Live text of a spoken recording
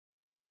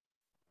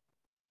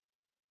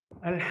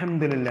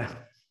الحمد لله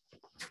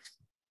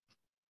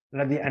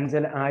الذي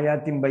أنزل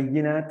آيات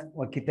بينات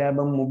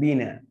وكتابا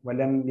مبينا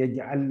ولم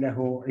يجعل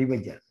له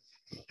عوجا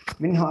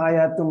منه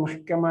آيات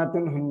محكمات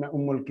هن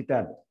أم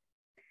الكتاب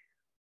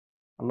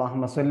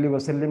اللهم صل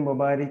وسلم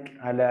وبارك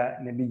على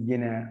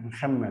نبينا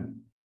محمد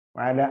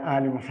وعلى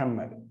آل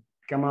محمد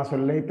كما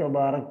صليت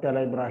وباركت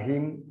على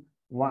إبراهيم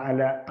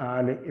وعلى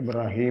آل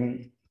إبراهيم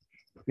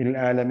في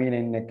العالمين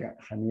إنك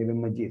حميد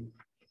مجيد.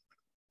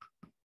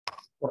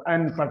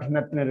 ഖുർആൻ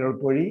പഠനത്തിനൊരു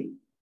പൊഴി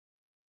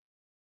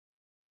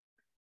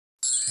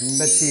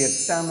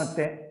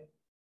 58ാമത്തെ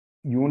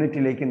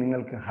യൂണിറ്റിലേക്ക്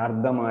നിങ്ങൾക്ക്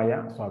ഹാർദമായ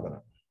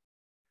സ്വാഗതം.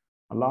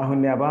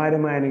 അള്ളാഹുവിൻ്റെ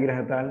അപാരമായ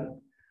അനുഗ്രഹത്താൽ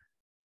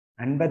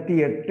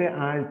 58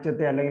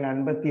 ആഴ്ചത്തെ അല്ലെങ്കിൽ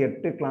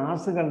 58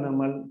 ക്ലാസ്സുകൾ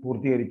നമ്മൾ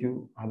പൂർത്തീകരിച്ചു.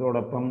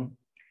 അതോടൊപ്പം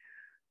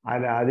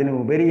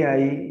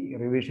അതിനുപരിയായി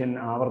റിവിഷൻ,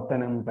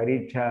 ആവർത്തനം,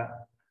 പരീക്ഷ,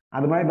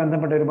 അതുമായി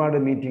ബന്ധപ്പെട്ട ഒരുപാട്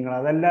മീറ്റിങ്ങുകൾ,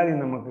 അതല്ലാതെ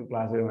നമുക്ക്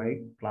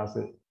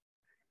ക്ലാസ്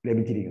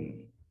ലഭിച്ചിരിക്കുന്നു.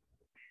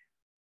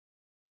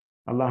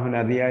 അള്ളാഹുവിനെ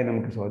അതിയായി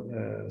നമുക്ക്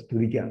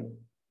സ്തുതിക്കാം.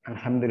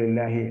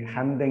 അൽഹംദുലില്ലാഹി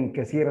ഹംദൻ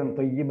കസീറൻ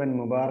ത്വയ്യിബൻ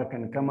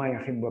മുബാറകൻ കമാ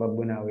യുഹിബ്ബു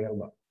റബ്ബുനാ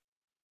വയർദ.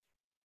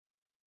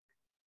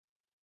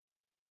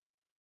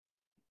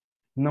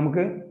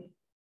 നമുക്ക്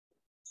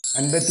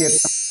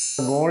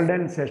 58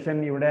 ഗോൾഡൻ സെഷൻ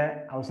ഇവിടെ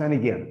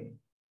അവസാനിക്കുകയാണ്.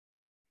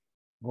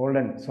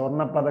 ഗോൾഡൻ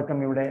സ്വർണ്ണപ്പതക്കം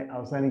ഇവിടെ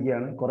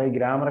അവസാനിക്കുകയാണ്. കുറെ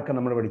ഗ്രാമറൊക്കെ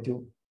നമ്മൾ പഠിച്ചു.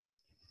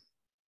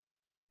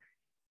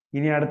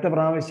 ഇനി അടുത്ത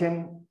പ്രാവശ്യം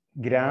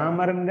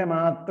ഗ്രാമറിന്റെ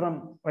മാത്രം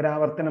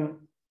ഒരാവർത്തനം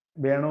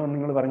വേണോ എന്ന്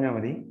നിങ്ങൾ പറഞ്ഞാൽ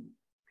മതി.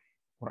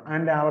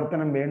 ഖുർആന്റെ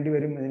ആവർത്തനം വേണ്ടി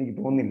വരും എന്ന് എനിക്ക്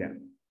തോന്നുന്നില്ല.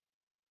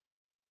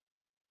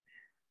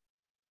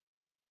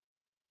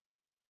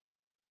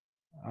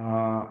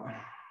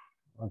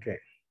 ഓക്കെ,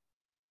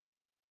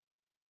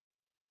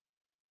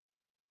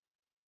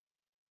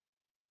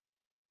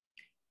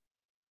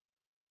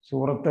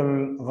 സൂറത്തുൽ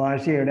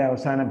ഗാശിയയുടെ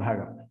അവസാന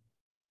ഭാഗം.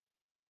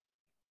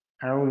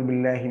 അഊദു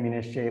ബില്ലാഹി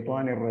മിനശ്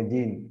ശൈത്വാനിർ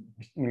റജീം.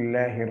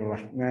 ബിസ്മില്ലാഹിർ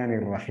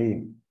റഹ്മാനിർ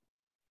റഹീം.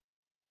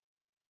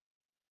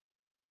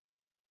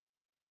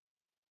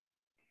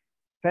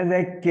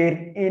 فذكر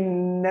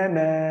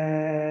إنما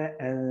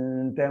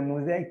أنت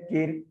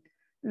مذكر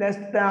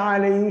لست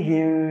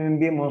عليهم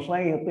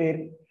بمسيطر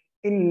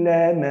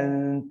إلا من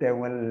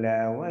تولى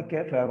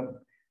وكفر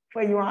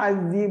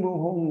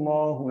فيعذبه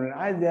الله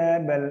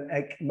العذاب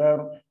الأكبر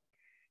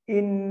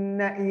إن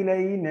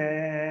إلينا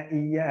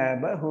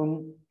إيابهم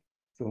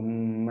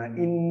ثم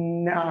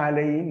إن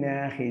علينا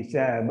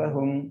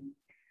حسابهم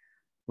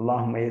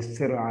اللهم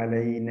يسر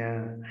علينا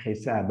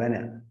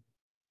حسابنا.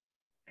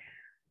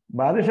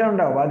 ബാദുഷാ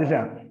ഉണ്ടാവും? ബാദുഷാ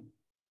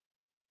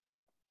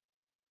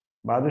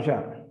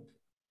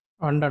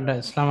ഉണ്ട്.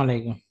 അസ്സലാമു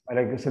അലൈക്കും.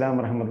 വലൈക്കും അസ്സലാം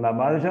വറഹ്മത്തുള്ളാഹി.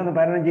 ബാദുഷാ ഒന്ന്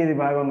പാരായണം ചെയ്ത്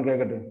ഭാഗം ഒന്ന്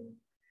കേൾക്കട്ടെ.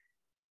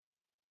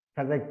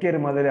 ഫദക്കിർ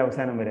മുതൽ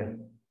അവസാനം വരെ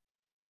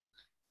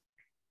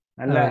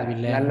നല്ല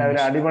ഒരു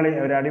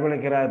അടിപൊളി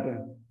ഖിറാഅത്ത്.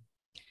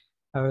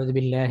 അഊദു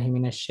ബില്ലാഹി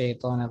മിനശ്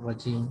ശൈത്വാനിർ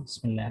റജീം.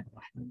 ബിസ്മില്ലാഹിർ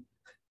റഹ്മാനിർ റഹീം.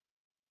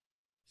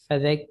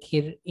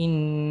 ഫദക്കിർ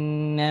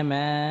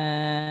ഇന്നമാ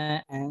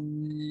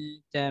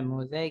അൻത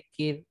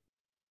മുദക്കിർ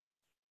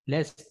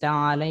لست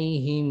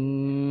عليهم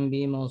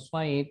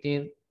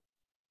بمسيطر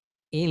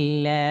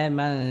إلا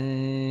من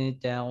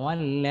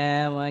تولى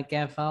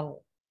وكفر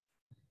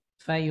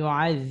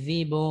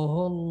فيعذبه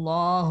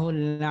الله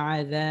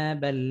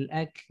العذاب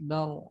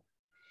الأكبر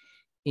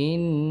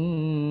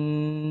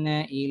إن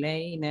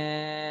إلينا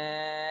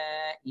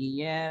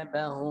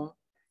إيابهم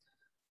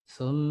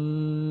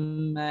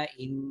ثم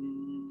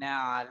إن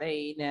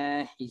علينا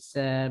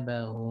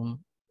حسابهم.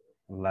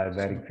 الله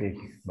يبارك فيك.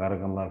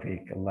 بارك الله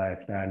فيك. الله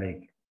يفتح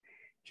عليك.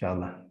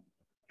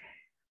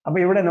 അപ്പൊ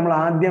ഇവിടെ നമ്മൾ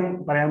ആദ്യം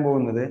പറയാൻ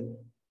പോകുന്നത്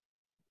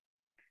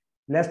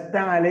ലസ്ത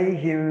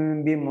അലൈഹിം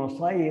ബി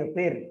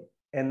മുസൈത്തിർ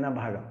എന്ന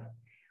ഭാഗം.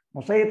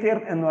 മുസൈത്തിർ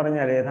എന്ന്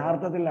പറഞ്ഞാൽ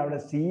യഥാർത്ഥത്തിൽ അവിടെ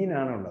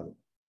സീനാണുള്ളത്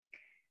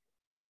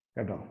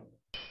കേട്ടോ.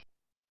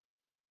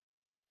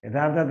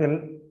 യഥാർത്ഥത്തിൽ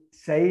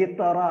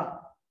സൈത്തറ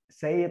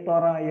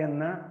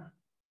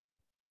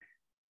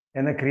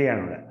എന്ന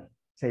ക്രിയയാണുള്ളത്.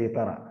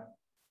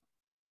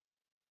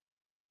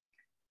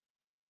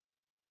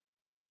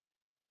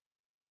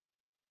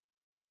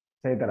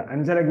 സൈത്തറ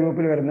അഞ്ചല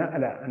ഗ്രൂപ്പിൽ വരുന്ന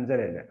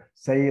അഞ്ചലല്ല,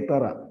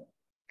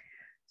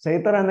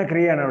 സൈത്തറ എന്ന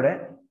ക്രിയയാണ് അവിടെ.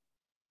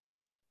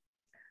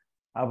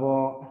 അപ്പോ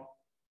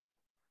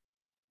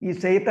ഈ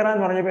സൈത്തറ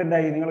എന്ന് പറഞ്ഞപ്പോ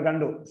എന്തായി? നിങ്ങൾ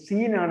കണ്ടു,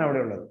 സീനാണ് അവിടെ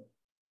ഉള്ളത്.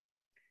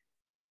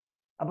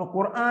 അപ്പൊ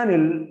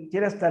ഖുർആനിൽ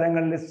ചില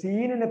സ്ഥലങ്ങളിൽ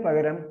സീനിന്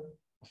പകരം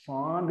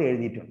സ്വാദ്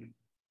എഴുതിയിട്ടുണ്ട്.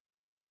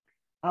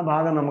 ആ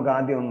ഭാഗം നമുക്ക്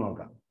ആദ്യം ഒന്ന്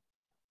നോക്കാം.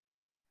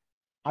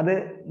 അത്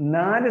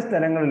 4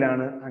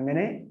 സ്ഥലങ്ങളിലാണ്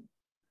അങ്ങനെ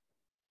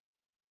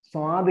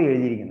സ്വാദ്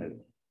എഴുതിയിരിക്കുന്നത്.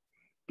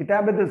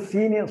 കിതാബത്തു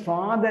സീനി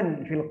സ്വാദൻ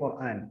ഫിൽ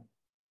ഖുർആൻ.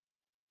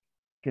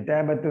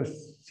 കിതാബത്തു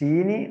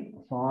സീനി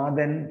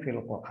സ്വാദൻ ഫിൽ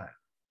ഖുർആൻ.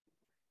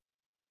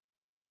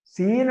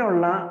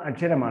 സീനുള്ള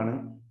അക്ഷരമാണ്,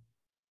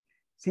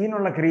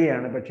 സീനുള്ള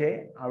ക്രിയയാണ്, പക്ഷേ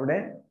അവിടെ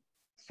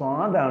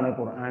സ്വാദാണ്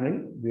ഖുർആനിൽ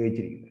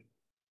ഉപയോഗിച്ചിരിക്കുന്നത്.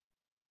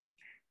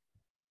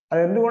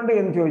 അതെന്തുകൊണ്ട്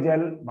എന്ന്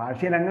ചോദിച്ചാൽ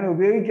ഭാഷയിൽ അങ്ങനെ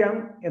ഉപയോഗിക്കാം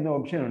എന്ന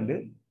ഓപ്ഷൻ ഉണ്ട്.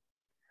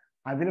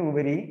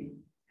 അതിനുപരി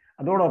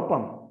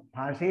അതോടൊപ്പം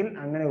ഭാഷയിൽ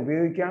അങ്ങനെ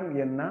ഉപയോഗിക്കാം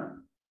എന്ന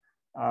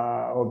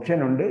ഓപ്ഷൻ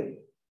ഉണ്ട്.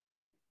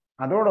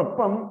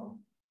 അതോടൊപ്പം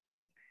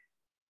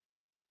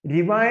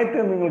റിവായത്ത്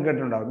നിങ്ങൾ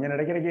കേട്ടിട്ടുണ്ടാവും. ഞാൻ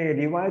ഇടയ്ക്കിടയ്ക്ക്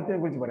റിവായത്തിനെ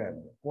കുറിച്ച്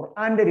പറയാറുണ്ട്.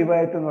 ഖുർആന്റെ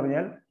റിവായത്ത് എന്ന്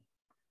പറഞ്ഞാൽ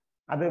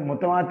അത്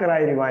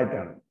മുത്തവാത്തിറായ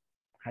റിവായത്താണ്.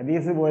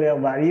 ഹദീസ് പോലെ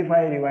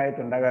ദഈഫായ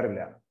റിവായത്ത്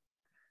ഉണ്ടാകാറില്ല,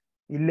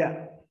 ഇല്ല.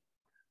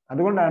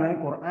 അതുകൊണ്ടാണ്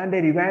ഖുർആന്റെ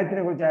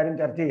റിവായത്തിനെ കുറിച്ച് ആരും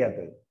ചർച്ച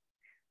ചെയ്യാത്തത്.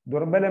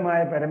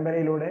 ദുർബലമായ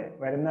പരമ്പരയിലൂടെ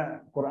വരുന്ന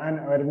ഖുർആൻ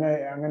വരുന്ന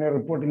അങ്ങനെ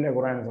റിപ്പോർട്ടില്ല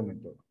ഖുർആനെ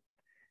സംബന്ധിച്ചു.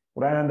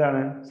 ഖുർആൻ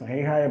എന്താണ്?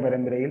 സഹീഹായ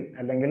പരമ്പരയിൽ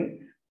അല്ലെങ്കിൽ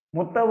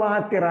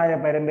മുത്തവാത്തിറായ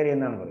പരമ്പര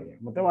എന്നാണ് പറയുക.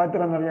 മുത്തവാത്തിർ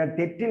എന്ന് പറഞ്ഞാൽ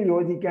തെറ്റിൽ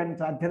യോജിക്കാൻ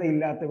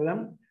സാധ്യതയില്ലാത്ത വിധം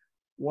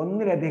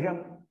ഒന്നിലധികം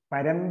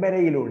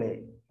പരമ്പരയിലൂടെ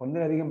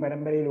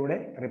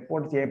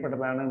റിപ്പോർട്ട്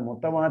ചെയ്യപ്പെട്ടതാണ്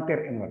മുത്തവാത്തിർ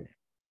എന്ന് പറയുന്നത്.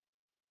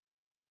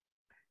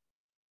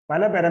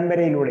 പല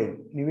പരമ്പരയിലൂടെയും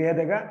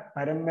നിവേദക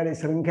പരമ്പര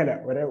ശൃംഖല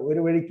ഒരു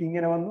വഴിക്ക്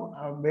ഇങ്ങനെ വന്നു,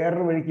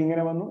 വേറൊരു വഴിക്ക്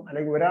ഇങ്ങനെ വന്നു,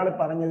 അല്ലെങ്കിൽ ഒരാൾ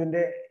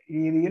പറഞ്ഞതിന്റെ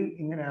രീതിയിൽ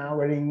ഇങ്ങനെ ആ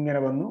വഴി ഇങ്ങനെ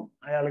വന്നു,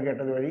 അയാൾ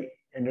കേട്ടത് വഴി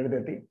എൻ്റെ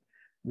അടുത്തെത്തി,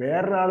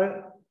 വേറൊരാൾ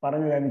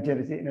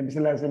പറഞ്ഞതനുസരിച്ച് നബി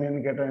സല്ലല്ലാഹു അലൈഹി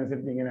വസല്ലം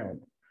കേട്ടതനുസരിച്ച് ഇങ്ങനെ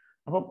വന്നു.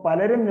 അപ്പോൾ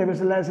പലരും നബി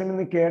സല്ലല്ലാഹു അലൈഹി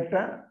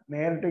വസല്ലം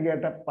നേരിട്ട്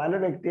കേട്ട പല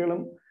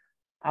വ്യക്തികളും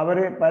അവർ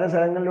പല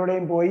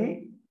സ്ഥലങ്ങളിലൂടെയും പോയി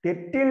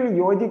തെറ്റിൽ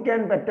യോജിക്കാൻ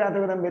പറ്റാത്ത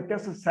വിധം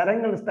വ്യത്യസ്ത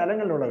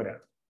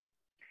സ്ഥലങ്ങളിലുള്ളവരാണ്.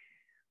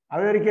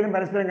 അവരൊരിക്കലും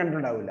പരസ്പരം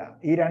കണ്ടിട്ടുണ്ടാവില്ല.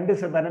 ഈ രണ്ട്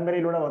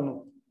പരമ്പരയിലൂടെ വന്നു.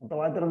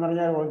 മുത്തവാത്തിർ എന്ന്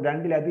പറഞ്ഞാൽ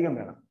രണ്ടിലധികം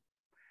വേണം.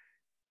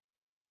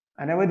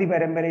 അനവധി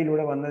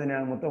പരമ്പരയിലൂടെ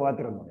വന്നതിനാണ്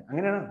മുത്തവാത്തിർ എന്ന് പറയുന്നത്.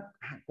 അങ്ങനെയാണ്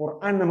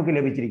ഖുർആൻ നമുക്ക്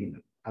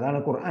ലഭിച്ചിരിക്കുന്നത്. അതാണ്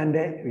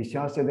ഖുർആന്റെ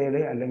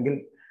വിശ്വാസ്യതയുടെ അല്ലെങ്കിൽ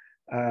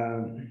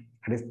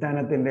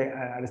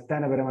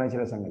അടിസ്ഥാനപരമായ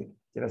ചില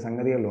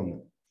സംഗതികളിലൊന്ന്.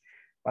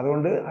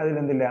 അതുകൊണ്ട്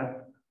അതിലെന്തില്ല,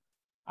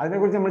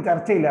 അതിനെക്കുറിച്ച് നമ്മൾ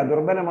ചർച്ചയില്ല.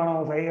 ദുർബലമാണോ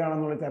സഹീഹാണോ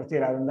എന്നുള്ള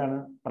ചർച്ചയില്ല. അതെന്താണ്?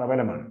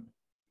 പ്രബലമാണ്.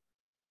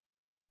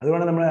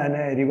 അതുകൊണ്ട് നമ്മൾ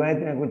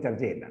റിവായത്തിനെ കുറിച്ച്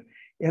ചർച്ച ചെയ്യില്ല.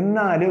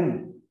 എന്നാലും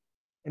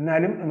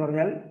എന്ന്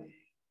പറഞ്ഞാൽ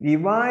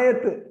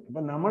റിവായത്ത്, ഇപ്പൊ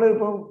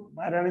നമ്മളിപ്പം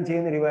പാരായണം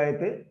ചെയ്യുന്ന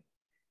റിവായത്ത്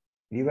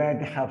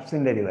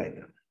ഹഫ്സിന്റെ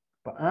റിവായത്താണ്.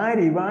 അപ്പൊ ആ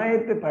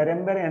റിവായത്ത്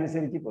പരമ്പര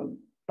അനുസരിച്ച് ഇപ്പം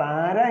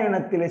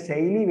പാരായണത്തിലെ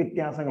ശൈലി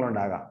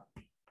വ്യത്യാസങ്ങളുണ്ടാകാം.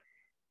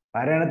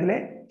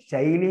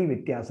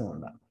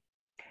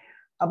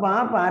 അപ്പൊ ആ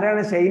പാരായണ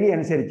ശൈലി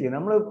അനുസരിച്ച്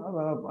നമ്മൾ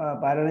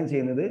പാരായണം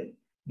ചെയ്യുന്നത്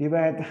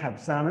റിവായത്ത്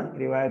ഹഫ്സാണ്.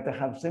 റിവായത്ത്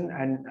ഹഫ്സിൻ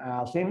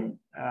ആസിം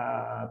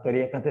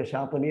ത്വരീഖത്ത്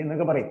ഷാത്തിബി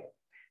എന്നൊക്കെ പറയും.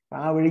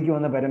 ആ വഴിക്ക്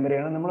വന്ന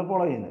പരമ്പരയാണ് നമ്മൾ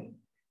ഫോളോ ചെയ്യുന്നത്.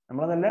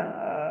 നമ്മളതല്ല,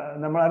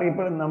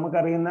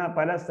 നമുക്കറിയുന്ന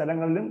പല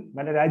സ്ഥലങ്ങളിലും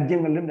പല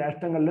രാജ്യങ്ങളിലും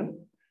രാഷ്ട്രങ്ങളിലും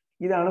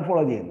ഇതാണ്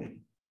ഫോളോ ചെയ്യുന്നത്.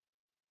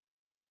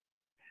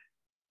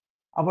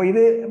 അപ്പോൾ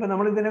ഇപ്പൊ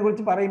നമ്മൾ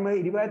ഇതിനെക്കുറിച്ച് പറയുമ്പോൾ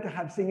റിവായത്ത്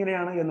ഹഫ്സ്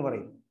ഇങ്ങനെയാണ് എന്ന്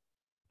പറയും.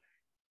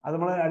 അത്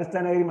നമ്മൾ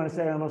അടിസ്ഥാനമായി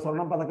മനസ്സിലാക്കണം. നമ്മൾ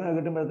സ്വർണ്ണം പതക്കം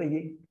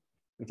കിട്ടുമ്പോഴത്തേക്ക്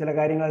ചില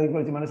കാര്യങ്ങൾ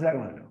അതിനെക്കുറിച്ച്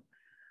മനസ്സിലാക്കണമല്ലോ.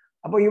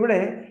 അപ്പോൾ ഇവിടെ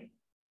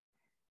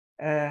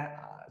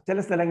ചില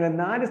സ്ഥലങ്ങളിൽ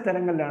 4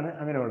 സ്ഥലങ്ങളിലാണ്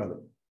അങ്ങനെ ഉള്ളത്.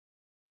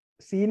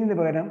 സീനിന്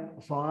പകരം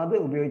സ്വാദ്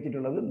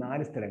ഉപയോഗിച്ചിട്ടുള്ളത്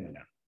 4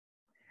 സ്ഥലങ്ങളിലാണ്.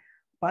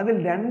 അപ്പൊ അതിൽ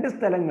 2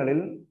 സ്ഥലങ്ങളിൽ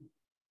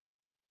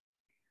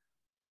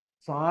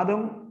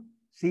സ്വാദും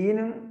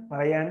സീനും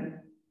പറയാൻ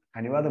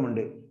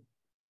അനുവാദമുണ്ട്.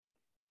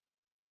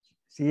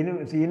 സീന്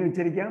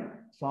ഉച്ചരിക്കാം,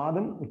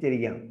 സ്വാദും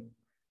ഉച്ചരിക്കാം.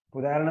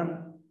 ഉദാഹരണം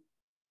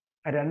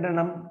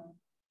 2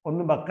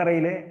 ഒന്ന്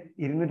ബക്കറയിലെ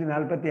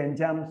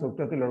 245-ാം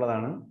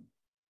സൂക്തത്തിലുള്ളതാണ്.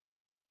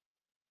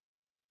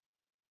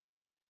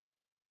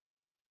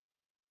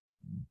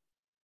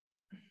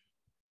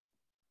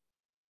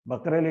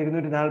 ബക്കറയിൽ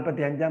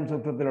 245-ാം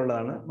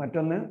സൂക്തത്തിലുള്ളതാണ്.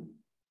 മറ്റൊന്ന്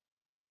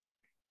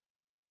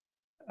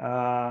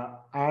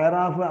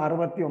അഅറാഫ്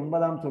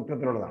 69-ാം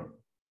സൂക്തത്തിലുള്ളതാണ്.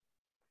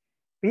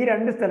 ഈ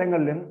 2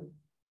 സ്ഥലങ്ങളിലും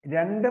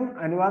രണ്ടും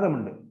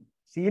അനുവാദമുണ്ട്.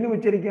 സീനും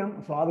ഉച്ചരിക്കാം,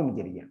 സ്വാദും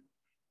ഉച്ചരിക്കാം.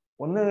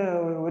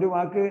 ഒരു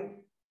വാക്ക്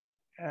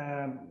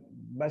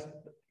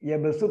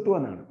യബ്സുതു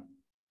എന്നാണ്.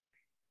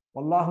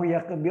 വല്ലാഹു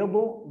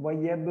യഖ്ബിദു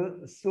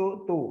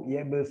വയബ്സുതു.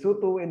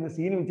 യബ്സുതു എന്ന്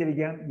സീനും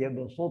ഉച്ചരിക്കാം,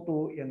 യബ്സുതു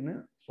എന്ന്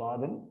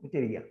സ്വാദും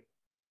ഉച്ചരിക്കാം.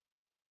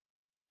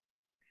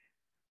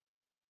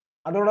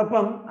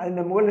 അതോടൊപ്പം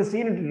അതിന്റെ മുകളിൽ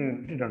സീൻ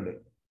ഇട്ടിട്ടുണ്ട്.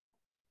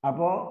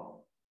 അപ്പോ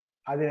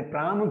അതിന്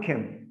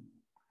പ്രാമുഖ്യം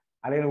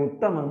അല്ലെങ്കിൽ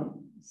ഉത്തമം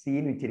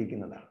സീൻ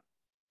ഉച്ചരിക്കുന്നതാണ്.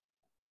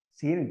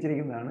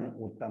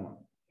 ഉത്തമം.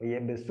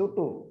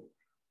 യബ്സുതു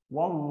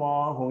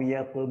വല്ലാഹു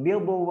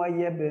യഖ്ബിദു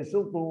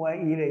വയബ്സുതു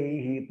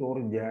വഇലൈഹി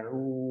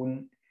തുർജഊൻ.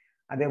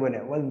 അതേപോലെ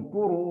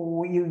വദ്കുറൂ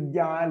ഇദ്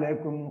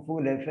ജഅലകും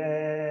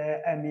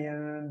ഖുലഫാഅ മിൻ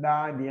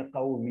ബഅദി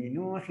ഖൗമി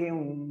നൂഹിൻ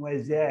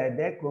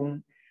വസാദകും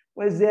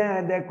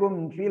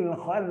ഫിൽ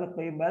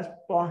ഖൽഖി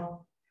ബസ്ത.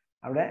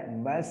 അവിടെ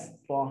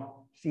ബസ്ത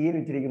സീൻ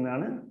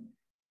ഉച്ചരിക്കുന്നതാണ്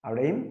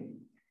അവിടെയും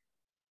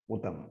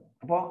ഉത്തമം.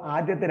 അപ്പോൾ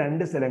ആദ്യത്തെ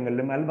 2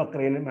 സ്ഥലങ്ങളിലും അൽ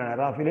ബഖറയിലും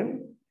അറാഫിലും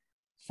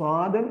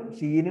സ്വാദും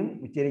സീനും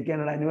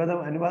ഉച്ചരിക്കാനുള്ള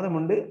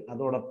അനുവാദമുണ്ട്.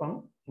 അതോടൊപ്പം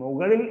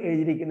മുകളിൽ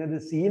എഴുതിയിരിക്കുന്നത്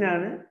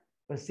സീനാണ്.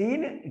 അപ്പൊ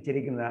സീന്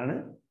ഉച്ചരിക്കുന്നതാണ്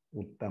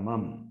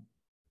ഉത്തമം.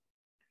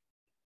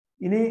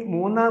 ഇനി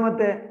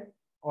മൂന്നാമത്തെ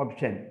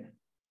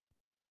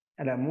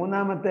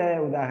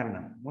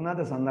ഉദാഹരണം,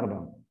 മൂന്നാമത്തെ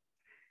സന്ദർഭം,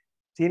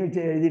 സീൻ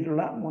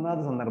എഴുതിയിട്ടുള്ള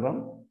മൂന്നാമത്തെ സന്ദർഭം,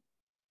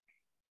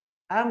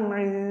 أم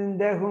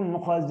عندهم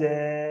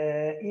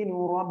خزائن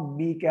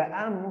ربك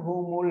أم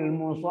هم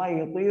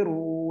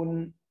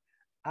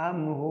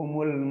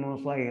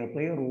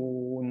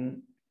المسيطرون.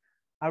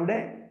 അവിടെ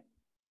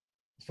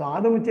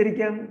സ്വാദും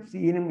ഉച്ചരിക്കാം,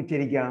 സീനും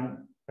ഉച്ചരിക്കാം.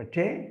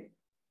 പക്ഷേ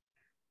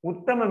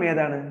ഉത്തമം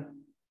ഏതാണ്?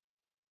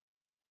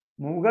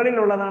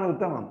 മുകളിലുള്ളതാണ്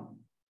ഉത്തമം.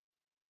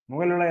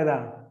 മുകളിലുള്ള ഏതാ?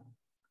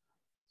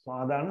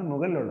 സ്വാദാണ്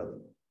മുകളിലുള്ളത്,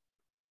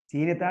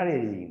 സീന് താഴെ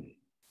എഴുതിയിരിക്കുന്നത്.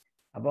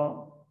 അപ്പോൾ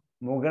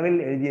മുകളിൽ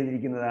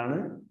എഴുതിയിരിക്കുന്നതാണ്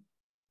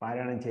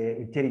പാരായണം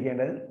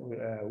ഉച്ചരിക്കേണ്ടത്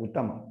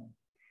ഉത്തമം.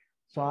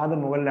 സ്വാദ്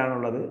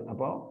മുകളിലാണുള്ളത്,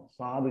 അപ്പോൾ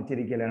സ്വാദ്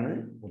ഉച്ചരിക്കലാണ്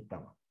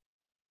ഉത്തമം.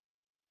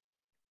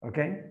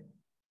 ഓക്കെ.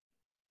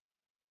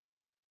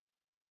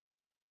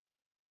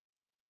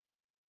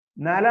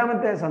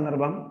 നാലാമത്തെ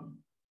സന്ദർഭം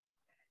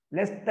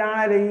ലസ്ത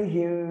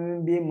അലൈഹിം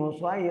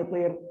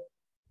ബിമുസൈതിർ.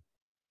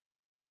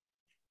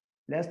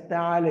 ലസ്ത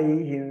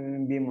അലൈഹിം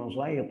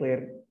ബിമുസൈതിർ.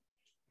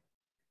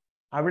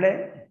 അവിടെ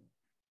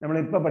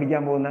നമ്മളിപ്പോൾ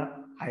പഠിക്കാൻ പോകുന്ന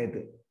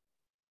ആയത്ത്,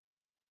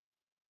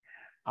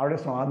 അവിടെ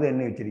സ്വാദ്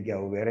തന്നെ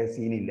ഉച്ചരിക്കാവൂ, വേറെ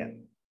സീനില്ല.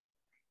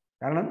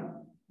 കാരണം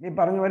ഈ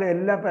പറഞ്ഞ പോലെ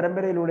എല്ലാ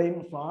പരമ്പരയിലൂടെയും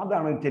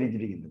സ്വാദാണ്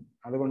ഉച്ചരിച്ചിരിക്കുന്നത്.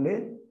 അതുകൊണ്ട്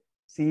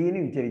സീന്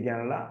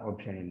ഉച്ചരിക്കാനുള്ള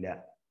ഓപ്ഷൻ ഇല്ല.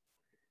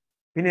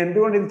 പിന്നെ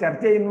എന്തുകൊണ്ട് ഇത്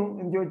ചർച്ച ചെയ്യുന്നു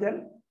എന്ന് ചോദിച്ചാൽ,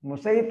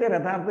 മുസൈത്തിർ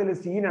യഥാർത്ഥത്തിൽ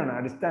സീനാണ്,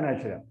 അടിസ്ഥാന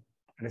അക്ഷരം,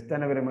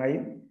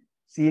 അടിസ്ഥാനപരമായും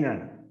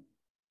സീനാണ്.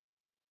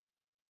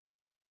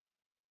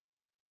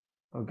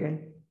 ഓക്കെ.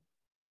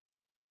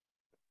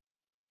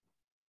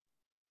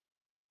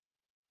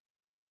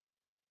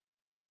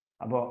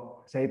 അപ്പോൾ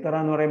സൈത്തറ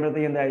എന്ന്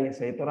പറയുമ്പോഴത്തേക്ക് എന്തായി?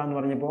 സൈത്തറ എന്ന്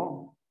പറഞ്ഞപ്പോൾ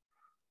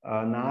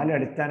 4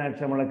 അടിസ്ഥാന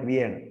അക്ഷരമുള്ള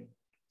ക്രിയയാണ്.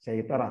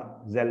 സൈത്തറ,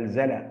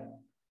 സൽസല,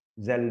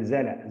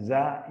 സൽസല, സ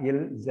ഇൽ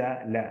സ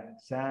ല,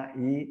 സ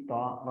ഇ ത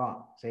റ,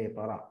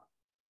 സൈത്തറ.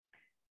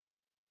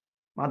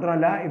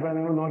 മാത്രമല്ല ഇപ്പോൾ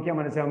നിങ്ങൾ നോക്കിയാൽ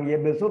മനസ്സിലാവും,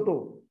 യബ്സുതു,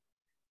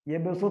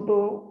 യബ്സുതു,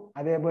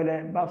 അതേപോലെ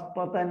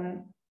ബസ്തൻ,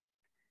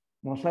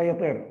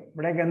 മുസൈത്തിർ,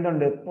 ഇവിടെയൊക്കെ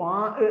എന്തുണ്ട്? ത്വാ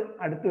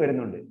അടുത്ത്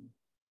വരുന്നുണ്ട്.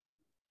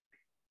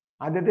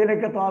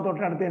 ആദ്യത്തിലൊക്കെ ത്വാ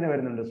തൊട്ടടുത്ത് തന്നെ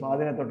വരുന്നുണ്ട്,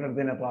 സ്വാദിനെ തൊട്ടടുത്ത്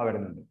തന്നെ ത്വാ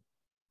വരുന്നുണ്ട്.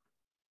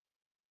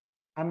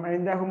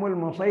 ഇൻദഹുമുൽ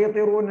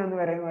മുസൈത്തിറൂൻ എന്ന്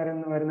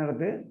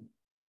വരുന്നിടത്ത്,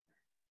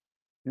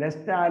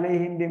 ലസ്ത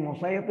അലൈഹിം ബി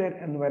മുസൈത്തിർ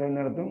എന്ന്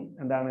പറയുന്നിടത്തും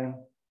എന്താണ്?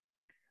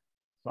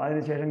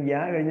 സ്വാദിന് ശേഷം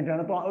യാ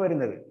കഴിഞ്ഞിട്ടാണ് ത്വാ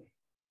വരുന്നത്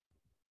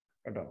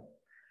കേട്ടോ.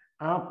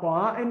 ആ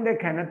ത്വാഇന്റെ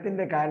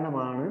ഘനത്തിന്റെ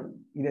കാരണമാണ്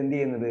ഇതെന്ത്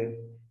ചെയ്യുന്നത്,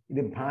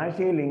 ഇത്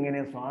ഭാഷയിൽ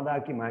ഇങ്ങനെ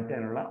സ്വാദാക്കി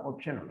മാറ്റാനുള്ള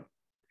ഓപ്ഷനുള്ളത്.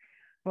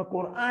 അപ്പൊ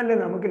ഖുർആനിൽ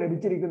നമുക്ക്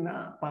ലഭിച്ചിരിക്കുന്ന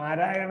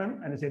പാരായണം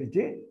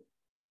അനുസരിച്ച്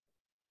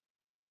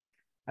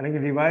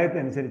അല്ലെങ്കിൽ റിവായത്ത്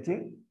അനുസരിച്ച്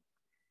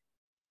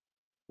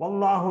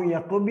വല്ലാഹു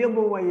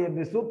യഖ്ബിദു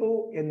വയബ്സുതു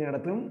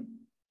എന്നിടത്തും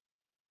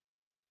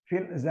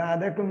ഫിൽ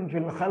സാദകും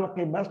ഫിൽ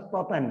ഖൽഖി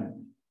ബസ്തതൻ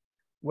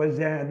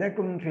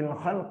വസാദകും ഫിൽ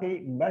ഖൽഖി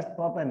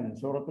ബസ്തതൻ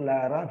സൂറത്തുൽ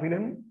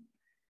അറാഫിലും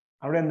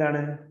അവിടെ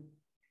എന്താണ്?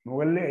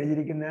 മുകളിൽ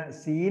എഴുതിയിരിക്കുന്ന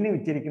സീന്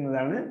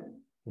ഉച്ചരിക്കുന്നതാണ്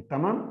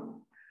ഉത്തമം.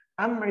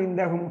 അം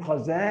ഇൻദഹും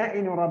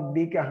ഖസാഇനു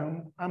റബ്ബിക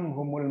അം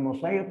ഹുമുൽ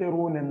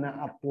മുസൈത്തിറൂൻ എന്ന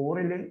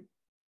അത്തൂറിൽ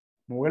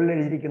മുകളിൽ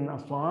എഴുതിയിരിക്കുന്ന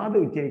സ്വാദ്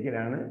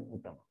ഉച്ചരിക്കലാണ്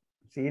ഉത്തമം.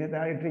 സീന്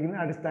താഴെയിട്ടിരിക്കുന്ന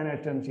അടിസ്ഥാന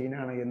അക്ഷരം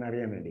സീനാണ്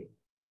എന്നറിയാൻ വേണ്ടി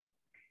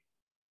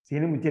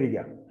സീനും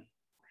ഉച്ചരിക്കാം.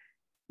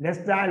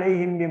 ലസ്ത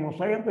അലൈഹിം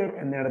ബിമുസൈത്തിർ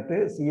എന്നിടത്ത്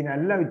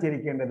സീനല്ല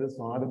ഉച്ചരിക്കേണ്ടത്,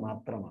 സ്വാദ്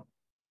മാത്രമാണ്.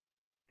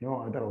 No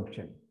other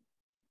option.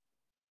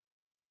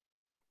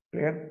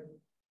 ക്ലിയർ?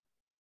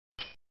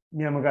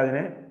 ഇനി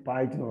നമുക്കതിനെ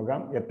വായിച്ചു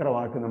നോക്കാം, എത്ര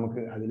വാക്ക്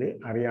നമുക്ക് അതിൽ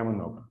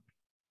അറിയാമെന്ന് നോക്കാം.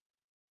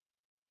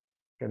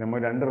 നമ്മൾ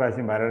 2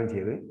 പ്രാവശ്യം പാരായണം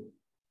ചെയ്ത്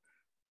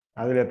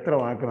അതിൽ എത്ര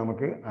വാക്ക്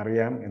നമുക്ക്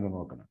അറിയാം എന്ന്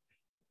നോക്കണം.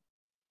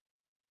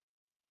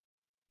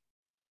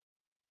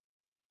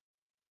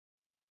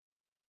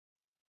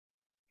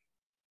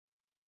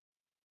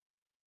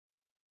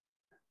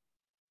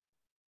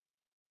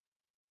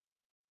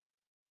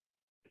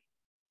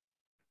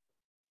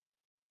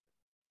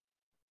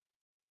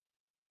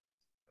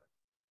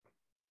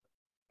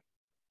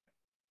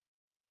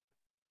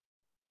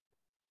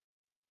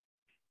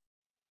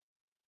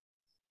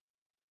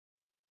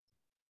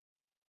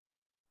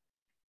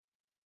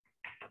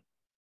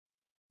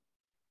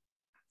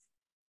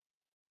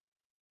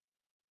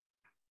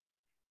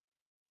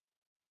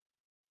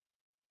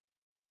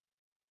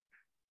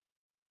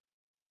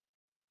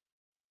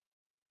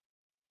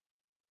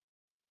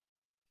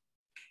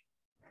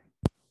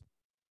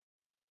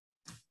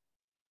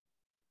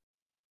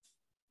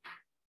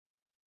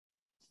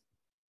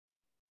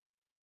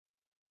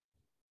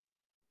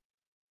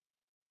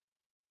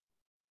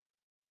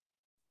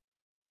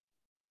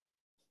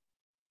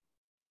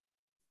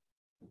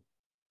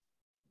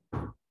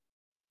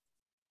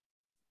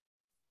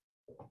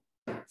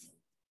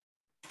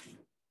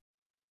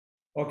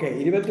 ഓക്കെ,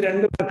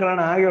 22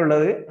 വാക്കുകളാണ് ആകെ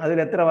ഉള്ളത്. അതിൽ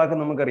എത്ര വാക്ക്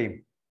നമുക്കറിയും?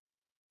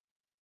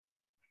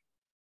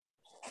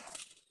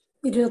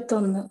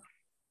 21.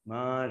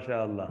 മാഷാ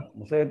അല്ലാഹ്.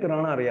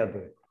 മുസൈത്തിറാണ്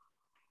അറിയാത്തത്.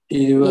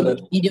 20.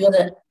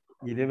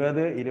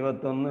 20,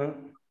 21,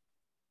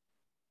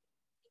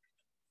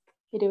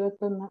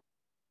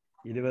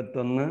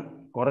 21.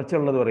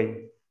 കുറച്ചുള്ളത് പറയും.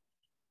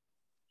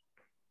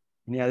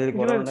 ഇനി അതിൽ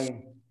കുറവുണ്ടെങ്കിൽ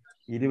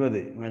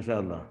 20. മാഷാ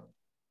അല്ലാഹ്.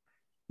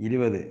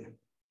 20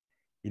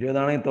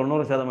 ആണെങ്കിൽ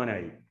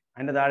 90%.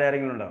 അതിന്റെ താഴെ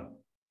ആരെങ്കിലും ഉണ്ടോ?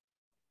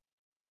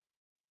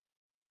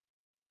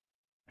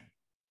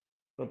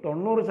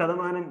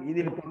 90%.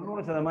 ഇതിൽ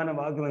 90%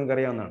 വാക്ക് നിങ്ങൾക്ക്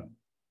അറിയാവുന്നതാണ്.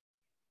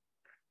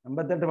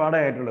 58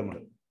 പാഠമായിട്ടുള്ളൂ നമ്മൾ.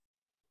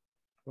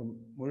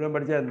 മുഴുവൻ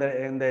പഠിച്ചാൽ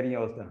എന്തായിരിക്കും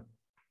അവസ്ഥ?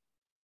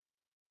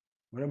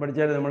 മുഴുവൻ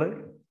പഠിച്ചാൽ നമ്മൾ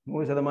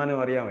 100%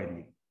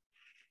 അറിയാമായിരിക്കും.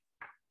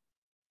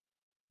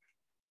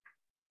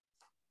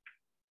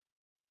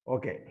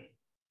 ഓക്കെ.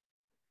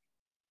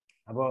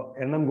 അപ്പോൾ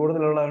എണ്ണം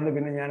കൂടുതലുള്ളതുകൊണ്ട്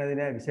പിന്നെ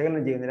ഞാനതിനെ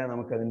വിശകലനം ചെയ്യുന്നില്ല.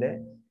 നമുക്കതിൻ്റെ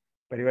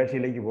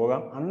പരിഭാഷയിലേക്ക്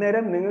പോകാം.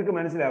 അന്നേരം നിങ്ങൾക്ക്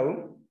മനസ്സിലാവും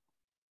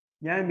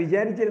ഞാൻ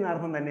വിചാരിച്ചിരുന്ന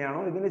അർത്ഥം തന്നെയാണോ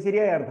ഇതിൻ്റെ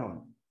ശരിയായ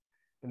അർത്ഥമാണ്.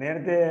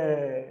 നേരത്തെ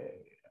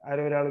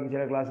ആരോ ഒരാൾ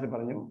ചില ക്ലാസ്സിൽ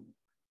പറഞ്ഞു,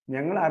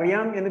 ഞങ്ങൾ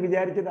അറിയാം എന്ന്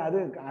വിചാരിച്ചത്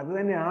അത്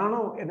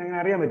തന്നെയാണോ എന്നെങ്ങനെ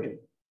അറിയാൻ പറ്റും?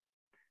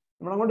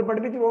 നമ്മളങ്ങോട്ട്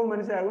പഠിപ്പിച്ച് പോകുമ്പോൾ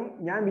മനസ്സിലാകും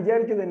ഞാൻ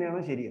വിചാരിച്ചത്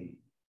തന്നെയാണോ ശരിയെന്ന്.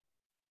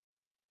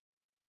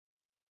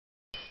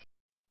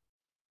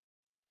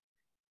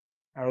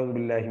 അഊദു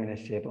ബില്ലാഹി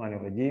മിനശ്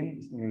ശൈത്വാനിർ റജീം.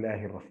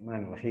 ബിസ്മില്ലാഹിർ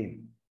റഹ്മാനിർ റഹീം.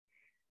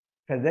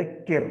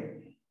 ഫദക്കിർ.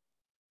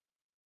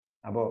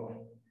 അപ്പോൾ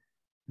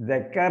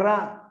ദക്കറ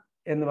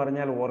എന്ന്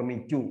പറഞ്ഞാൽ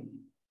ഓർമ്മിച്ചു,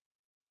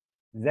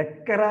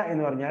 ദക്കറ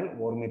എന്ന് പറഞ്ഞാൽ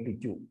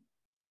ഓർമ്മിപ്പിച്ചു.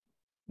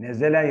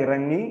 നസല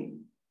ഇറങ്ങി,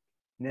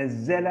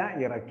 നസ്സല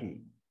ഇറക്കി.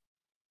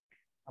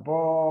 അപ്പോ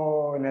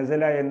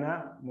നസല എന്ന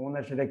 3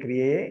 അക്ഷര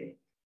ക്രിയയെ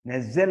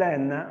നസ്സല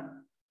എന്ന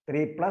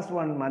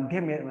 3+1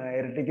 മധ്യം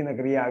ഇരട്ടിക്കുന്ന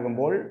ക്രിയ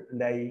ആകുമ്പോൾ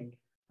എന്തായി?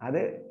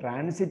 അത്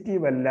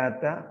ട്രാൻസിറ്റീവ്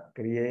അല്ലാത്ത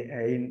ക്രിയയെ,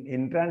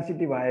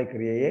 ഇൻട്രാൻസിറ്റീവ് ആയ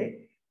ക്രിയയെ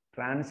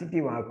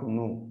ട്രാൻസിറ്റീവ്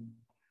ആക്കുന്നു.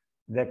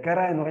 ദക്കറ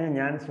എന്ന് പറഞ്ഞാൽ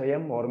ഞാൻ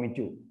സ്വയം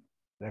ഓർമ്മിച്ചു,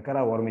 ദക്കറ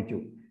ഓർമ്മിച്ചു.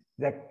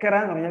 ദക്കറ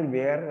എന്ന് പറഞ്ഞാൽ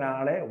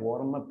വേറൊരാളെ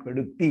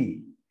ഓർമ്മപ്പെടുത്തി.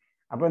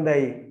 അപ്പൊ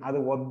എന്തായി? അത്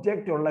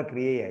ഒബ്ജക്റ്റ് ഉള്ള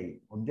ക്രിയയായി,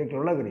 ഒബ്ജക്റ്റ്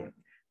ഉള്ള ക്രിയ.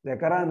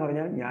 ദക്കറ എന്ന്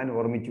പറഞ്ഞാൽ ഞാൻ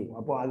ഓർമ്മിച്ചു.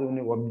 അപ്പോൾ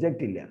അതിന്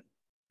ഒബ്ജക്റ്റ് ഇല്ല,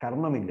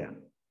 കർമ്മമില്ല.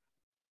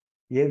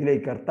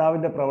 ഏതിലേക്ക്?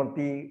 കർത്താവിന്റെ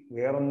പ്രവൃത്തി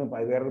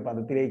വേറൊരു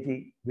പദത്തിലേക്ക്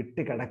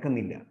വിട്ട്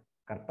കിടക്കുന്നില്ല.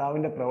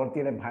 കർത്താവിന്റെ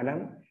പ്രവൃത്തിയുടെ ഫലം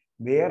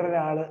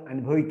വേറൊരാൾ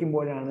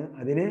അനുഭവിക്കുമ്പോഴാണ്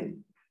അതിന്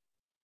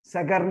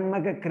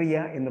സകർമ്മക ക്രിയ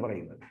എന്ന്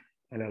പറയുന്നത്.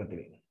 മലയാളത്തിൽ,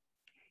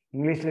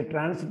 ഇംഗ്ലീഷിൽ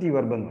ട്രാൻസിറ്റീവ്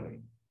വെർബ് എന്ന്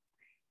പറയും.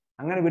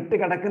 അങ്ങനെ വിട്ട്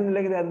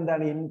കിടക്കുന്നില്ലെങ്കിൽ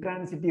അതെന്താണ്?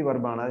 ഇൻട്രാൻസിറ്റീവ്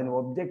വെർബാണ്. അതിന്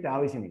ഒബ്ജക്റ്റ്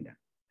ആവശ്യമില്ല.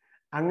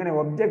 അങ്ങനെ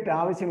ഒബ്ജക്റ്റ്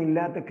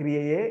ആവശ്യമില്ലാത്ത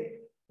ക്രിയയെ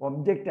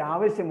ഒബ്ജക്റ്റ്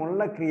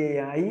ആവശ്യമുള്ള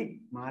ക്രിയയായി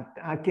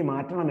ആക്കി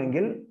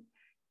മാറ്റണമെങ്കിൽ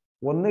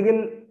ഒന്നുകിൽ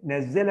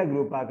നസ്സല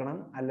ഗ്രൂപ്പ് ആക്കണം,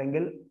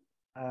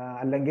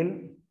 അല്ലെങ്കിൽ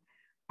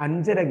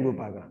അഞ്ചര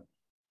ഗ്രൂപ്പ് ആക്കണം,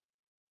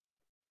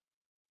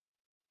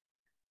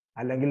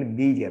 അല്ലെങ്കിൽ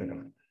ബി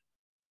ചേർക്കണം.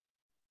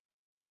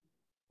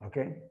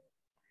 ഓക്കെ.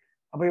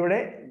 അപ്പൊ ഇവിടെ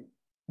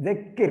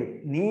ദക്കിർ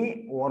നീ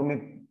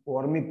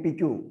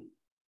ഓർമ്മിപ്പിക്കൂ,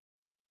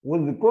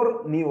 ഉദ്കുർ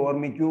നീ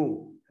ഓർമ്മിക്കൂ,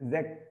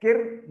 ദക്കിർ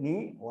നീ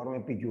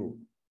ഓർമ്മിപ്പിക്കൂ.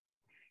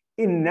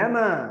 ഇന്നമ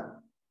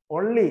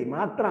ഒള്ളി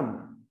മാത്രം,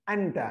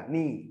 അൻത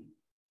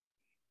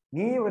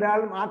നീ ഒരാൾ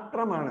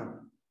മാത്രമാണ്.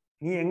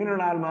 നീ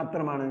എങ്ങനെയുള്ള ആൾ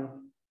മാത്രമാണ്?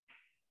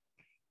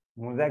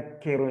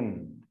 മുദക്കിറുൻ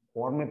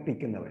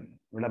ഓർമ്മിപ്പിക്കുന്നവൻ.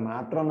 ഇവിടെ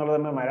മാത്രം എന്നുള്ളത്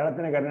നമ്മൾ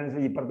മലയാളത്തിന്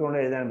കരുതനുസരിച്ച് ഇപ്പുറത്ത് കൊണ്ട്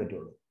എഴുതാൻ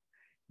പറ്റുള്ളൂ.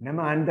 ഇന്നമ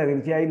അൻത,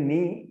 തീർച്ചയായും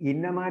നീ.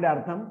 ഇന്നമാന്റെ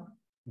അർത്ഥം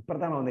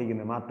ഇപ്പുറത്താണ്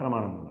വന്നിരിക്കുന്നത്,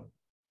 മാത്രമാണെന്നുള്ളത്.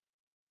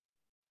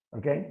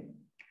 ഓക്കെ.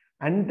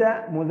 അൻത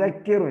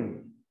മുദക്കിറുൻ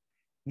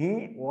നീ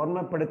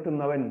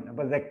ഓർമ്മപ്പെടുത്തുന്നവൻ.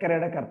 അപ്പൊ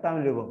ദക്കറയുടെ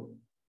കർത്താവ് രൂപം.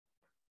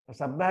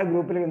 സബ്ബഹ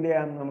ഗ്രൂപ്പിൽ എന്ത്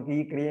ചെയ്യാം? നമുക്ക്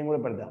ഈ ക്രിയയും കൂടെ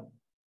പെടുത്താം,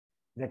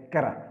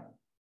 ദക്കറ.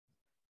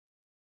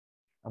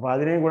 അപ്പൊ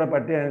അതിനെയും കൂടെ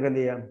പറ്റി നമുക്ക്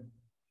എന്ത് ചെയ്യാം?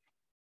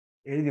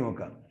 എഴുതി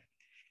നോക്കാം.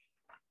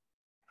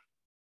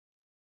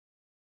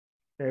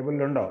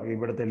 ടേബിളിലുണ്ടോ?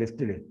 ഇവിടുത്തെ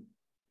ലിസ്റ്റില്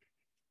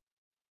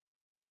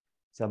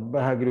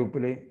സബ്ബഹ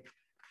ഗ്രൂപ്പില്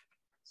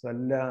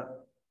സല്ല.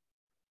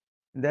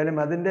 എന്തായാലും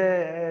അതിൻ്റെ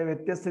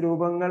വ്യത്യസ്ത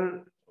രൂപങ്ങൾ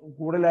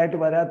കൂടുതലായിട്ട്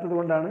വരാത്തത്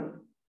കൊണ്ടാണ്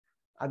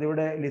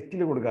അതിവിടെ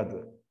ലിസ്റ്റിൽ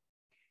കൊടുക്കാത്തത്.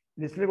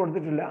 ലിസ്റ്റിൽ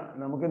കൊടുത്തിട്ടില്ല.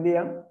 നമുക്ക് എന്ത്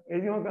ചെയ്യാം?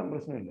 എഴുതി നോക്കാം,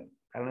 പ്രശ്നമില്ല.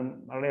 കാരണം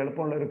വളരെ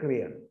എളുപ്പമുള്ള ഒരു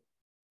ക്രിയയാണ്.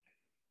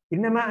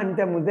 ഇന്നമ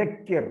അൻത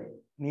മുദക്കിർ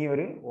നീ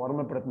ഒരു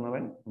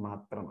ഓർമ്മപ്പെടുത്തുന്നവൻ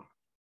മാത്രമാണ്.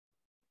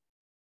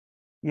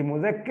 ഈ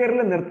മുദക്കിറിൽ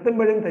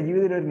നിർത്തുമ്പോഴും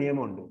തജ്വീദിൽ ഒരു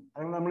നിയമമുണ്ട്.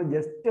 അതുകൊണ്ട് നമ്മൾ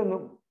ജസ്റ്റ് ഒന്ന്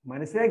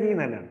മനസ്സിലാക്കി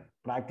നല്ലതാണ്.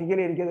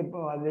 പ്രാക്ടിക്കലി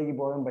എനിക്കതിപ്പോൾ അതിലേക്ക്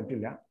പോകാൻ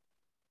പറ്റില്ല.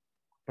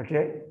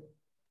 പക്ഷേ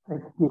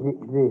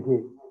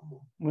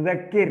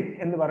മുദക്കിർ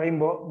എന്ന്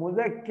പറയുമ്പോൾ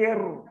മുദക്കിർ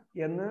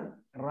എന്ന്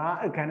റാ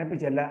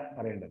ഖനപ്പിച്ചല്ല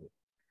പറയേണ്ടത്.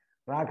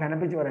 റാ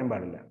ഖനപ്പിച്ച് പറയാൻ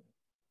പാടില്ല.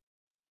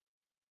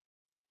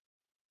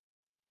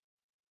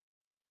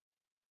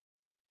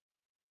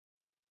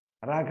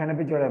 റാ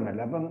ഖനപ്പിച്ച് പറയാൻ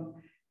പാടില്ല. അപ്പം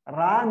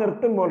റാ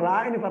നിർത്തുമ്പോൾ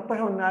റാന്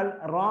ഫത്തഹ വന്നാൽ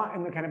റാ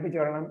എന്ന് ഖനപ്പിച്ച്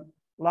പറയണം,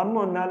 ലം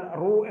വന്നാൽ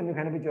റൂ എന്ന്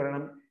ഖനപ്പിച്ച്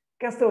പറയണം,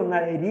 കസ്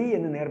വന്നാൽ രി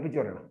എന്ന് നേർപ്പിച്ച്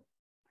പറയണം.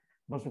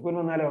 അപ്പൊ സുക്കൂൻ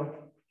വന്നാലോ?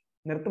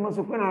 നിർത്തുമ്പോൾ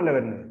സുക്കൂനാണല്ലോ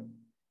വരുന്നത്.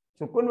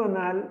 സുക്കൂൻ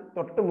വന്നാൽ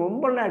തൊട്ട്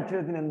മുമ്പുള്ള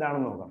അക്ഷരത്തിന്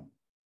എന്താണെന്ന് നോക്കാം.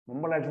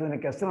 മുമ്പുള്ള അക്ഷരത്തിന്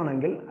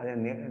കസ്റാണെങ്കിൽ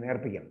അതിനെ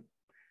നേർപ്പിക്കണം.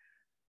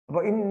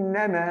 അപ്പൊ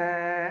ഇന്നമ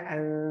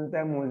അൻത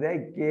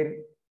മുദക്കിർ,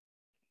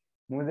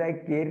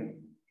 മുദക്കിർ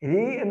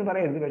രി എന്ന്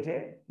പറയരുത്, പക്ഷെ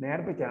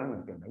നേർപ്പിച്ചാണ്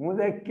നിർത്തേണ്ടത്.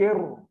 മുദക്കിർ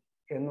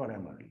എന്ന്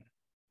പറയാൻ പാടില്ല.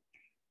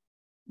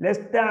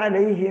 ലസ്ത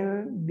അലൈഹിം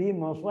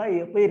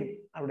ബിമുസൈതിർ,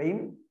 അവിടെയും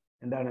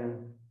എന്താണ്?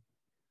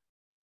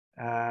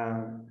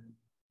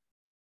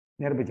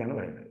 നേർപ്പിച്ചാണ്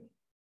പറയുന്നത്.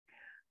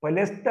 അപ്പൊ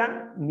ലസ്ത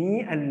നീ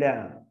അല്ല.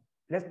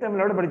 ലസ്ത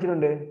നമ്മൾ എവിടെ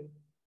പഠിച്ചിട്ടുണ്ട്?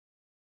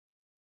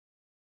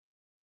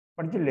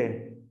 പഠിച്ചില്ലേ?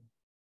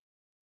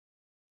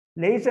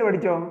 ലൈസ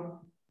പഠിച്ചോ?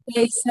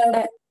 ലൈസ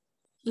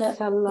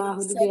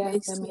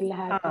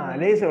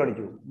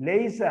പഠിച്ചു.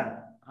 ലൈസ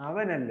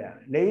അവനല്ല,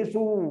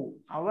 ലൈസു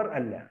അവർ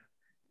അല്ല,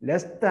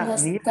 ലസ്ത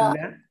നീ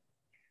അല്ല,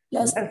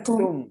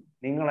 ലസ്തും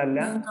നിങ്ങളല്ല,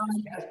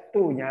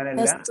 ലസ്തു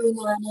ഞാനല്ല,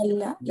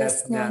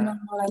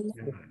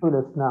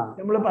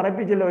 നമ്മൾ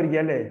പറയിപ്പിച്ചല്ലോ ഒരിക്കൽ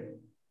അല്ലേ?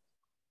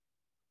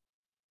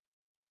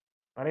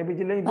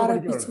 പറയിപ്പിച്ചില്ലെങ്കിൽ ഇപ്പൊ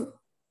പഠിച്ചോളൂ.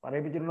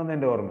 പറയിപ്പിച്ചിട്ടുണ്ടെന്ന്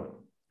എൻ്റെ ഓർമ്മ.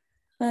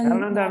 ഉം,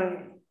 കാരണം എന്താണ്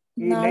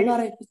ഈ നാളെ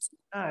പറയിപ്പിച്ചു.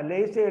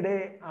 ലൈസയുടെ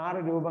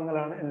 6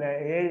 രൂപങ്ങളാണ്, അല്ല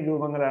 7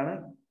 രൂപങ്ങളാണ്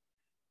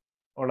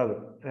ഉള്ളത്.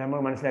 നമ്മൾ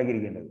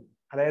മനസ്സിലാക്കിയിരിക്കേണ്ടത്.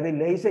 അതായത്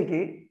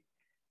ലൈസയ്ക്ക്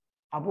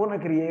അപൂർണ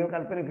ക്രിയയോ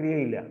കൽപ്പന ക്രിയയോ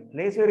ഇല്ല.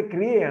 ലൈസ ഒരു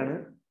ക്രിയയാണ്.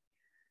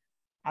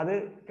 അത്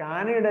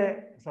കാനയുടെ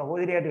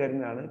സഹോദരിയായിട്ട്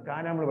വരുന്നതാണ്.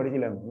 കാന നമ്മൾ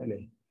പഠിച്ചില്ല അല്ലേ?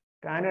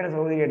 കാനയുടെ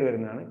സഹോദരിയായിട്ട്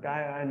വരുന്നതാണ്.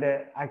 അതിന്റെ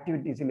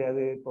ആക്ടിവിറ്റീസിൽ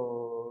അത് ഇപ്പോ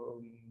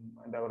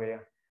എന്താ പറയാ,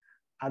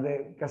 അത്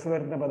കസ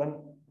വരുന്ന പദം,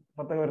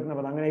 പത്തക വരുന്ന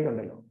പദം, അങ്ങനെയൊക്കെ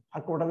ഉണ്ടല്ലോ. ആ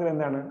കൂട്ടത്തിൽ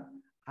എന്താണ്,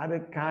 അത്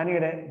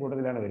കാനയുടെ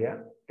കൂട്ടത്തിലാണ് വരിക.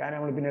 കാന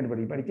നമ്മൾ പിന്നീട്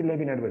പഠിച്ചില്ലേ,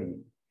 പിന്നീട്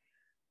പഠിക്കും.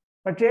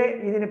 പക്ഷേ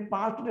ഇതിന്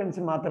പാസ്റ്റ്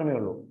ടെൻസ് മാത്രമേ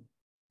ഉള്ളൂ,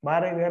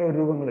 വേറെ ഒരു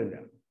രൂപങ്ങളില്ല.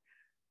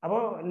 അപ്പോ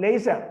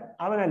ലൈസ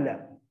അവനല്ല.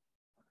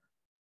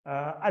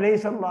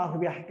 അലൈസ അല്ലാഹു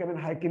ബിഅഹ്കമിൽ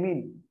ഹാക്കിമീൻ,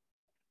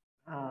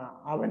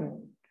 അവൻ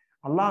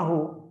അള്ളാഹു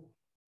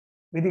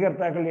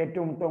വിധികർത്താക്കളിൽ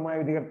ഏറ്റവും ഉത്തമമായ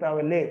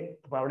വിധികർത്താവല്ലേ.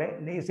 അപ്പൊ അവിടെ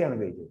ലൈസയാണ്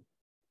ഉപയോഗിച്ചത്.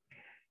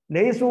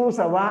 ലൈസു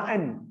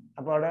സവാഅൻ,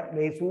 അപ്പൊ അവിടെ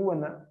ലൈസു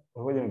എന്ന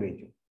ബഹുവചനം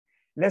ഉപയോഗിച്ചു.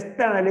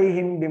 ലസ്ത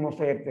അലൈഹിം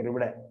ബിമുസൈത്തിർ,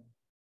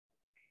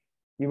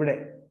 ഇവിടെ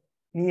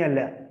നീയല്ല.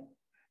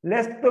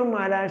 ലസ്തും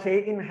അലാ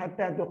ഷൈഇൻ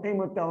ഹത്താ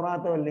തുഖീമു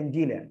തൗറാത്ത വൽ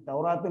ഇൻജീല,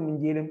 തൗറാത്തും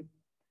ഇൻജീലും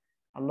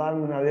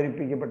അള്ളാഹുവിൽ നിന്ന്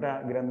അവതരിപ്പിക്കപ്പെട്ട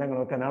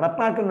ഗ്രന്ഥങ്ങളൊക്കെ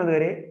നടപ്പാക്കുന്നത്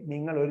വരെ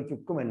നിങ്ങൾ ഒരു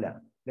ചുക്കുമല്ല.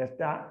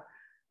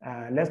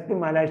 ലസ്തും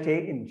അലാ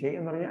ഷൈഇൻ, ഷൈ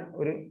എന്ന് പറഞ്ഞാൽ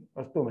ഒരു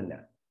വസ്തുവുമല്ല.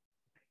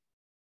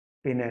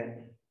 പിന്നെ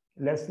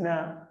ലസ്ന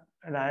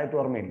ആയത്ത്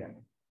ഓർമ്മയില്ല.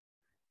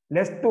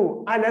 ലസ്തു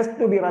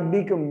അലസ്തു ബി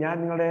റബ്ബിക്കും, ഞാൻ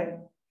നിങ്ങളുടെ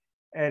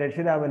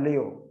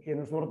രക്ഷിതാവല്ലയോ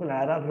എന്ന് സൂറത്തുൽ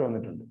ആറാഫിൽ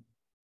വന്നിട്ടുണ്ട്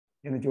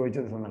എന്ന്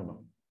ചോദിച്ചത് സന്ദർഭം.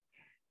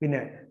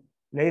 പിന്നെ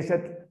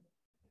ലൈസത്ത്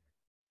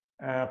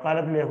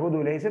قالت اليهود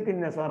ليست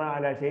النصارى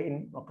على شيء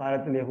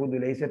وقالت اليهود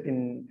ليست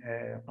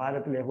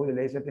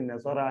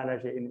النصارى على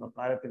شيء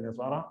وقالت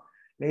النصارى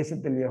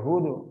ليست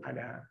اليهود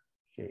على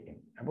شيء.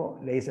 അപ്പോൾ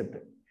ലൈസത്ത്,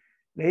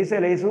 ലൈസ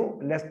ലൈസു,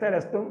 ലസ്ത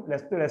ലസ്തും,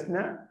 ലസ്തു ലസ്ന,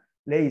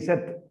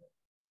 ലൈസത്ത്,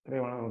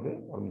 ഇത്രയുമാണ് നമുക്ക്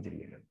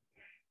ഓർമ്മിച്ചിരിക്കുന്നത്.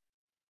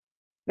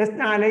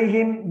 ലസ്ന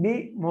അലൈഹിം ബി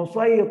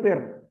മുസൈത്തിർ,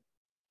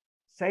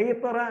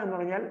 സൈത്തറ എന്ന്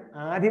പറഞ്ഞാൽ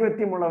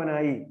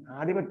ആധിപത്യമുള്ളവനായി,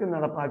 ആധിപത്യം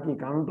നടപ്പാക്കി,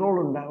 കൺട്രോൾ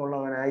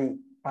ഉള്ളവനായി,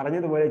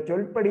 പറഞ്ഞതുപോലെ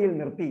ചൊൽപ്പടിയിൽ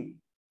നിർത്തി,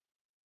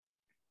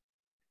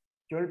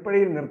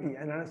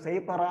 അതിനാണ്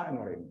സൈത്തറ എന്ന്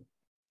പറയുന്നത്.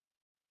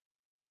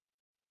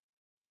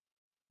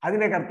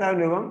 അതിന്റെ കർത്താവ്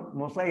രൂപം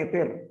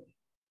മുസൈത്തിർ.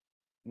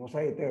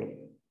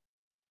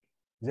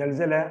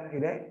 ജൽസല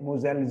ഇത്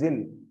മുസൽസിൽ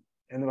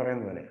എന്ന്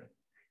പറയുന്ന പോലെ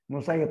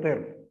മുസൈത്തിർ.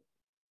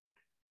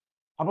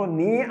 അപ്പൊ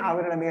നീ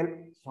അവരുടെ മേൽ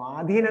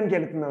സ്വാധീനം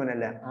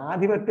ചെലുത്തുന്നവനല്ല,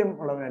 ആധിപത്യം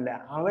ഉള്ളവനല്ല,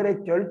 അവരെ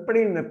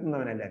ചൊൽപ്പടിയിൽ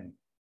നിർത്തുന്നവനല്ല.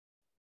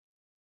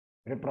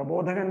 ഒരു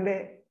പ്രബോധകന്റെ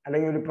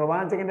അല്ലെങ്കിൽ ഒരു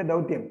പ്രവാചകന്റെ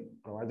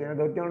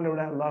ദൗത്യമാണ്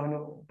ഇവിടെ അള്ളാഹുവിന്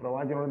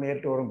പ്രവാചകനോട്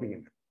നേരിട്ട്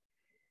ഓർമ്മിപ്പിക്കുന്നത്.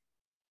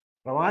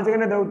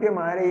 പ്രവാചകന്റെ ദൗത്യം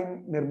ആരെയും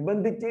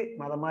നിർബന്ധിച്ച്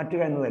മതം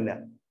മാറ്റുക എന്നതല്ല.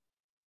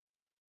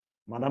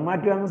 മതം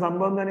മാറ്റുക എന്ന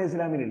സംഭവം തന്നെ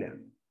ഇസ്ലാമിലില്ല.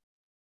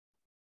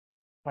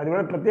 അപ്പൊ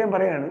അതിവിടെ പ്രത്യേകം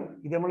പറയാണ്,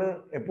 ഇത് നമ്മൾ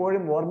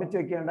എപ്പോഴും ഓർമ്മിച്ച്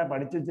വെക്കേണ്ട,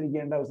 പഠിച്ചു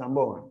വെച്ചിരിക്കേണ്ട ഒരു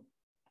സംഭവമാണ്.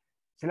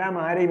 ഇസ്ലാം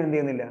ആരെയും എന്ത്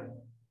ചെയ്യുന്നില്ല,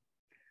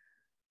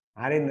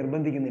 ആരെയും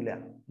നിർബന്ധിക്കുന്നില്ല.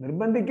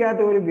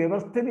 നിർബന്ധിക്കാത്ത ഒരു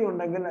വ്യവസ്ഥിതി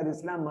ഉണ്ടെങ്കിൽ അത്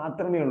ഇസ്ലാം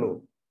മാത്രമേ ഉള്ളൂ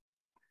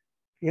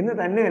എന്ന്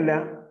തന്നെയല്ല.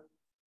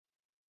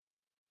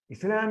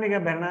 ഇസ്ലാമിക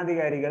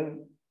ഭരണാധികാരികൾ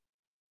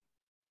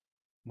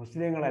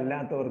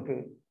മുസ്ലിങ്ങളല്ലാത്തവർക്ക്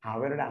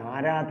അവരുടെ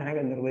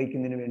ആരാധനകൾ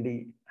നിർവഹിക്കുന്നതിന് വേണ്ടി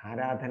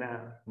ആരാധന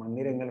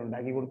മന്ദിരങ്ങൾ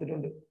ഉണ്ടാക്കി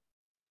കൊടുത്തിട്ടുണ്ട്.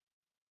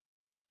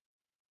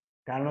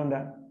 കാരണം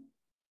എന്താ,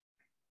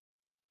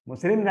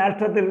 മുസ്ലിം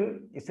രാഷ്ട്രത്തിൽ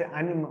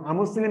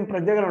അമുസ്ലിം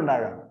പ്രജകൾ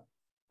ഉണ്ടാകാം.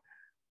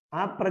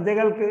 ആ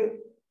പ്രജകൾക്ക്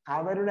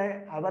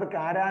അവർക്ക്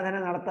ആരാധന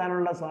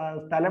നടത്താനുള്ള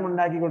സ്ഥലം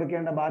ഉണ്ടാക്കി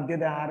കൊടുക്കേണ്ട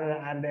ബാധ്യത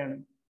ആരുടെയാണ്?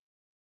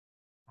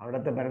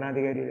 അവിടുത്തെ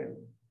ഭരണാധികാരിയാണ്.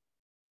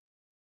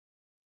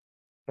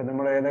 ഇപ്പൊ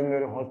നമ്മൾ ഏതെങ്കിലും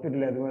ഒരു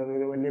ഹോസ്പിറ്റലിൽ, അതുപോലെ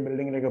ഒരു വലിയ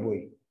ബിൽഡിങ്ങിലൊക്കെ പോയി,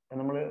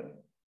 ഇപ്പൊ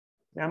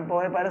ഞാൻ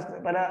പോയ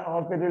പല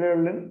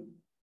ഹോസ്പിറ്റലുകളിലും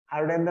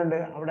അവിടെ എന്തുണ്ട്,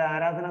 അവിടെ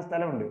ആരാധനാ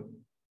സ്ഥലമുണ്ട്.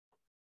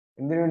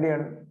 എന്തിനു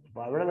വേണ്ടിയാണ്?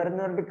 അപ്പൊ അവിടെ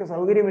വരുന്നവർക്ക്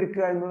സൗകര്യം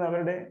ഒരുക്കുക എന്നത്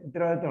അവരുടെ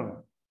ഉത്തരവാദിത്തമാണ്.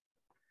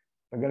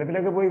 ഇപ്പൊ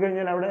ഗൾഫിലൊക്കെ പോയി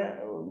കഴിഞ്ഞാൽ അവിടെ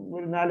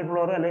ഒരു 4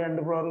 ഫ്ലോർ അല്ലെങ്കിൽ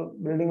 2 ഫ്ലോർ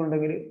ബിൽഡിംഗ്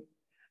ഉണ്ടെങ്കിൽ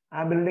ആ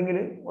ബിൽഡിങ്ങിൽ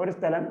ഒരു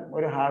സ്ഥലം,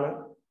 ഒരു ഹാള്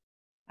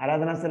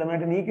ആരാധനാ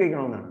സ്ഥലമായിട്ട് നീക്കി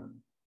വയ്ക്കണമെന്നാണ്.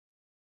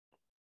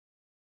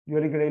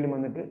 ജോലിക്കിടയിലും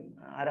വന്നിട്ട്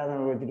ആരാധന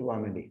വെച്ചിട്ട്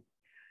പോകാൻ വേണ്ടി.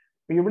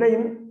 അപ്പൊ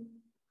ഇവിടെയും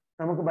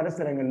നമുക്ക് പല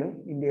സ്ഥലങ്ങളിലും,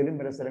 ഇന്ത്യയിലും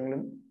പല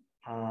സ്ഥലങ്ങളിലും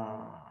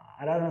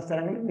ആരാധനാ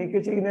സ്ഥലങ്ങൾ നീക്കി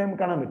വെച്ചിരിക്കുന്നത്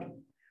നമുക്ക് കാണാൻ പറ്റും.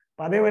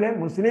 അപ്പൊ അതേപോലെ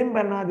മുസ്ലിം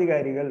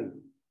ഭരണാധികാരികൾ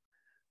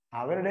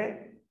അവരുടെ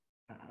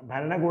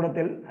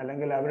ഭരണകൂടത്തിൽ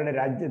അല്ലെങ്കിൽ അവരുടെ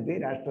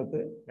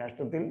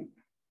രാഷ്ട്രത്തിൽ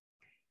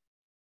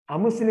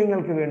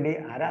അമുസ്ലിങ്ങൾക്ക് വേണ്ടി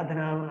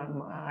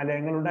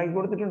ആരാധനാലയങ്ങൾ ഉണ്ടാക്കി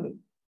കൊടുത്തിട്ടുണ്ട്.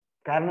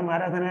 കാരണം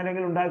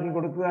ആരാധനാലയങ്ങൾ ഉണ്ടാക്കി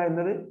കൊടുക്കുക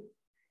എന്നത്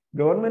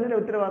ഗവൺമെന്റിന്റെ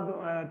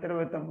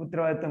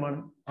ഉത്തരവാദിത്തമാണ്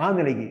ആ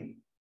നിലയ്ക്ക്.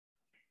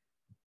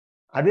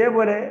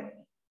 അതേപോലെ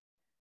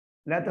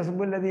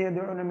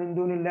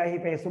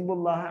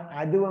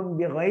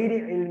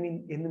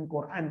എന്നും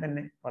ഖുർആൻ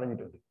തന്നെ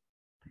പറഞ്ഞിട്ടുണ്ട്.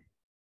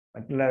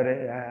 മറ്റുള്ളവരെ,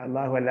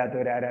 അള്ളാഹു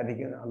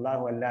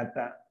അല്ലാത്ത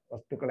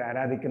വസ്തുക്കളെ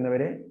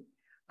ആരാധിക്കുന്നവരെ,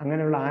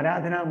 അങ്ങനെയുള്ള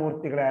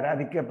ആരാധനാമൂർത്തികളെ,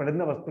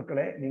 ആരാധിക്കപ്പെടുന്ന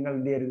വസ്തുക്കളെ നിങ്ങൾ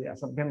എന്ത് ചെയ്യരുത്,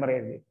 അസഭ്യം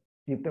പറയരുത്,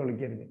 ചീത്ത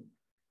വിളിക്കരുത്.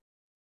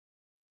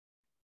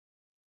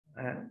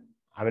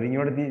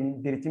 അവരിങ്ങോട്ട്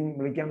തിരിച്ചും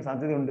വിളിക്കാൻ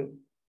സാധ്യതയുണ്ട്.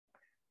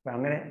 അപ്പം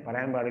അങ്ങനെ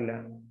പറയാൻ പാടില്ല.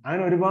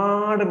 അങ്ങനെ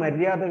ഒരുപാട്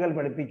മര്യാദകൾ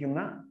പഠിപ്പിക്കുന്ന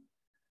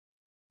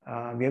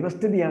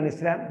വ്യവസ്ഥിതിയാണ്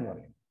ഇസ്ലാം എന്ന്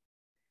പറയുന്നത്.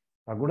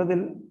 കൂട്ടത്തിൽ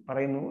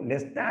പറയുന്നു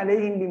ലസ്ത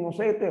അലൈഹിം ബി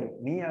മുസൈത്തിർ,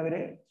 നീ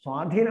അവരിൽ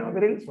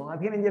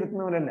സ്വാധീനം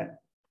ചെലുത്തുന്നവരല്ല,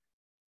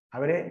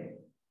 അവരെ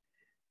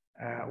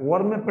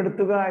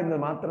ഓർമ്മപ്പെടുത്തുക എന്ന്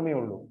മാത്രമേ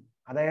ഉള്ളൂ.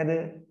 അതായത്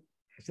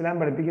ഇസ്ലാം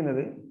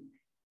പഠിപ്പിക്കുന്നത്,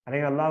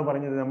 അല്ലെങ്കിൽ അള്ളാഹു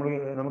പറഞ്ഞത്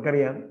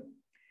നമുക്കറിയാം,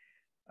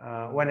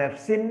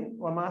 വനഫ്സിൻ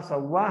വമാ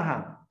സവ്വാഹ,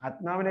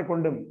 ആത്മാവിനെ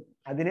കൊണ്ടും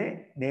അതിനെ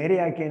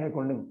നേരെയാക്കിയതിനെ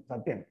കൊണ്ടും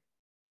സത്യം,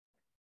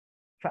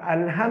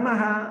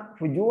 ഫഅൽഹമഹ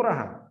ഫുജൂറഹ,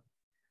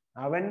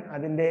 അവൻ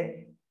അതിൻ്റെ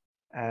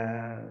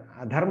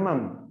അധർമ്മം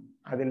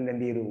അതിൽ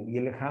എന്ത് ചെയ്തു,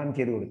 ഇൽഹാം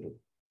ചെയ്തു കൊടുത്തു,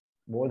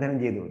 ബോധനം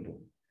ചെയ്തു കൊടുത്തു.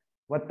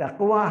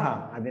 തഖ്വാഹ,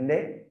 അതിൻ്റെ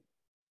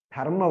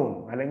ധർമ്മവും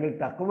അല്ലെങ്കിൽ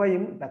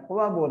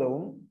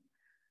തഖ്വാബോധവും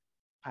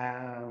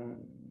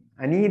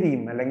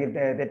അനീതിയും അല്ലെങ്കിൽ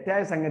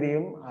തെറ്റായ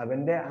സംഗതിയും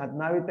അവൻ്റെ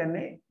ആത്മാവിൽ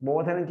തന്നെ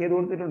ബോധനം ചെയ്തു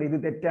കൊടുത്തിട്ടുണ്ട്. ഇത്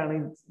തെറ്റാണ്,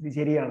 ഇത്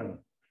ശരിയാണെന്ന്.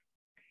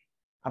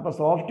 അപ്പൊ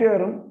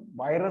സോഫ്റ്റ്വെയറും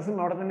വൈറസും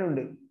അവിടെ തന്നെ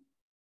ഉണ്ട്.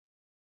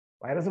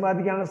 വൈറസ്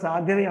ബാധിക്കാനുള്ള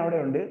സാധ്യതയും അവിടെ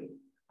ഉണ്ട്.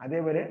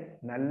 അതേപോലെ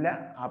നല്ല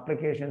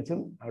ആപ്ലിക്കേഷൻസും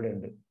അവിടെ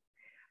ഉണ്ട്.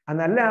 ആ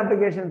നല്ല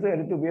ആപ്ലിക്കേഷൻസ്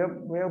എടുത്ത്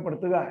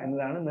ഉപയോഗപ്പെടുത്തുക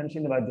എന്നതാണ്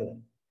മനുഷ്യന്റെ ബാധ്യത.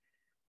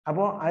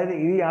 അപ്പോൾ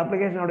ഈ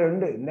ആപ്ലിക്കേഷൻ അവിടെ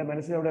ഉണ്ട്, എൻ്റെ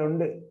മനസ്സിൽ അവിടെ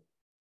ഉണ്ട്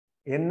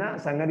എന്ന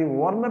സംഗതി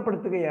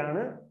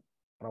ഓർമ്മപ്പെടുത്തുകയാണ്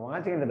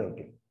പ്രവാചകന്റെ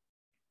ദൗത്യം.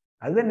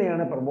 അത്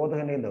തന്നെയാണ്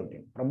പ്രബോധകന്റെയും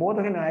ദൗത്യം.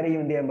 പ്രബോധകൻ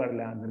ആരെയും എന്ത് ചെയ്യാൻ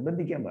പാടില്ല,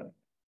 നിർബന്ധിക്കാൻ പാടില്ല.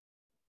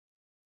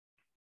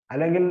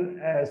 അല്ലെങ്കിൽ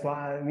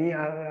നീ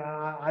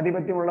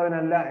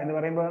ആധിപത്യമുള്ളവനല്ല എന്ന്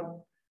പറയുമ്പോൾ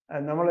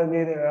നമ്മൾ എന്ത്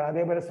ചെയ്ത്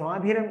അതേപോലെ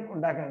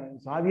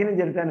സ്വാധീനം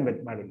ചെലുത്താനും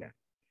പാടില്ല.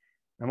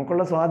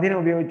 നമുക്കുള്ള സ്വാധീനം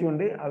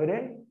ഉപയോഗിച്ചുകൊണ്ട് അവരെ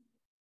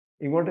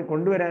ഇങ്ങോട്ട്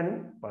കൊണ്ടുവരാനും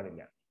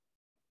പാടില്ല.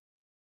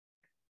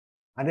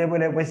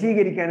 അതേപോലെ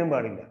വശീകരിക്കാനും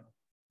പാടില്ല.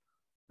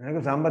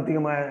 നിനക്ക്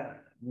സാമ്പത്തികമായ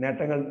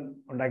നേട്ടങ്ങൾ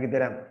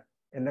ഉണ്ടാക്കിത്തരാം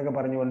എന്നൊക്കെ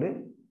പറഞ്ഞുകൊണ്ട്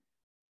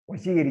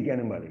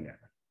വശീകരിക്കാനും പാടില്ല.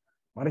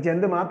 മറിച്ച്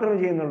എന്ത് മാത്രമേ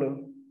ചെയ്യുന്നുള്ളൂ,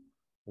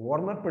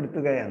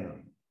 ഓർമ്മപ്പെടുത്തുക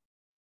എന്നാണ്.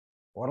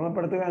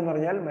 ഓർമ്മപ്പെടുത്തുക എന്ന്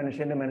പറഞ്ഞാൽ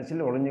മനുഷ്യന്റെ മനസ്സിൽ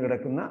ഒളിഞ്ഞു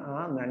കിടക്കുന്ന ആ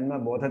നന്മ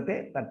ബോധത്തെ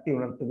തട്ടി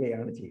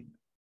ഉണർത്തുകയാണ് ചെയ്യുന്നത്.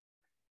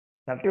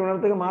 തട്ടി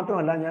ഉണർത്തുക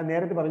മാത്രമല്ല, ഞാൻ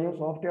നേരത്തെ പറഞ്ഞു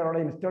സോഫ്റ്റ്വെയർ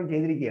അവിടെ ഇൻസ്റ്റാൾ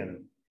ചെയ്തിരിക്കുകയാണ്.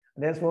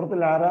 അതേ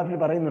സൂറത്തുൽ ആറാഫിൽ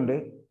പറയുന്നുണ്ട്,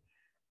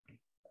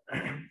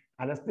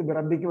 അലസ്തു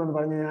ബിറബ്ബിക്കും എന്ന്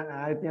പറഞ്ഞ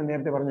ആയത്ത് ഞാൻ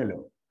നേരത്തെ പറഞ്ഞല്ലോ.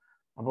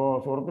 അപ്പോൾ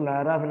സൂറത്തുൽ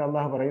ആറാഫിൽ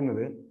അള്ളാഹു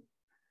പറയുന്നത്,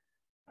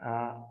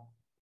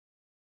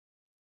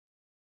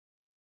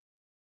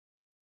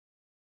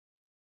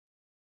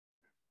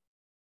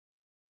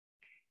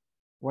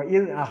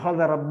 വഇദ്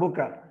അഖദ റബ്ബുക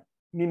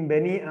മിൻ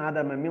ബനി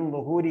ആദമ മിൻ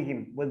ളുഹൂരിഹിം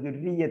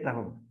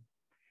വദുർരിയ്യതഹും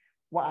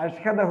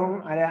വഅശ്ഹദഹും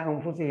അലാ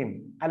അൻഫുസിഹിം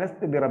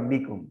അലസ്തു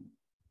ബിറബ്ബിക്കും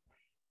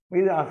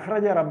വഇദ്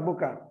അഖദ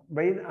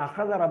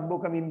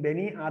റബ്ബുക മിൻ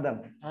ബനി ആദം,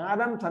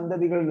 ആദം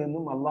സന്തതികളിൽ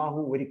നിന്നും അള്ളാഹു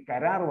ഒരു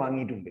കരാർ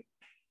വാങ്ങിയിട്ടുണ്ട്.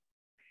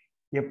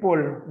 എപ്പോൾ,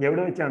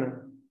 എവിടെ വെച്ചാണ്?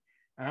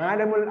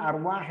 ആലമുൽ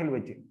അർവാഹിൽ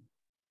വെച്ച്.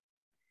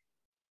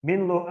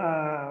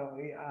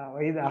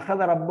 വഇദ്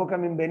അഖദ റബ്ബുക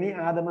മിൻ ബനി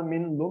ആദമ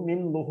മിൻ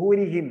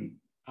ളുഹൂരിഹിം,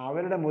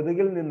 അവരുടെ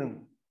മുതുകിൽ നിന്നും,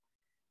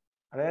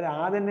 അതായത്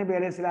ആദം നബി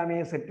അലൈഹി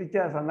ഇസ്ലാമിയെ സൃഷ്ടിച്ച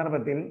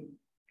സന്ദർഭത്തിൽ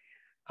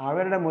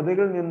അവരുടെ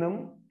മുതുകിൽ നിന്നും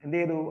എന്ത്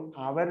ചെയ്തു,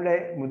 അവരുടെ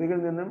മുതുകിൽ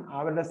നിന്നും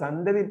അവരുടെ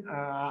സന്തതി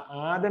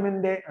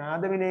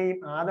ആദമിനെയും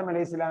ആദം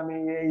അലൈഹി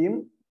ഇസ്ലാമിയെയും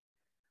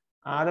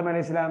ആദം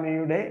അലൈഹി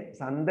ഇസ്ലാമിയുടെ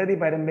സന്തതി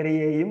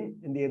പരമ്പരയെയും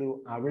എന്ത് ചെയ്തു,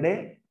 അവിടെ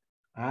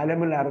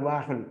ആലമുൽ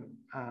അർവാഹിൽ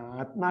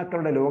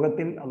ആത്മാക്കളുടെ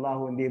ലോകത്തിൽ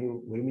അള്ളാഹു എന്ത് ചെയ്തു,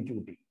 ഒരുമിച്ച്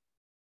കൂട്ടി.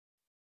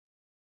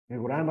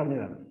 ഖുർആൻ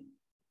പറഞ്ഞതാണ്.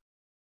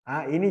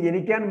 ഇനി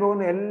ജനിക്കാൻ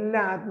പോകുന്ന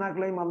എല്ലാ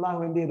ആത്മാക്കളെയും അള്ളാഹു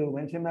എന്ത് ചെയ്തു,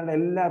 മനുഷ്യന്മാരുടെ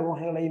എല്ലാ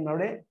റൂഹുകളെയും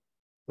അവിടെ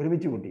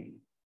ഒരുമിച്ച് കൂട്ടി.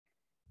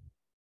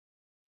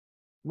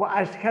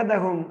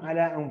 വഅശ്ഹദഹും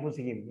അലാ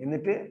അൻഫുസിഹിം,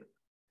 എന്നിട്ട്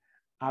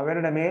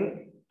അവരുടെ മേൽ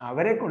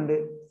അവരെ കൊണ്ട്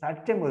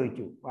സാക്ഷ്യം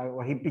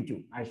വഹിപ്പിച്ചു.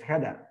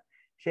 അഷ്ഹദ,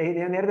 ഷഹീദ്,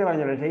 ഞാൻ നേരത്തെ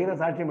പറഞ്ഞല്ലോ, ഷഹീദ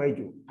സാക്ഷ്യം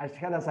വഹിച്ചു,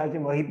 അഷ്ഹദ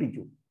സാക്ഷ്യം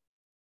വഹിപ്പിച്ചു,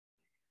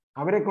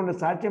 അവരെ കൊണ്ട്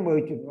സാക്ഷ്യം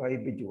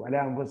വഹിപ്പിച്ചു അലാ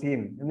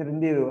അൻഫുസിഹിം. എന്നിട്ട്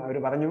എന്ത് ചെയ്തു, അവർ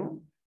പറഞ്ഞു,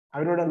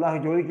 അവരോട് അള്ളാഹു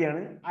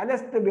ചോദിക്കുകയാണ്,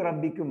 അലസ്തു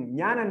ബിറബ്ബിക്കും,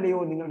 ഞാനല്ലയോ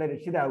നിങ്ങളുടെ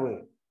രക്ഷിതാവ്?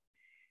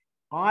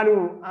 ആലു,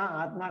 ആ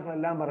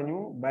ആത്മാക്കളെല്ലാം പറഞ്ഞു,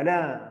 ബല,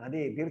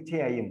 അതെ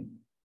തീർച്ചയായും,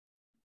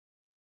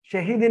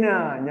 ഷഹീദിന,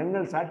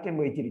 ഞങ്ങൾ സാക്ഷ്യം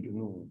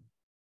വഹിച്ചിരിക്കുന്നു,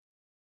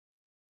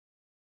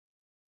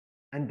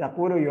 അൻ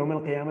തഖൂലു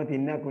യൗമൽ ഖിയാമത്തി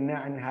ഇന്നാ കുന്നാ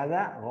അൻ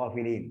ഹാദാ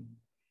ഗാഫിലീൻ.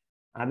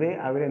 അത്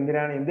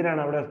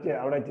എന്തിനാണ് അവിടെ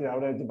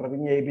വെച്ച്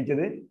പ്രതിജ്ഞ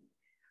ചെയ്യിപ്പിച്ചത്?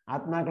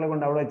 ആത്മാക്കളെ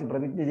കൊണ്ട് അവിടെ വെച്ച്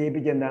പ്രതിജ്ഞ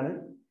ചെയ്യിപ്പിച്ചത് എന്താണ്?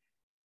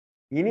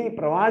 ഇനി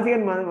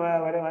പ്രവാചകൻ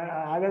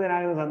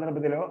ആഗതനാകുന്ന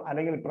സന്ദർഭത്തിലോ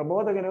അല്ലെങ്കിൽ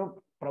പ്രവാചകനോ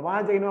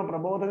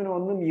പ്രബോധകനോ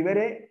ഒന്നും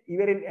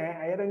ഇവരിൽ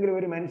ഏതെങ്കിലും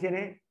ഒരു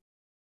മനുഷ്യനെ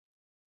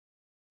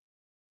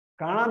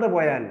കാണാതെ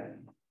പോയാൽ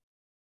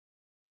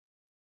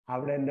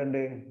അവിടെ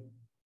എന്തുണ്ട്?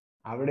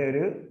 അവിടെ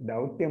ഒരു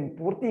ദൗത്യം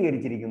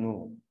പൂർത്തീകരിച്ചിരിക്കുന്നു.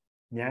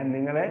 ഞാൻ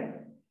നിങ്ങളെ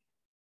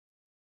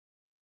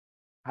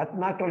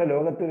ആത്മാക്കളുടെ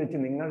ലോകത്ത് വെച്ച്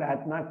നിങ്ങളുടെ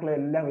ആത്മാക്കളെ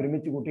എല്ലാം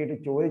ഒരുമിച്ച് കൂട്ടിയിട്ട്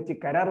ചോദിച്ച്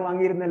കരാർ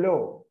വാങ്ങിയിരുന്നല്ലോ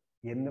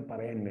എന്ന്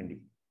പറയാൻ വേണ്ടി,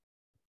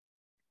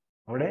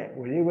 അവിടെ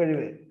ഒഴിവ്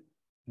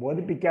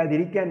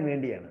ബോധിപ്പിക്കാതിരിക്കാൻ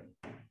വേണ്ടിയാണ്.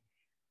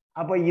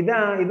 അപ്പൊ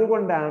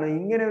ഇതുകൊണ്ടാണ്,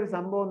 ഇങ്ങനെ ഒരു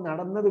സംഭവം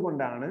നടന്നത്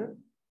കൊണ്ടാണ്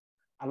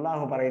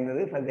അള്ളാഹു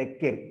പറയുന്നത്,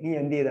 ഫദക്കിർ, നീ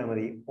എന്ത് ചെയ്താൽ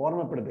മതി,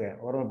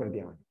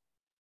 ഓർമ്മപ്പെടുത്തിയാൽ മതി.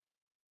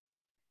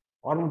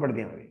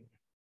 ഓർമ്മപ്പെടുത്തിയാൽ മതി.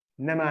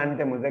 ഇന്നമാ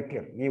അൻത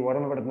മുദക്കിർ, നീ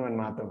ഓർമ്മപ്പെടുത്തുന്നവൻ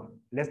മാത്രമാണ്.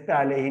 ലസ്ത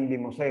അലൈഹിം ബി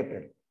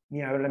മുസൈത്തിർ, നീ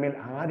അവരുടെ മേൽ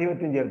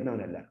ആധിപത്യം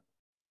ചെലുത്തുന്നവനല്ല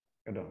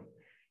കേട്ടോ.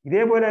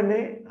 ഇതേപോലെ തന്നെ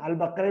അൽ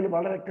ബഖറയിൽ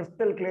വളരെ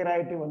ക്രിസ്റ്റൽ ക്ലിയർ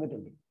ആയിട്ട്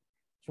വന്നിട്ടുണ്ട്.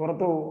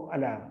 സൂറത്തു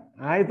അല്ല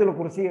ആയത്തുൽ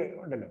കുർസി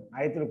ഉണ്ടല്ലോ,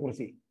 ആയത്തുൽ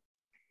കുർസി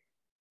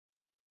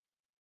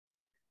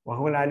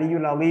വഹുവൽ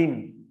അലിയുൽ അലീം,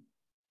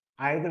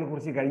 ആയത്തുൽ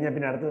കുർസി കഴിഞ്ഞ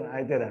പിന്നെ അടുത്ത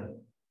ആയത്ത് ഏതാണ്?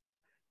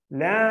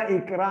 ലാ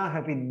ഇക്റാഹ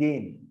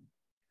ഫിദ്ദീൻ.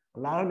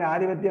 അള്ളാഹുവിന്റെ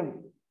ആധിപത്യം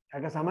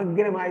ഒക്കെ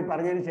സമഗ്രമായി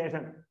പറഞ്ഞതിന്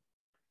ശേഷം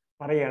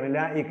പറയാണ്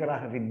ലാ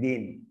ഇക്റാഹ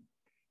ഫിദ്ദീൻ,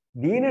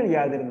 ദീനിൽ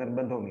യാതൊരു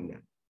നിർബന്ധവുമില്ല.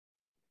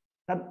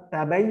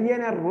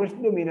 തബയ്യന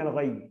റുഷ്ദു മിനൽ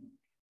ഗയ്,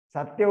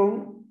 സത്യവും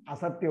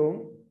അസത്യവും,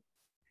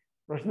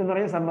 റുഷ്ദ് എന്ന്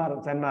പറഞ്ഞാൽ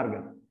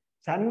സന്മാർഗം,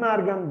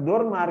 സന്മാർഗം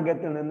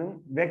ദുർമാർഗത്തിൽ നിന്നും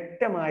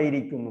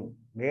വ്യക്തമായിരിക്കുന്നു,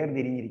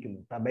 വേർതിരിഞ്ഞിരിക്കുന്നു.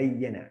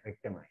 തബയ്യന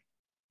വ്യക്തമായി,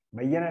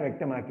 ബയ്യന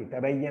വ്യക്തമാക്കി,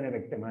 തബയ്യന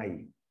വ്യക്തമായി.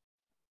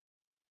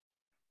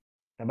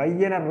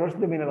 തബയ്യന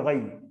റുഷ്ദു മിനൽ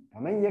ഗയ്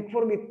ഫമൻ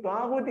യക്ഫുർ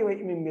ബിത്വാഗൂതി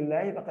വയുമിൻ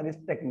ബില്ലാഹി ഫഖദ്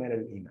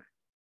ഇസ്തക്മലൽ ഈമാൻ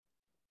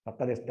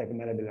ഫഖദ്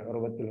ഇസ്തക്മല ബിൽ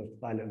ഉർവത്തിൽ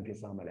വുസ്ഖാ ലാ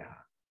ഇൻഫിസാമ ലഹാ.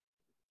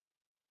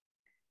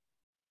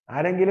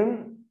 ആരെങ്കിലും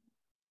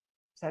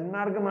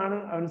സന്മാർഗമാണ്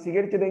അവൻ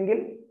സ്വീകരിച്ചതെങ്കിൽ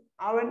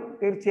അവൻ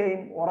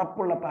തീർച്ചയായും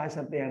ഉറപ്പുള്ള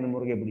പാശത്തെയാണ്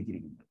മുറുകെ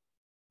പിടിച്ചിരിക്കുന്നത്.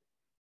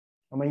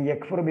 ഫമൻ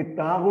യക്ഫുർ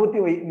ബിത്വാഗൂതി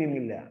വയുമിൻ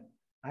ബില്ലാഹ്,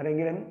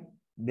 ആരെങ്കിലും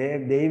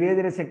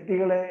ദൈവേതര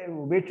ശക്തികളെ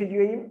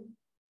ഉപേക്ഷിക്കുകയും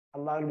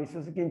അള്ളാഹുവിൽ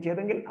വിശ്വസിക്കുകയും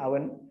ചെയ്തെങ്കിൽ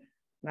അവൻ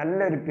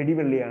നല്ലൊരു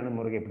പിടിവള്ളിയാണ്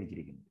മുറുകെ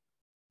പിടിച്ചിരിക്കുന്നത്.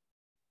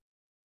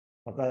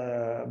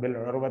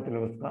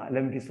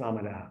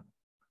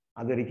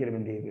 അതൊരിക്കലും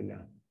എന്ത് ചെയ്തില്ല,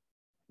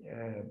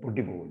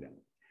 പൊട്ടിപ്പോകില്ല.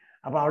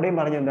 അപ്പൊ അവിടെയും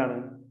പറഞ്ഞെന്താണ്?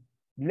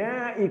 ലാ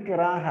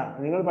ഇക്റാഹ,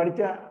 നിങ്ങൾ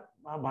പഠിച്ച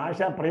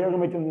ഭാഷാ പ്രയോഗം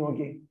വെച്ചൊന്ന്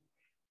നോക്കി,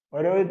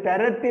 ഓരോ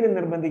തരത്തിലും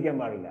നിർബന്ധിക്കാൻ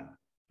പാടില്ല.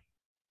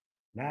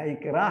 ലാ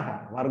ഇക്റാഹ,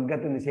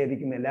 വർഗത്തെ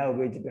നിഷേധിക്കുന്ന എല്ലാം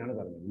ഉപയോഗിച്ചിട്ടാണ്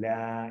പറഞ്ഞത്. ലാ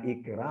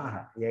ഇക്റാഹ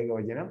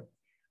ഏകവചനം,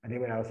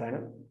 അതേപോലെ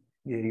അവസാനം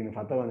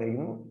ഫത്ത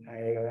വന്നിരിക്കുന്നു.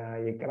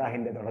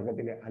 ഇക്റാഹിന്റെ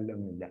തുടക്കത്തിൽ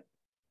അല്ലൊന്നുമില്ല,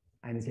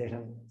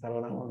 അതിനുശേഷം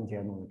സർവനാമം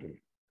ചേർന്ന് നോക്കില്ല.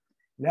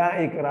 ലാ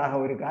ഇക്റാഹ,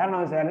 ഒരു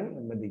കാരണവശാലും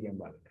നിർബന്ധിക്കാൻ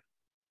പാടില്ല.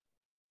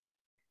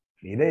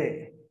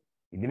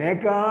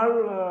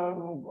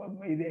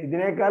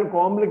 ഇതിനേക്കാൾ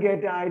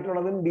കോംപ്ലിക്കേറ്റ്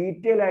ആയിട്ടുള്ളതും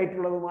ഡീറ്റെയിൽ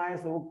ആയിട്ടുള്ളതുമായ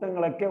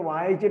സൂക്തങ്ങളൊക്കെ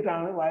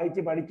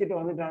വായിച്ച് പഠിച്ചിട്ട്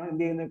വന്നിട്ടാണ്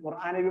എന്ത് ചെയ്യുന്നത്?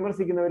 ഖുർആനെ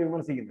വിമർശിക്കുന്നവർ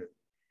വിമർശിക്കുന്നത്.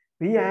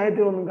 ഈ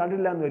ആയത്തിലൊന്നും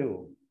കണ്ടില്ല എന്ന് വരുമോ?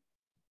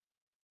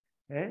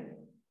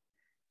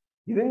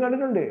 ഇതും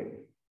കണ്ടിട്ടുണ്ട്,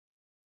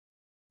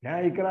 ലാ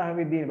ഇക്റാഹ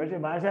ഫിദ്ദീൻ. പക്ഷെ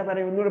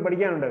ഭാഷാപരം ഒന്നുകൂടെ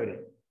പഠിക്കാനുണ്ട് അവര്.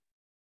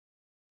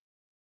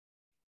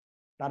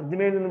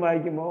 തർജ്ജമയിൽ നിന്ന്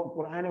വായിക്കുമ്പോൾ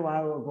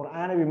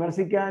ഖുർആനെ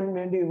വിമർശിക്കാൻ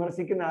വേണ്ടി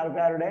വിമർശിക്കുന്ന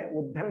ആൾക്കാരുടെ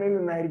ഉദ്ധരണിയിൽ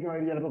നിന്നായിരിക്കും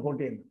അവർ ചിലപ്പോൾ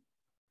കോട്ട് ചെയ്യുന്നത്.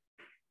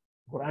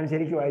 ഖുർആൻ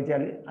ശരിക്കും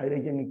വായിച്ചാൽ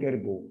അതിലേക്ക് അങ്ങ് കയറി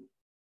പോകും.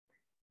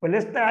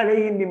 ലസ്ത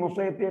അലൈഹിം ബി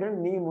മുസൈത്തിറൻ,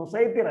 നീ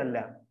മുസൈത്തിർ അല്ല.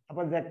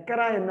 അപ്പൊ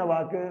ദക്കറ എന്ന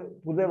വാക്ക്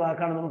പുതിയ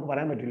വാക്കാണ്, നമുക്ക്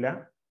പറയാൻ പറ്റില്ല.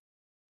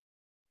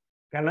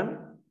 കാരണം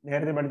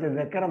നേരത്തെ പഠിച്ച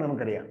ദക്കറ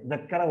നമുക്കറിയാം,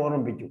 ദക്കറ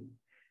ഓർമ്മിപ്പിച്ചു.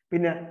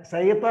 പിന്നെ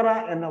സൈത്തറ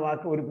എന്ന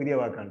വാക്ക് ഒരു പുതിയ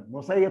വാക്കാണ്.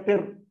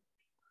 മുസൈത്തിർ,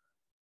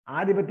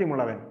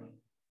 ആധിപത്യമുള്ളവൻ.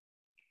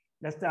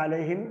 ലസ്ത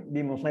അലൈഹിം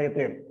ബി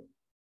മുസൈത്തിർ.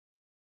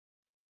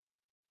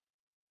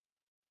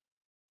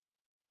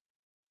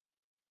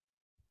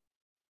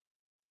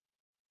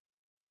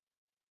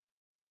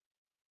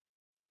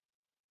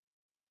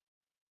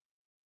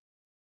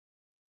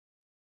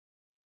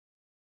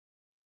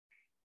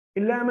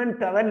 ഇല്ലാമൻ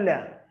തവല്ല,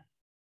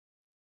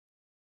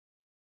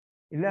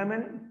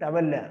 ഇല്ലാമൻ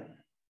തവല്ല,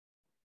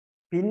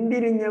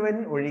 പിന്തിരിഞ്ഞവൻ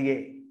ഒഴികെ.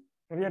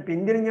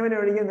 പിന്തിരിഞ്ഞവൻ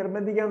ഒഴികെ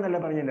നിർബന്ധിക്കാമെന്നല്ല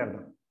പറഞ്ഞതിന്റെ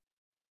അർത്ഥം.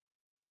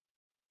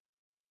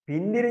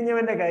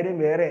 പിന്തിരിഞ്ഞവന്റെ കാര്യം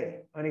വേറെ,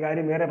 അവന്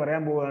കാര്യം വേറെ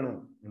പറയാൻ പോവുകയാണ്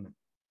എന്ന്.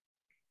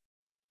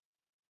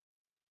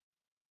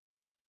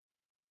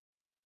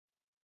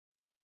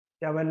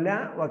 തവല്ല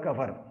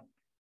വകഫർ,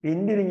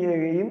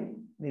 പിന്തിരിഞ്ഞുകയും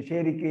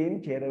നിഷേധിക്കുകയും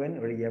ചെയ്തവൻ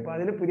ഒഴികെ. അപ്പൊ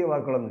അതിൽ പുതിയ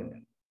വാക്കുകളൊന്നുമില്ല.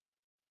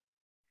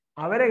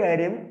 അവരെ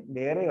കാര്യം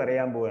വേറെ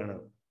പറയാൻ പോവുകയാണ്.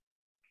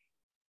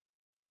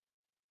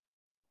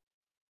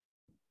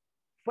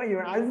 അപ്പോൾ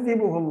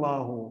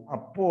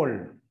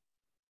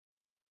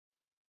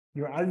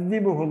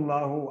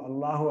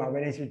അള്ളാഹു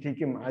അവനെ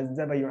ശിക്ഷിക്കും.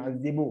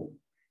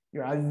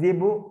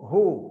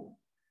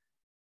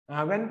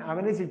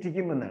 അവനെ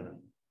ശിക്ഷിക്കുമെന്നാണ്.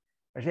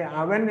 പക്ഷെ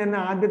അവൻ എന്ന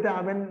ആദ്യത്തെ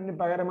അവന്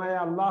പകരമായ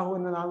അള്ളാഹു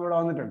എന്ന നാം ഇവിടെ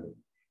വന്നിട്ടുണ്ട്.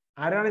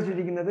 ആരാണ്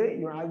ശിക്ഷിക്കുന്നത്?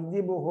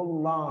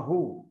 യുഅദ്ദിബുഹുല്ലാഹു,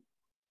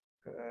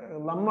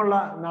 നമ്മുള്ള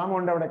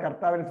നാമുണ്ട് അവിടെ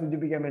കർത്താവിനെ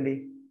സൂചിപ്പിക്കാൻ വേണ്ടി.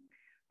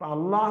 അപ്പൊ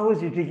അള്ളാഹു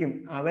ശിക്ഷിക്കും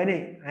അവനെ.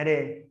 ആരെ?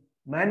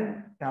 മൻ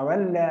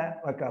തവല്ല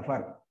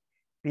വകഫർ,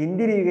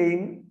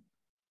 പിന്തിരിയുകയും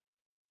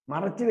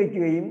മറച്ചു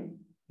വെക്കുകയും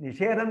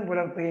നിഷേധം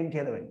പുലർത്തുകയും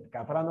ചെയ്തവൻ.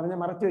 കഫറ എന്ന് പറഞ്ഞാൽ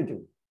മറച്ചു വെച്ചു.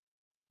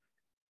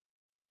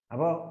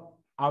 അപ്പോ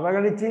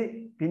അവഗണിച്ച്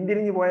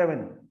പിന്തിരിഞ്ഞു പോയവൻ.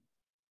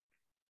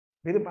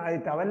 ഇത്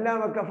തവല്ല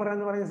വകഫർ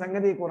എന്ന് പറഞ്ഞ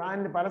സംഗതി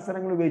ഖുർആനിൽ പല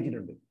സ്ഥലങ്ങളിൽ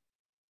ഉപയോഗിച്ചിട്ടുണ്ട്.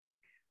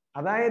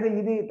 അതായത്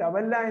ഇത്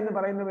തവല്ല എന്ന്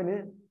പറയുന്നവന്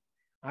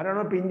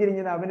ആരാണോ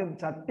പിന്തിരിഞ്ഞത് അവന്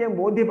സത്യം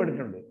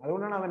ബോധ്യപ്പെട്ടിട്ടുണ്ട്,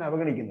 അതുകൊണ്ടാണ് അവൻ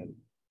അവഗണിക്കുന്നത്,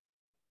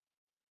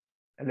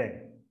 അല്ലേ?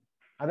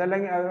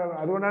 അതല്ലെങ്കിൽ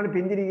അതുകൊണ്ടാണ്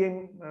പിന്തിരിയുകയും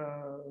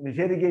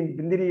നിഷേധിക്കുകയും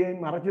പിന്തിരിയുകയും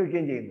മറച്ചു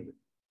വെക്കുകയും ചെയ്യുന്നത്.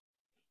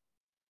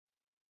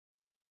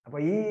 അപ്പൊ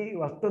ഈ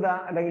വസ്തുത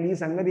അല്ലെങ്കിൽ ഈ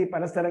സംഗതി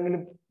പല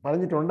സ്ഥലങ്ങളിൽ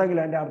പറഞ്ഞിട്ടുണ്ടെങ്കിൽ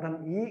അതിന്റെ അർത്ഥം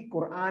ഈ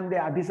ഖുർആന്റെ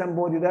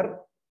അഭിസംബോധിതർ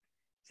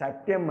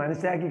സത്യം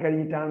മനസ്സിലാക്കി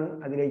കഴിഞ്ഞിട്ടാണ്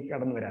അതിലേക്ക്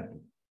കടന്നു വരാത്തത്.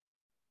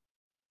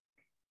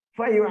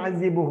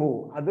 ഫയുഅസിബുഹു,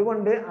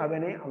 അതുകൊണ്ട്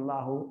അവനെ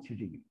അള്ളാഹു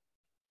ശിക്ഷിക്കും.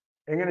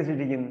 എങ്ങനെ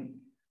ശിക്ഷിക്കും?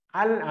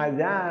 അൽ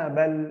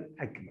അസാബൽ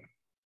അക്ബർ.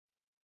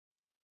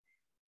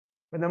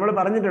 നമ്മൾ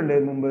പറഞ്ഞിട്ടുണ്ട്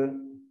മുമ്പ്,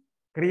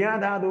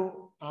 ക്രിയാധാതു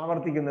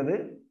ആവർത്തിക്കുന്നത്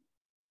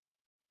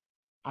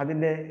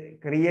അതിൻ്റെ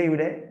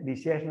ക്രിയയുടെ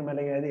വിശേഷണം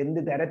അല്ലെങ്കിൽ അത് എന്ത്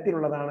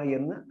തരത്തിലുള്ളതാണ്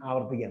എന്ന്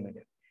ആവർത്തിക്കാൻ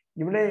പറ്റും.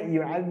 ഇവിടെ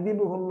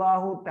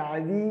യുഅസിബുഹുല്ലാഹു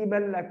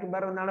തഅദീബൽ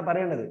അക്ബർ എന്നാണ്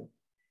പറയേണ്ടത്.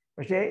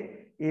 പക്ഷേ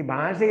ഈ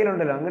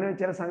ഭാഷയിലുണ്ടല്ലോ അങ്ങനെ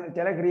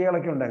ചില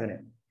ക്രിയകളൊക്കെ ഉണ്ട്. അങ്ങനെ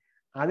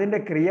അതിൻ്റെ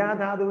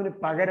ക്രിയാധാതുവിന്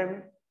പകരം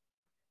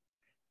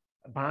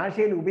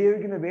ഭാഷയിൽ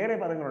ഉപയോഗിക്കുന്ന വേറെ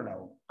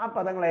പദങ്ങളുണ്ടാവും. ആ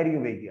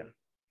പദങ്ങളായിരിക്കും ഉപയോഗിക്കുക.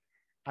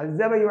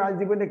 അസ്സബ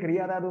യുഅസിബുവിന്റെ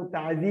ക്രിയാധാതു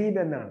തഅദീബ്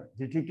എന്നാണ്,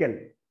 ശിക്ഷിക്കൽ.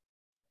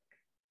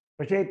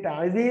 പക്ഷേ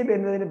തഅദീബ്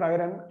എന്നതിന്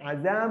പകരം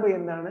അസാബ്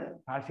എന്നാണ്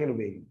ഭാഷയിൽ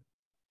ഉപയോഗിക്കുന്നത്.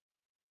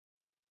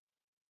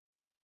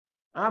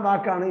 ആ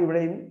വാക്കാണ്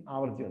ഇവിടെയും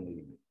ആവർത്തിച്ചു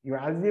വന്നിരിക്കുന്നത്.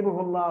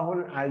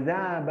 യുഅസിബുഹുല്ലാഹുൽ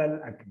അസാബൽ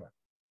അക്ബർ.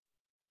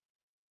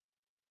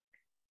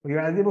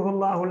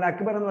 യുഅസിബുഹുല്ലാഹുൽ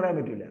അക്ബർ എന്ന് പറയാൻ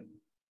പറ്റില്ല.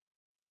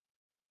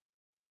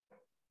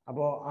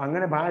 അപ്പോൾ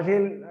അങ്ങനെ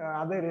ഭാഷയിൽ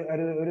അത്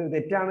ഒരു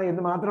തെറ്റാണ്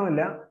എന്ന്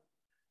മാത്രമല്ല,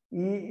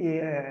 ഈ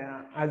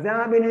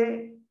അസാബിന്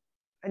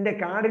അതിൻ്റെ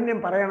കാഠിന്യം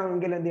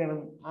പറയണമെങ്കിൽ എന്ത് ചെയ്യണം?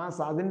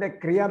 അതിൻ്റെ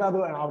ക്രിയാധാതു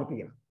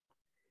ആവർത്തിക്കണം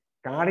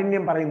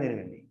കാഠിന്യം പറയുന്നതിന്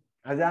വേണ്ടി.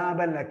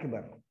 അസാബൽ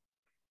അക്ബർ.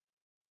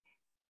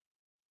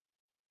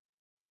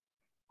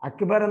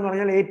 അക്ബർ എന്ന്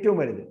പറഞ്ഞാൽ ഏറ്റവും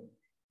വലുത്,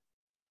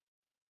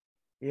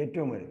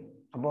 ഏറ്റവും വലുത്.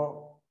 അപ്പോൾ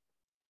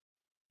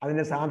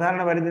അതിന്റെ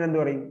സാധാരണ വലുതിന് എന്ത്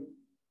പറയും?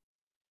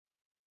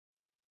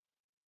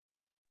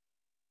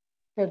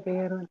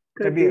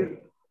 കബീർ.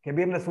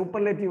 കബീറിന്റെ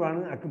സൂപ്പർലേറ്റീവ്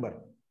ആണ് അക്ബർ.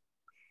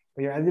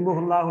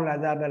 യുഅസിബുഹുല്ലാഹുൽ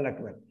അസാബൽ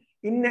അക്ബർ.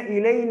 ഇന്ന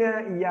ഇലൈന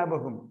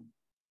ഇയാബഹും.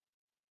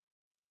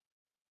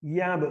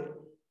 ഇയാബ്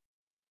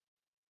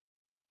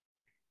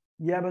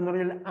ഇയാബ് എന്ന്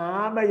പറഞ്ഞാൽ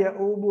ആബ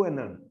യഊബു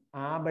എന്നാണ്.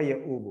 ആബ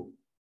യഊബു,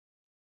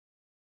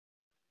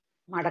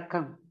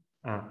 മടക്കം.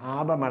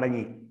 ആബ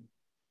മടങ്ങി,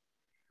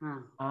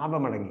 ആബ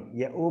മടങ്ങി.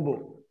 യഊബു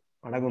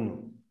മടങ്ങുന്നു.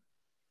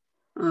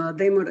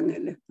 ആദയും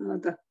മടങ്ങല്ലേ?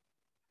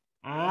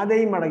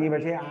 ആദയും മടങ്ങി.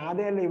 പക്ഷെ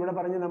ആദയല്ല ഇവിടെ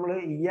പറഞ്ഞ് നമ്മൾ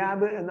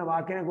ഇയാബ് എന്ന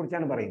വാക്കിനെ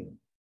കുറിച്ചാണ് പറയുന്നത്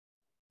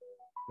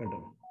കേട്ടോ.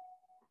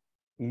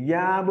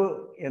 ഇയാബ്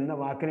എന്ന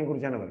വാക്കിനെ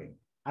കുറിച്ചാണ് പറയുന്നത്.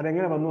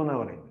 അതെങ്ങനെ വന്നു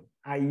എന്നാണ് പറയുന്നത്.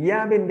 ആ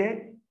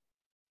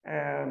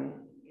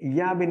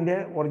ഇയാബിന്റെ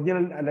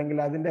ഒറിജിനൽ അല്ലെങ്കിൽ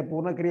അതിന്റെ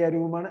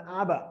പൂർണ്ണക്രിയാരൂപമാണ്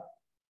ആബ.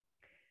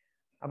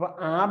 അപ്പൊ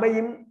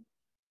ആബയും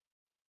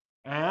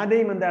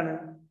ആദയും എന്താണ്?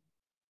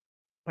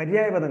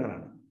 പര്യായ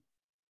പദങ്ങളാണ്.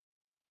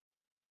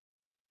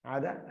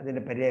 ആദ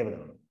അതിന്റെ പര്യായ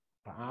പദമാണ്.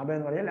 അപ്പൊ ആബ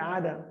എന്ന് പറഞ്ഞാൽ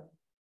ആദ.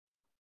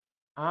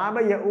 ആബ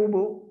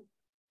യഊബു,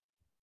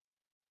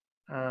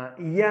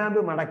 ഇയാബ്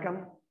മടക്കം.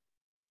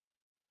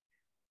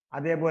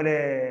 അതേപോലെ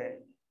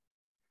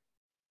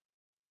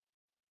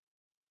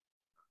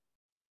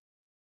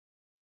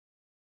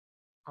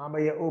ആബ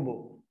യഊബു,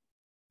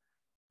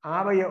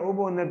 ആബ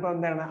യഊബു എന്നപ്പോ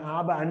എന്താണ്?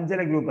 ആബ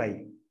അഞ്ചല ഗ്രൂപ്പായി.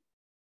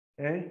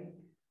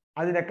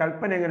 അതിന്റെ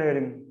കൽപ്പന എങ്ങനെ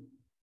വരും?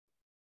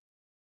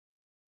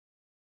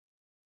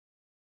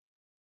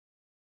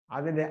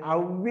 അതിന്റെ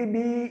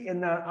ഔവിബി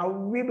എന്ന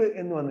ഔവിബ്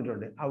എന്ന്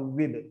വന്നിട്ടുണ്ട്.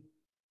 ഔവിബ്,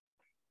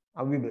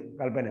 ഔവിബ്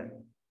കൽപ്പന,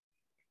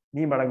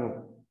 നീ മടങ്ങൂ.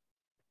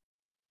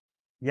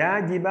 യാ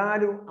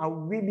ജിബാലു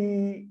ഔവിബി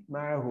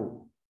മഅഹു.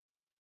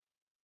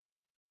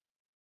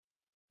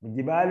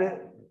 ജിബാല്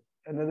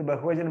എന്നത്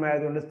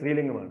ബഹുവചനമായതുകൊണ്ട്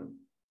സ്ത്രീലിംഗമാണ്.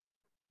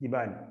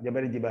 ജിബാൽ,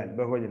 ജബൽ ജിബാൽ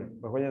ബഹുവചനം.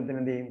 ബഹുവചനത്തിന്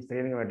എന്ത് ചെയ്യും?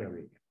 സ്ത്രീലിംഗമായിട്ട്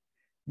ഉപയോഗിക്കാം.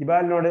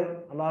 ജിബാലിനോട്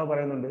അള്ളാഹു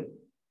പറയുന്നുണ്ട്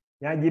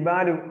യാ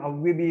ജിബാലു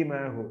ഔവിബി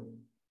മഅഹു.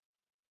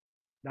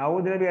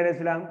 ദാവൂദ് നബി അലൈഹി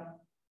സ്വലാം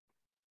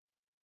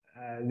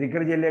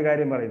ദിക്ർ ചൊല്ലിയ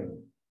കാര്യം പറയുന്നു.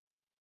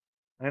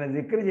 അങ്ങനെ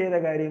ദിക്ർ ചെയ്ത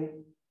കാര്യം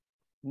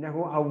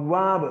ഇന്നഹു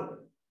അവ്വാബ്,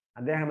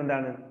 അദ്ദേഹം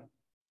എന്താണ്?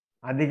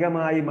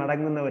 അധികമായി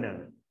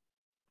മടങ്ങുന്നവനാണ്.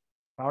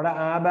 അവിടെ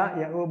ആബ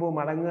യഊബു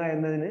മടങ്ങുക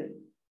എന്നതിന്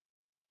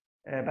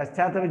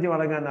പശ്ചാത്തപിച്ച്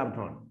മടങ്ങുക എന്ന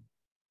അർത്ഥമാണ്.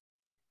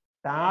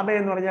 താബ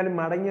എന്ന് പറഞ്ഞാൽ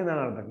മടങ്ങി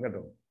എന്നാണ് അർത്ഥം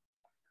കേട്ടോ.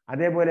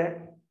 അതേപോലെ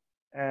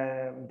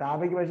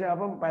താബയ്ക്ക് പക്ഷെ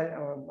അപ്പം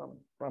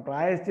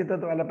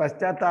പ്രായശ്ചിത്തത്തോ അല്ല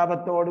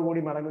പശ്ചാത്താപത്തോടു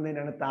കൂടി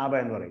മടങ്ങുന്നതിനാണ് താബ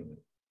എന്ന് പറയുന്നത്.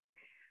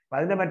 അപ്പൊ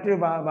അതിന്റെ മറ്റൊരു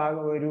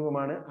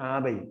രൂപമാണ്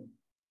ആബയും.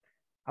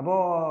 അപ്പോ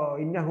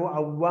ഇന്നഹു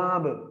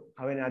അവ്വാബ്,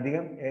 അവൻ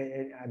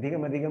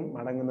അധികം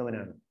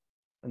മടങ്ങുന്നവനാണ്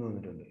എന്ന്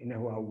വന്നിട്ടുണ്ട്.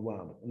 ഇന്നഹു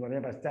അവ്വാബ് എന്ന്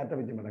പറഞ്ഞാൽ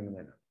പശ്ചാത്തപിച്ച്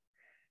മടങ്ങുന്നവനാണ്.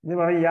 എന്ന്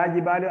പറഞ്ഞാൽ യാ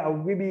ജിബാലു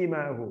ഔവിബി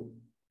മഅഹു,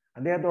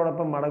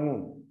 അദ്ദേഹത്തോടൊപ്പം മടങ്ങൂ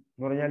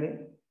എന്ന് പറഞ്ഞാൽ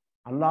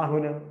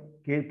അള്ളാഹുവിന്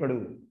കീഴ്പ്പെടൂ.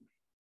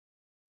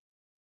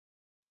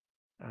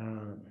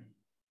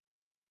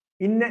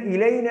 ഇന്ന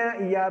ഇലൈന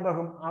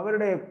ഇയാബഹും,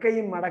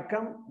 അവരുടെയൊക്കെയും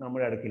മടക്കം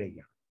നമ്മുടെ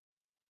അടുക്കിലേക്കാണ്.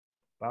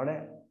 അപ്പൊ അവിടെ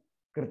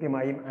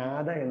കൃത്യമായും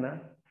ആദ എന്ന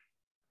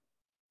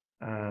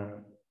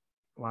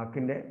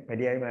വാക്കിന്റെ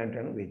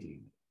പര്യായമായിട്ടാണ്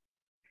ഉപയോഗിച്ചിരിക്കുന്നത്.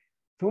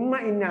 സുമ്മ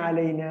ഇന്ന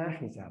അലൈന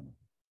ഹിസാബ്.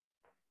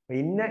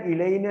 ഇന്ന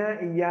ഇലൈന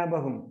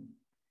ഇയാബഹും,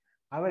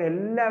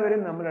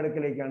 അവരെല്ലാവരും നമ്മുടെ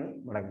അടുക്കിലേക്കാണ്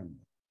മടങ്ങുന്നത്.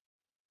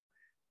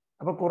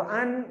 അപ്പൊ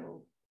ഖുർആൻ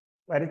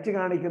വരച്ചു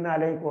കാണിക്കുന്ന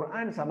അല്ലെങ്കിൽ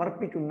ഖുർആൻ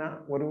സമർപ്പിക്കുന്ന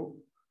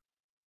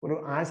ഒരു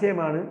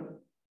ആശയമാണ്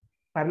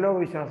പരലോക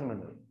വിശ്വാസം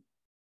എന്നത്.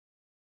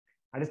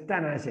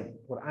 അടിസ്ഥാന ആശയം,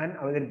 ഖുർആൻ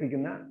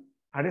അവതരിപ്പിക്കുന്ന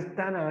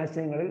അടിസ്ഥാന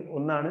ആശയങ്ങളിൽ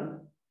ഒന്നാണ്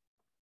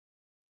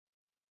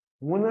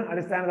മൂന്ന്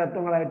അടിസ്ഥാന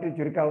തത്വങ്ങളായിട്ട്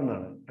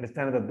ചുരുക്കാവുന്നതാണ്.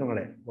 അടിസ്ഥാന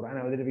തത്വങ്ങളെ ഖുർആൻ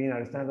അവതരിപ്പിക്കുന്ന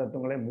അടിസ്ഥാന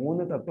തത്വങ്ങളെ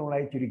 3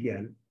 തത്വങ്ങളായി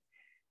ചുരുക്കിയാൽ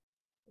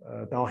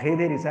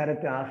തൗഹീദ്,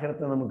 റിസാലത്ത്,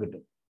 ആഖിറത്ത് നമുക്ക്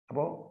കിട്ടും.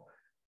 അപ്പോൾ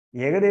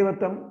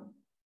ഏകദൈവത്വം,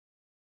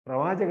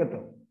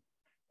 പ്രവാചകത്വം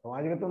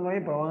എന്ന്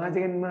പറഞ്ഞാൽ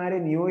പ്രവാചകന്മാരെ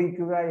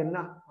നിയോഗിക്കുക എന്ന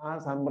ആ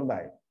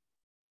സമ്പ്രദായം.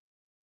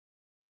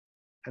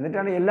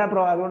 എന്നിട്ടാണ്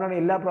അതുകൊണ്ടാണ്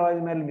എല്ലാ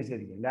പ്രവാചകന്മാരിലും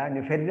വിശ്വസിക്കുന്നത്. ലാ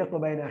നുഫർരിഖു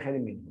ബൈന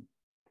അഹദിൻ മിൻഹും.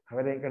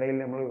 അവരുടെക്കിടയിൽ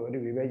നമ്മൾ ഒരു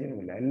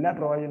വിവേചനമില്ല. എല്ലാ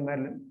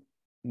പ്രവാചകന്മാരിലും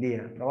എന്ത്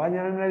ചെയ്യുക,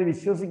 പ്രവാചകന്മാരെ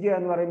വിശ്വസിക്കുക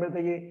എന്ന്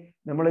പറയുമ്പോഴത്തേക്ക്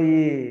നമ്മൾ ഈ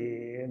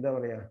എന്താ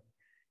പറയുക,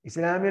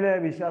 ഇസ്ലാമിലെ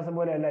വിശ്വാസം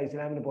പോലെ അല്ല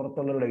ഇസ്ലാമിന്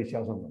പുറത്തുള്ളവരുടെ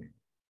വിശ്വാസം എന്ന് പറയും.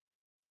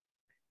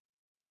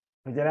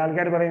 ചില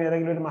ആൾക്കാർ പറയും,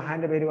 ഏതെങ്കിലും ഒരു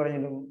മഹാന്റെ പേര്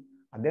പറഞ്ഞിട്ടും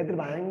അദ്ദേഹത്തിന്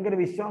ഭയങ്കര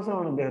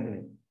വിശ്വാസമാണ്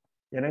അദ്ദേഹത്തിന്,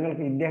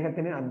 ജനങ്ങൾക്ക്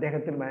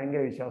അദ്ദേഹത്തിന്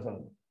ഭയങ്കര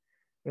വിശ്വാസമാണ്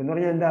എന്ന്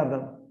പറഞ്ഞാൽ എന്താ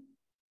അർത്ഥം?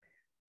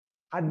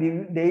 ആ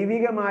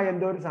ദൈവികമായ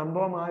എന്തോ ഒരു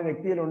സംഭവം ആ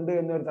വ്യക്തിയിലുണ്ട്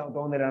എന്നൊരു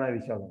തോന്നലാണ് ആ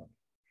വിശ്വാസം.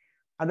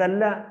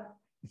 അതല്ല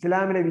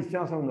ഇസ്ലാമിലെ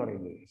വിശ്വാസം എന്ന്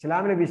പറയുന്നത്.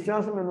 ഇസ്ലാമിലെ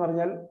വിശ്വാസം എന്ന്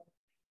പറഞ്ഞാൽ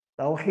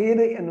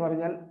തൗഹീദ് എന്ന്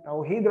പറഞ്ഞാൽ,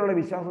 തൗഹീദിലുള്ള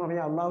വിശ്വാസം എന്ന്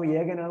പറഞ്ഞാൽ അള്ളാഹു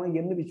ഏകനാണ്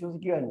എന്ന്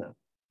വിശ്വസിക്കുക എന്നാണ്.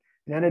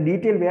 ഞാൻ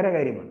ഡീറ്റെയിൽ വേറെ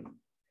കാര്യമാണ്.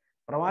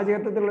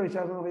 പ്രവാചകത്വത്തിലുള്ള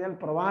വിശ്വാസം എന്ന് പറഞ്ഞാൽ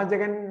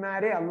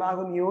പ്രവാചകന്മാരെ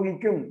അള്ളാഹു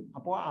നിയോഗിക്കും,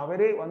 അപ്പോൾ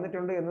അവര്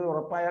വന്നിട്ടുണ്ട് എന്നത്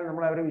ഉറപ്പായാൽ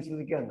നമ്മൾ അവരെ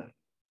വിശ്വസിക്കുക എന്നാണ്.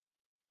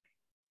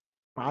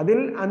 അതിൽ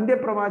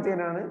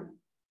അന്ത്യപ്രവാചകനാണ്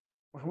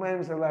മുഹമ്മദ്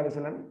നബി സല്ലല്ലാഹു അലൈഹി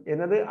വസല്ലം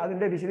എന്നത്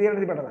അതിന്റെ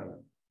വിശദീകരണത്തിൽപ്പെട്ടതാണ്.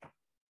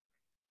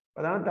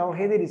 അതാണ്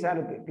തൗഹീദ്,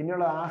 റിസാലത്ത്.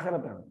 പിന്നെയുള്ള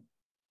ആഖിറത്താണ്,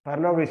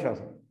 പരലോക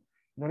വിശ്വാസം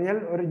എന്ന് പറഞ്ഞാൽ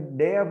ഒരു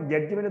ഡേ ഓഫ്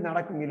ജഡ്ജ്മെന്റ്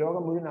നടക്കും, ഈ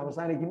ലോകം മുഴുവൻ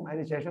അവസാനിക്കും,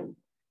 അതിനുശേഷം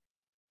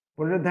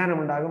പുനരുദ്ധാനം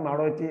ഉണ്ടാകും,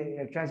 അവിടെ വെച്ച്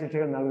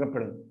രക്ഷാശിക്ഷകൾ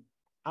നൽകപ്പെടും.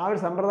 ആ ഒരു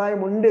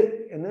സമ്പ്രദായമുണ്ട്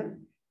എന്ന്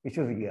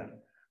വിശ്വസിക്കുക.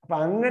 അപ്പൊ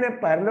അങ്ങനെ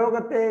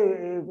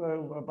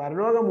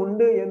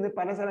പരലോകമുണ്ട് എന്ന്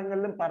പല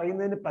സ്ഥലങ്ങളിലും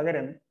പറയുന്നതിന്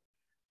പകരം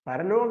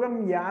പരലോകം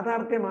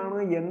യാഥാർത്ഥ്യമാണ്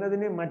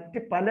എന്നതിന് മറ്റ്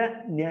പല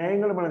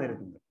ന്യായങ്ങളുമാണ്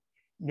നിരത്തുന്നത്.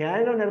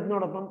 ന്യായങ്ങൾ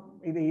നിരത്തുന്നതോടൊപ്പം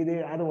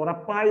അത്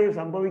ഉറപ്പായി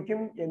സംഭവിക്കും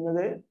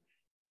എന്നത്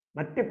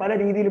മറ്റ് പല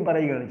രീതിയിലും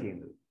പറയുകയാണ്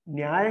ചെയ്യുന്നത്.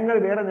 ന്യായങ്ങൾ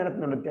വേറെ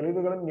നിരത്തുന്നുണ്ട്,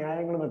 തെളിവുകളും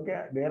ന്യായങ്ങളും ഒക്കെ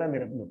വേറെ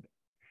നിരത്തുന്നുണ്ട്.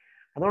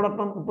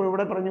 അതോടൊപ്പം ഇപ്പോൾ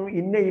ഇവിടെ പറഞ്ഞു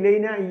ഇന്ന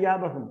ഇലൈന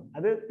ഇയ്യാബഹും,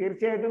 അത്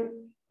തീർച്ചയായിട്ടും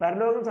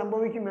പരലോകം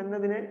സംഭവിക്കും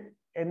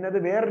എന്നത്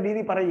വേറെ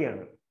രീതി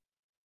പറയുകയാണ്.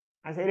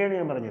 ആ ശരിയാണ്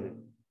ഞാൻ പറഞ്ഞത്.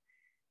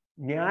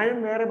 ന്യായം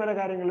വേറെ പല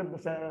കാര്യങ്ങളും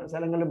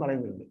സ്ഥലങ്ങളിലും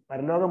പറയുന്നുണ്ട്.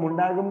 പരലോകം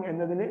ഉണ്ടാകും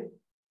എന്നതിന്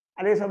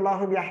അലൈഹി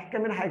അല്ലാഹു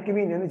ബിഅഹ്കമിൽ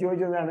ഹക്കീമീൻ എന്ന്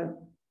ചോദിച്ചതാണ്.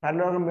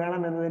 പരലോകം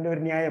വേണം എന്നതിൻ്റെ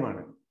ഒരു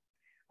ന്യായമാണ്.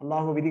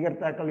 അള്ളാഹു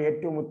വിധികർത്താക്കൾ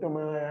ഏറ്റവും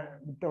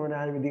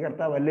ഉത്തമനായ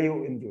വിധികർത്താവല്ലയോ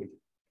എന്ന് ചോദിച്ചു.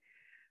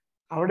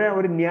 അവിടെ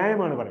ഒരു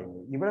ന്യായമാണ്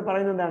പറയുന്നത്. ഇവിടെ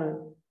പറയുന്നത് എന്താണ്?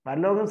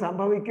 പരലോകം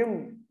സംഭവിക്കും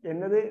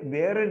എന്നത്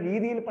വേറെ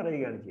രീതിയിൽ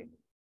പറയുകയാണ് ചെയ്യുന്നത്.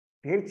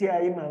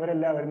 തീർച്ചയായും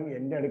അവരെല്ലാവരും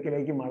എൻ്റെ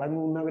അടുക്കലേക്ക്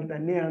മടങ്ങുന്നവർ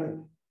തന്നെയാണ്.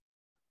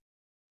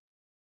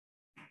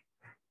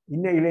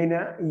 ഇന്ന ഇലൈന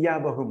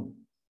ഇയ്യാബഹും,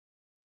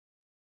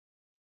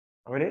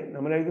 അവര്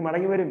നമ്മളിലേക്ക്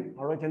മടങ്ങി വരും.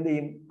 അവിടെ വെച്ച് എന്ത്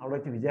ചെയ്യും? അവിടെ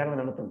വെച്ച് വിചാരണ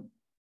നടത്തും.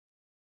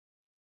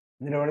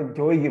 എന്നിട്ട് അവിടെ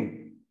ചോദിക്കും,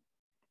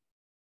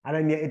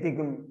 അലം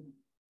യഅതികും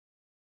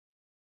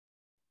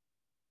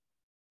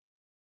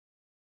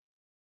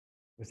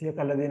وسيق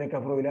الذين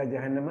كفروا إلى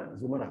جهنم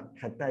زمرا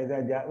حتى إذا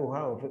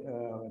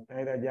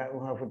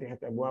جاءوها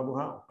فتحت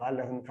أبوابها قال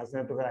لهم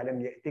خزنتها ألم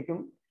يأتكم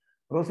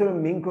رسل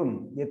منكم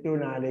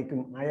يتلون عليكم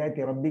آيات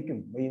ربكم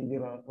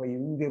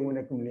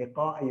وينذرونكم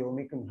لقاء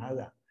يومكم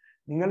هذا.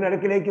 നിങ്ങളുടെ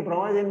അടുക്കിലേക്ക്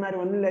പ്രവാചകന്മാർ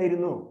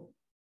വന്നില്ലായിരുന്നോ?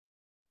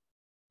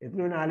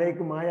 യത്ലൂന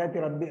അലൈക്കും ആയാത്തി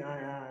റബ്ബി,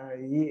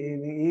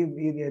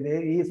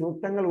 ഈ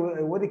സൂക്തങ്ങൾ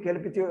ഓതി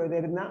കേൾപ്പിച്ചു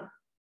തരുന്ന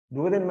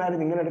ദൂതന്മാർ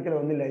നിങ്ങളുടെ അടുക്കൽ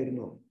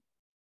വന്നില്ലായിരുന്നോ?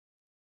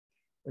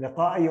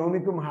 ലഖാ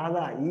യൗമിക്കും ഹാദ,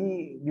 ഈ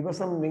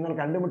ദിവസം നിങ്ങൾ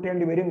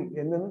കണ്ടുമുട്ടേണ്ടി വരും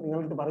എന്ന്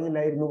നിങ്ങൾക്ക്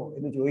പറഞ്ഞില്ലായിരുന്നു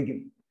എന്ന് ചോദിക്കും.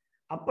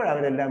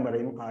 അപ്പോഴവരെല്ലാം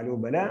പറയും ഖാലൂ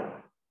ബല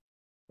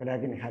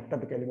വലാകിൻ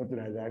ഹഖ്ഖത്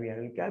കലിമത്തുൽ അദാബി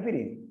അലൽ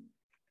കാഫിരീൻ.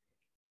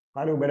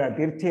 ഖാലൂ ബല,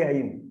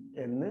 തീർച്ചയായും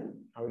എന്ന്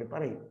അവർ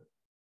പറയും.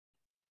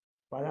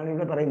 അപ്പൊ അതാണ്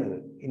ഇവിടെ പറയുന്നത്,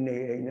 ഇന്ന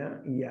ഇലൈന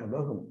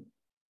ഇയ്യാബഹും.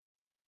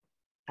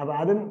 അപ്പൊ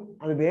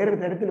അത് വേറൊരു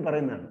തരത്തിൽ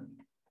പറയുന്നതാണ്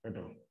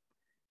കേട്ടോ.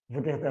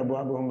 എന്നൊക്കെ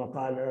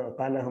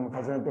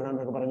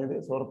പറഞ്ഞത്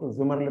സൂറത്ത്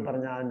സുമറിൽ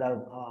പറഞ്ഞ അതിൻ്റെ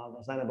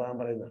അവസാന ഭാഗം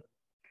പറയുന്നത്.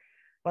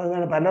 അപ്പൊ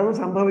അതാണ് പലതും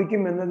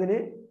സംഭവിക്കും എന്നതിന്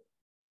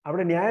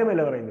അവിടെ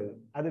ന്യായമല്ല പറയുന്നത്,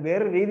 അത്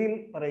വേറെ രീതിയിൽ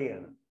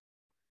പറയുകയാണ്.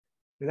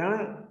 ഇതാണ്.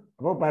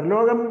 അപ്പോൾ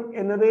പരലോകം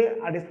എന്നത്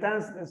അടിസ്ഥാന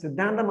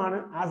സിദ്ധാന്തമാണ്.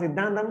 ആ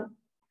സിദ്ധാന്തം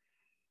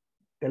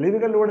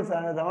തെളിവുകളിലൂടെ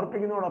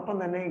സമർപ്പിക്കുന്നതോടൊപ്പം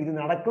തന്നെ ഇത്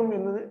നടക്കും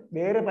എന്നത്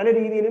വേറെ പല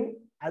രീതിയിലും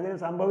അതിന്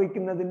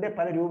സംഭവിക്കുന്നതിൻ്റെ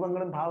പല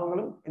രൂപങ്ങളും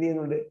ഭാവങ്ങളും എന്ത്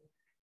ചെയ്യുന്നുണ്ട്?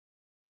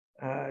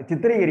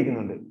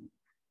 ചിത്രീകരിക്കുന്നുണ്ട്.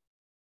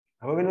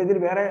 അപ്പൊ പിന്നെ ഇതിൽ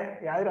വേറെ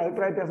യാതൊരു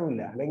അഭിപ്രായ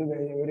വ്യത്യാസമില്ല, അല്ലെങ്കിൽ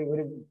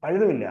ഒരു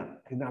പഴുതുമില്ല.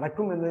 ഇത്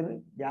നടക്കും എന്നതിന്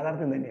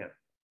യാഥാർത്ഥ്യം തന്നെയാണ്.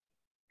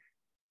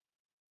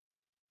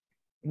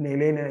 ഇന്ന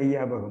ഇലൈന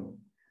ഇയ്യാബഹും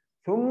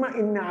സുമ്മ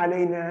ഇന്ന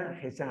അലൈന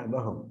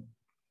ഹിസാബഹും.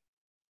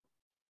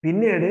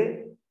 പിന്നീട്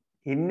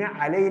ഇന്ന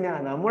അലൈന,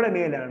 നമ്മുടെ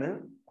മേലാണ്,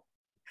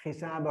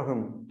 ഹിസാബഹും,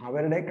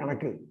 അവരുടെ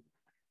കണക്ക്.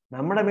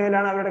 നമ്മുടെ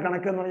മേലാണ് അവരുടെ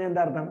കണക്ക് എന്ന് പറഞ്ഞാൽ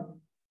എന്താ അർത്ഥം?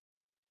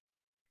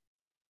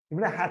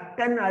 ഇവിടെ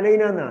ഹക്കൻ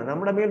അലൈന എന്നാണ്,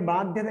 നമ്മുടെ മേൽ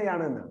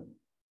ബാധ്യതയാണ് എന്നാണ്.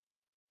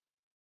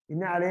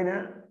 ഇന്ന അലൈന,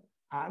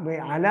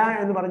 അല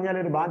എന്ന് പറഞ്ഞാൽ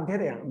ഒരു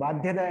ബാധ്യതയാണ്.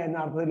 ബാധ്യത എന്ന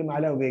അർത്ഥത്തിലും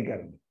അല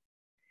ഉപയോഗിക്കാറുണ്ട്.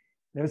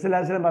 നബി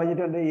സല്ലല്ലാഹു അലൈഹി വസല്ലം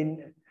പറഞ്ഞിട്ടുണ്ട്,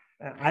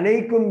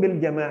 അലൈക്കും ബിൽ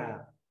ജമാഅ,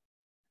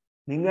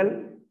 നിങ്ങൾ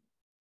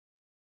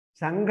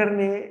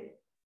സംഘടനയെ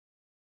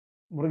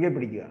മുറുകെ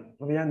പിടിക്കുക.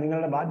 അപ്പോൾ ഞാൻ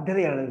നിങ്ങളുടെ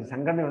ബാധ്യതയാണ്,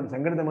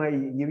 സംഘടിതമായി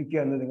ജീവിക്കുക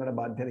എന്നത് നിങ്ങളുടെ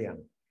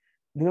ബാധ്യതയാണ്.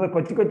 നിങ്ങൾ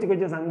കൊച്ചു കൊച്ചു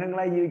കൊച്ചു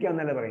സംഘങ്ങളായി ജീവിക്കുക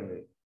എന്നല്ല പറയുന്നത്.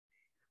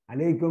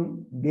 അലൈക്കും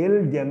ബിൽ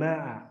ജമാ.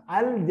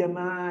 അൽ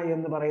ജമാ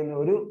എന്ന് പറയുന്ന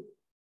ഒരു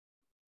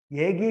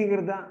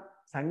ഏകീകൃത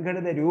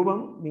സംഘടിത രൂപം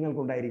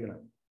നിങ്ങൾക്കുണ്ടായിരിക്കണം.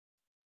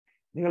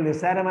 നിങ്ങൾ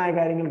നിസ്സാരമായ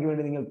കാര്യങ്ങൾക്ക്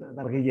വേണ്ടി നിങ്ങൾ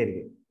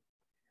തർക്കിക്കരുത്.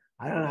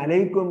 അതാണ്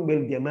അലൈക്കും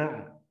ബിൽ ജമാ.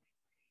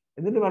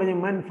 എന്നിട്ട് പറഞ്ഞു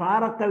മൻ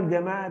ഫാറഖൽ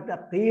ജമാഅത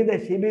ഖീദ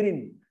ശിബിരിൻ.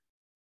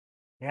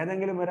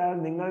 ഏതെങ്കിലും ഒരാൾ,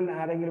 നിങ്ങളിൽ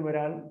ആരെങ്കിലും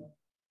ഒരാൾ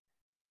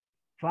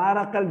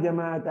ഫാറഖൽ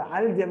ജമാഅത,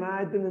 അൽ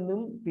ജമാഅത്തിൽ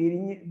നിന്നും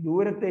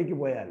ദൂരത്തേക്ക്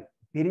പോയാൽ,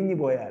 പിരിഞ്ഞു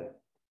പോയാൽ,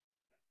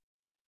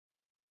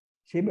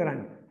 ശിബിറൻ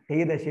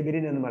ഖീദ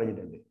ശിബിരിൻ എന്ന്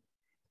പറഞ്ഞിട്ടുണ്ട്,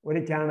 ഒരു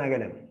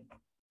ചാണകലം.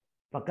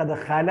 ഫഖദ്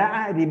ഖലഅ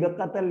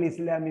റിബഖത്തൽ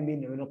ഇസ്ലാമി മിൻ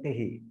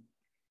ഉനുഖിഹി.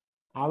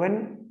 അവൻ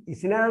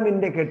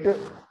ഇസ്ലാമിന്റെ കെട്ട്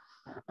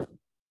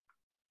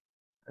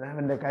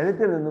അവന്റെ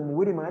കഴുത്തിൽ നിന്നും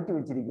ഊരി മാറ്റി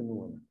വെച്ചിരിക്കുന്നു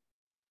എന്ന്.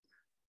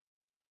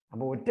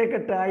 അപ്പൊ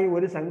ഒറ്റക്കെട്ടായി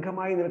ഒരു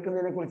സംഘമായി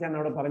നിൽക്കുന്നതിനെ കുറിച്ചാണ്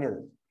അവിടെ പറഞ്ഞത്.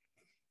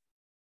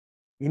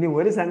 ഇനി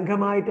ഒരു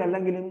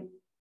സംഘമായിട്ടല്ലെങ്കിലും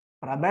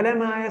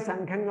പ്രബലമായ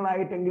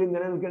സംഘങ്ങളായിട്ടെങ്കിലും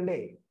നിലനിൽക്കണ്ടേ?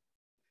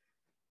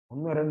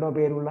 ഒന്നോ രണ്ടോ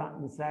പേരുള്ള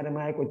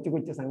നിസ്സാരമായ കൊച്ചു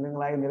കൊച്ചു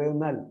സംഘങ്ങളായി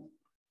നിലനിന്നാൽ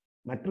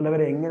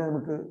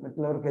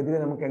മറ്റുള്ളവർക്കെതിരെ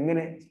നമുക്ക്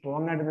എങ്ങനെ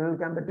സ്ട്രോങ് ആയിട്ട്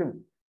നിലനിൽക്കാൻ പറ്റും?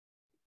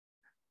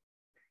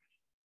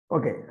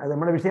 ഓക്കെ, അത്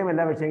നമ്മുടെ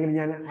വിഷയമല്ല. പക്ഷേങ്കിൽ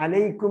ഞാൻ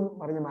അലൈക്കും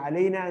പറഞ്ഞു,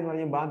 അലൈന എന്ന്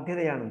പറഞ്ഞ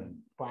ബാധ്യതയാണെന്ന്.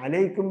 അപ്പൊ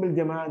അലൈക്കും ബിൽ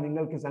ജമാ,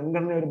 നിങ്ങൾക്ക്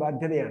സംഘടന ഒരു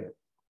ബാധ്യതയാണ്,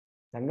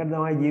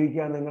 സംഘടിതമായി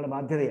ജീവിക്കുക നിങ്ങളുടെ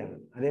ബാധ്യതയാണ്.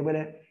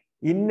 അതേപോലെ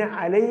ഇന്ന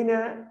അലൈന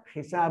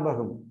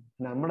ഹിസാബഹും,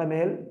 നമ്മുടെ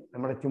മേൽ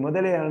നമ്മുടെ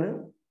ചുമതലയാണ്.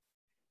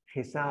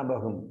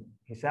 ഹിസാബഹും,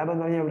 ഹിസാബ്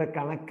എന്ന് പറഞ്ഞാൽ ഇവിടെ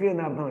കണക്ക്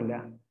എന്ന അർത്ഥമല്ല,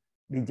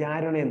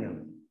 വിചാരണ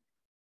എന്നാണ്.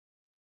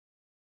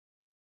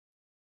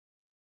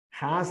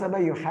 ഹാസബ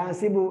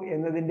യുഹാസിബു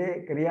എന്നതിന്റെ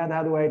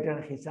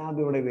ക്രിയാധാതുവായിട്ടാണ് ഹിസാബ്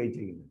ഇവിടെ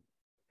ഉപയോഗിച്ചിരിക്കുന്നത്.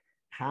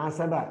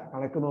 ഹാസബ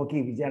കണക്ക് നോക്കി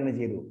വിചാരണ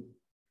ചെയ്തു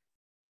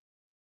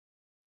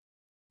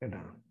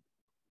കേട്ടോ.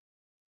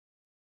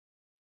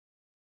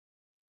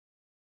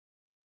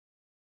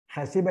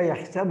 ഹസിബ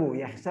യഹ്സബു,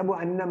 യഹ്സബു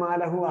അന്ന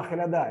മാലഹു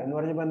അഖ്ലദ എന്ന്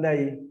പറഞ്ഞപ്പോൾ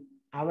എന്തായി?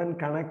 അവൻ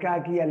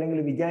കണക്കാക്കി അല്ലെങ്കിൽ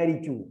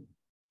വിചാരിച്ചു.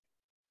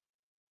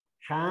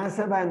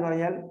 ഹാസബ എന്ന്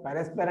പറഞ്ഞാൽ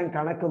പരസ്പരം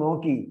കണക്ക്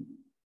നോക്കി.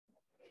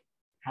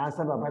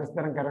 ഹാസബ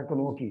പരസ്പരം കണക്ക്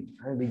നോക്കി,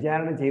 അത്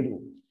വിചാരണ ചെയ്തു.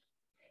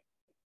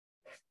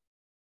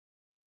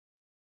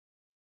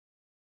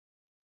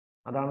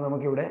 അതാണ്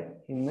നമുക്കിവിടെ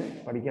ഇന്ന്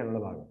പഠിക്കാനുള്ള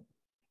ഭാഗം.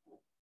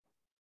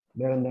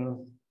 വേറെന്താണ്?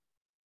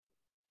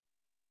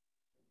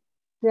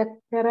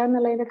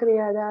 എന്നുള്ളതിന്റെ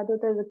ക്രിയാധാതു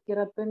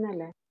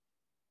തസ്കിറത്തുന്നല്ലേ?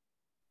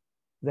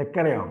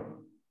 ജക്കറയോ?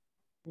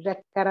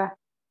 ജക്കറ.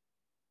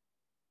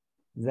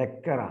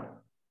 ജക്കറ,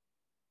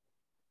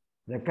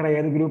 ജക്കറ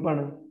ഏത്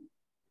ഗ്രൂപ്പാണ്?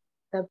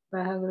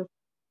 സബ്ബഹ ഗ്രൂപ്പ്.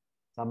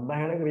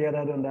 സബ്ബഹയുടെ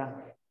ക്രിയാധാതു എന്താ?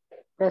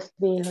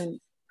 തസ്ബീഹുൻ.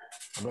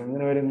 അപ്പൊ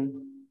എങ്ങനെ വരും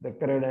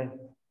ജക്കറയുടെ?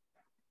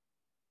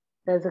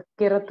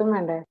 തസ്കിറത്തും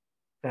വേണ്ടേ?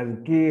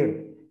 തദ്കീർ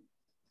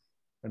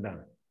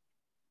കേട്ടാണ്.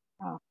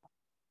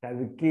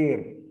 തദ്കീർ,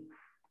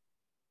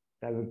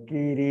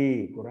 തദ്കീരി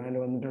ഖുർആനിൽ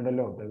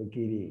വന്നിട്ടുണ്ടല്ലോ,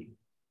 തദ്കീരി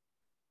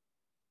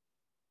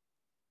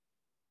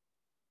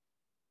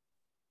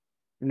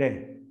അല്ലേ?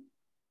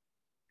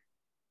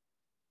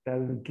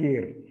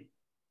 തദ്കീർ.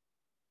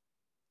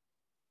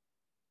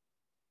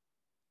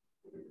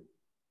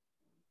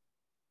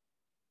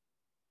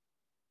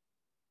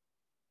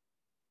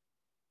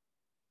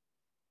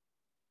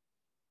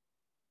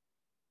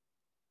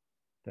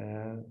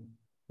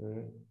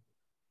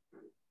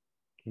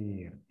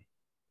 തദ്കീർ.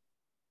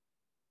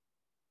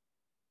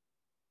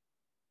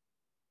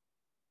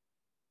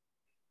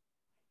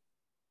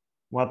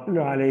 വത്ലു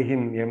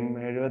അലൈഹിം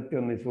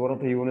 71,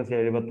 സൂറത്ത് യൂനുസ്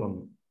 71.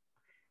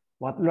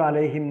 വത്ലു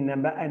അലൈഹിം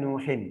നബഅ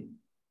നൂഹിൻ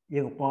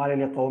ഇദ് ഖാല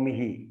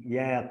ലിഖൗമിഹി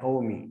യാ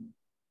ഖൗമി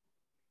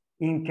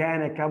ഇൻ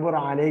കാന കബറ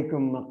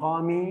അലൈക്കും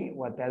മഖാമി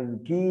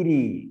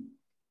വതദ്കീരി.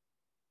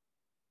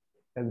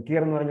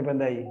 തദ്കീർ എന്ന് പറഞ്ഞപ്പോൾ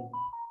എന്തായി?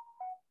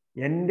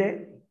 എൻ്റെ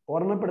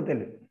ഓർമ്മപ്പെടുത്തൽ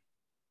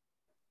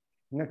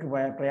നിങ്ങൾക്ക്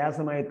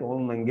പ്രയാസമായി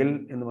തോന്നുന്നെങ്കിൽ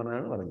എന്ന്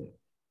പറഞ്ഞാണ് പറഞ്ഞത്.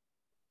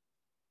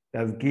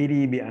 തദ്കീരി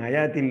ബി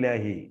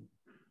ആയാത്തില്ലാഹി,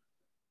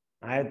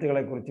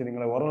 ആയത്തുകളെ കുറിച്ച്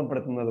നിങ്ങളെ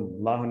ഓർമ്മപ്പെടുത്തുന്നതും,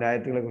 അള്ളാഹുവിന്റെ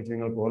ആയത്തുകളെ കുറിച്ച്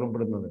നിങ്ങൾക്ക്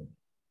ഓർമ്മപ്പെടുത്തുന്നതും.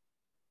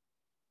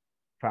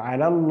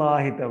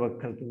 ഫഅലല്ലാഹി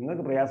തവക്കൽതു,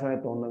 നിങ്ങൾക്ക് പ്രയാസമായി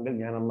തോന്നുന്നെങ്കിൽ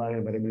ഞാൻ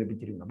അള്ളാഹുവിനെ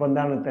പരിമേൽപ്പിച്ചിരിക്കുന്നു. അപ്പൊ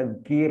എന്താണ്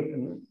തദ്കീർ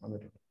എന്ന്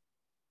വന്നിട്ടുണ്ട്?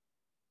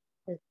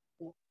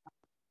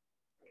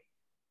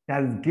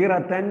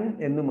 തദ്കിറത്തൻ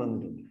എന്നും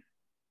വന്നിട്ടുണ്ട്.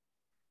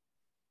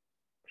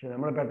 പക്ഷെ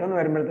നമ്മൾ പെട്ടെന്ന്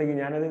വരുമ്പോഴത്തേക്ക്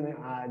ഞാനത്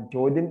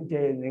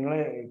നിങ്ങളെ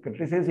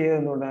ക്രിട്ടിസൈസ്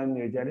ചെയ്തെന്തുകൊണ്ടാണെന്ന്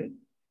ചോദിച്ചാൽ,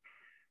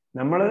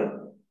 നമ്മൾ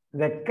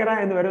ദക്കറ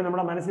എന്ന് വരും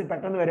നമ്മുടെ മനസ്സിൽ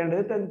പെട്ടെന്ന്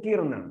വരേണ്ടത് തദ്കീർ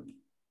എന്നാണ്.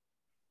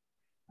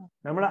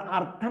 നമ്മൾ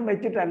അർത്ഥം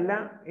വെച്ചിട്ടല്ല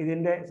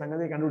ഇതിന്റെ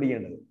സംഗതി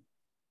കണ്ടുപിടിക്കേണ്ടത്.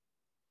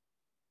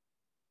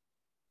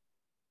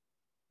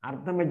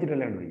 അർത്ഥം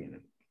വെച്ചിട്ടല്ല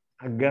കണ്ടുപിടിക്കേണ്ടത്,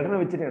 ആ ഘടന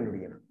വെച്ചിട്ട്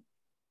കണ്ടുപിടിക്കണം.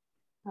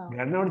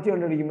 ഘടന വെച്ച്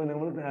കണ്ടുപിടിക്കുമ്പോൾ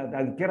നമ്മൾ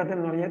തദ്കിറത്തൻ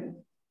എന്ന് പറഞ്ഞാൽ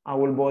ആ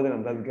ഉത്ബോധനം,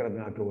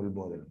 തദ്കിറത്തിനാക്കുക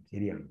ഉത്ബോധനം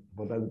ശരിയാണ്.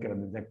 അപ്പോൾ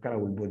തദ്കിറത്ത് ചക്കറ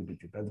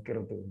ഉത്ബോധിപ്പിച്ചു,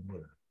 തദ്കിറത്ത്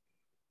ഉത്ബോധനം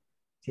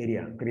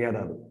ശരിയാണ്,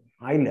 ക്രിയാധാതു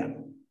ആയില്ല.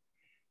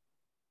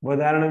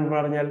 ഉദാഹരണം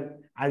പറഞ്ഞാൽ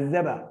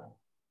അസബ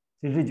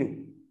ശിക്ഷിച്ചു,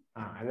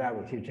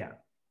 അതാവ് ശിക്ഷ,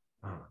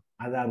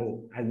 അദാബ്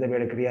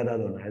അദബയുടെ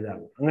ക്രിയാധാതുവാണ്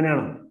അദാബ്.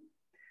 അങ്ങനെയാണോ?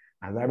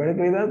 അദാബയുടെ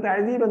ക്രിയാധാതു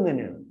തഅദീബ് എന്ന്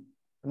തന്നെയാണ്.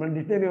 നമ്മൾ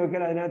ഡിക്ഷണറി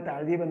നോക്കിയാൽ അതിനകത്ത്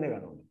തഅദീബ് എന്നേ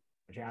കാണുള്ളൂ.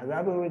 പക്ഷെ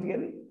അദാബ്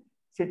ഉപയോഗിച്ചാൽ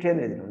ശിക്ഷ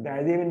എന്ന് വെച്ചിട്ടുണ്ട്.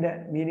 തഅദീബിന്റെ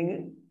മീനിങ്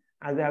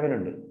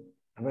അദാബിനുണ്ട്.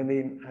 അപ്പൊ എന്ത്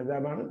ചെയ്യും?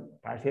 അദാബാണ്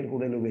ഭാഷയിൽ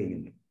കൂടുതൽ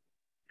ഉപയോഗിക്കുന്നത്.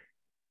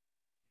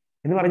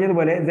 എന്ന്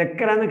പറഞ്ഞതുപോലെ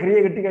ദക്കറ എന്ന ക്രിയ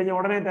കിട്ടിക്കഴിഞ്ഞാൽ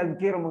ഉടനെ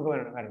തദ്കീർ നമുക്ക്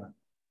വരണം.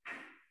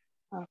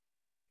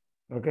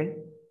 ഓക്കെ.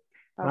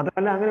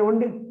 മാത്രമല്ല അങ്ങനെ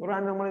ഉണ്ട്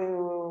ഖുർആൻ.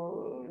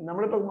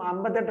 നമ്മളിപ്പോ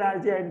 58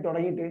 ആഴ്ചയായിട്ട്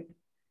തുടങ്ങിയിട്ട്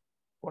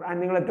ഖുർആൻ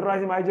നിങ്ങൾ എത്ര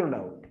പ്രാവശ്യം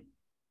വായിച്ചിട്ടുണ്ടാവും?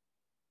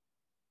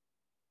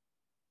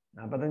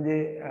 45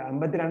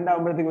 52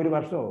 ആകുമ്പോഴത്തേക്ക് ഒരു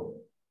വർഷമാവും.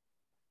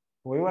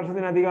 ഒരു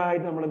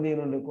വർഷത്തിനധികമായിട്ട് നമ്മൾ എന്ത്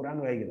ചെയ്യുന്നുണ്ട്? ഖുർആൻ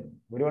വായിക്കുന്നത്.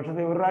 ഒരു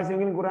വർഷത്തിൽ ഒരു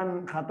പ്രാവശ്യമെങ്കിലും ഖുർആൻ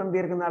ഖത്തം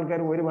തീർക്കുന്ന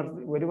ആൾക്കാർ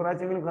ഒരു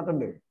പ്രാവശ്യമെങ്കിലും ഖത്തം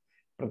തീർക്കും.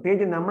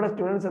 പ്രത്യേകിച്ച് നമ്മുടെ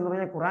സ്റ്റുഡൻസ് എന്ന്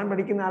പറഞ്ഞാൽ ഖുർആൻ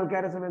പഠിക്കുന്ന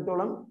ആൾക്കാരെ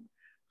സംബന്ധിച്ചോളം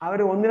അവർ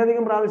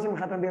ഒന്നിലധികം പ്രാവശ്യം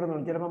ഖത്തം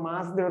തീർന്നുണ്ട്. ചിലപ്പോൾ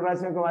മാസത്തിൽ ഒരു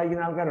പ്രാവശ്യമൊക്കെ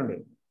വായിക്കുന്ന ആൾക്കാരുണ്ട്.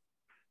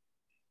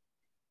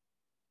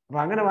 അപ്പൊ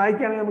അങ്ങനെ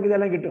വായിക്കുകയാണെങ്കിൽ നമുക്ക്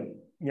ഇതെല്ലാം കിട്ടും.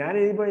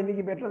 ഞാനിപ്പോ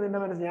എനിക്ക് പെട്ടെന്ന് എന്റെ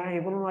മനസ്സിൽ ഞാൻ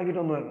ഹിഫ്ള്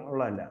നോക്കിയിട്ടൊന്നും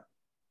ഉള്ളതല്ല.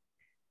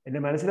 എന്റെ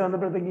മനസ്സിൽ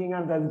വന്നപ്പോഴത്തേക്ക്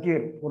ഇങ്ങനെ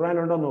തദ്കീർ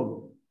ഖുർആനിലുണ്ടോ എന്ന്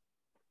നോക്കും.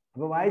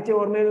 അപ്പൊ വായിച്ച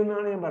ഓർമ്മയിൽ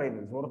നിന്നാണ് ഞാൻ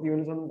പറയുന്നത്. സൂറത്ത്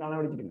യൂനുസ് ഒന്നും കാണാൻ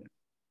പഠിച്ചിട്ടില്ല.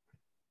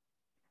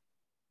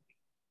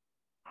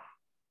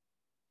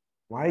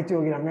 വായിച്ചു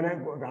നോക്കി. അങ്ങനെ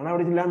കാണാൻ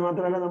പഠിച്ചില്ല എന്ന്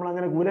മാത്രമല്ല, നമ്മൾ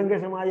അങ്ങനെ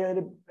കൂലങ്കഷമായി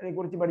അതിനെ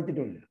കുറിച്ച്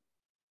പഠിച്ചിട്ടില്ല.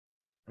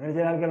 അങ്ങനെ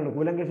ചില ആൾക്കാരുണ്ട്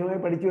കൂലങ്കഷമായി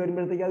പഠിച്ചു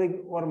വരുമ്പോഴത്തേക്ക് അത്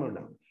ഓർമ്മ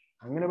ഉണ്ടാവും.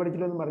 അങ്ങനെ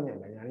പഠിച്ചിട്ടൊന്നും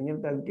പറഞ്ഞല്ല. ഞാനിങ്ങനെ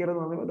തദ്കീർ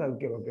എന്ന് പറഞ്ഞപ്പോൾ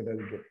തദ്കീർ ഓക്കെ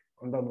തദ്കീർ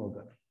ഉണ്ടോ എന്ന്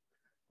നോക്കുക.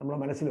 നമ്മളെ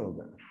മനസ്സിൽ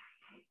നോക്കുക.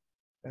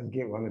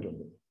 തദ്കീർ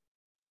വന്നിട്ടുണ്ട്.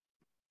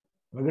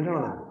 അപ്പൊ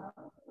കിട്ടണം നമുക്ക്.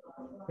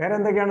 വേറെ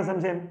എന്തൊക്കെയാണ്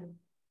സംശയം?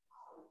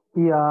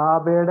 ഈ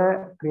ആബയുടെ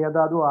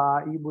ക്രിയാധാതു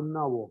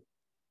ആയിബുന്നാവോ?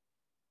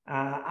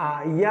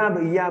 ഇയാബ്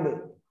ഇയാബ്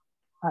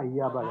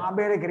ഇയാബ്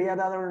ആബയുടെ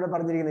ക്രിയാധാതുവാണ്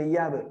പറഞ്ഞിരിക്കുന്നത്.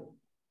 ഇയാബ്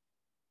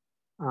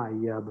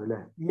ഇയാബ് അല്ലെ?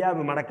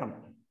 ഇയാബ് മടക്കം.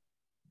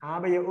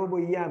 ആബ യഊബു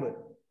ഇയാബ്.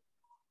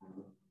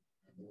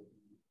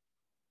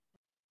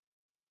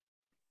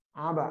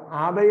 ആബ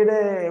ആബയുടെ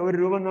ഒരു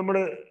രൂപം നമ്മൾ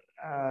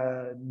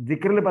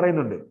ദിക്റിൽ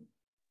പറയുന്നുണ്ട്.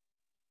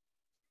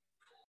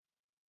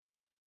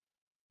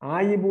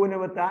 ആയിബൂന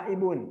വ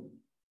തായിബൂൻ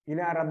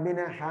ഇലാ റബ്ബിന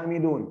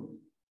ഹാമിദൂൻ.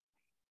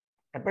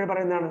 എപ്പോഴും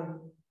പറയുന്നതാണ്?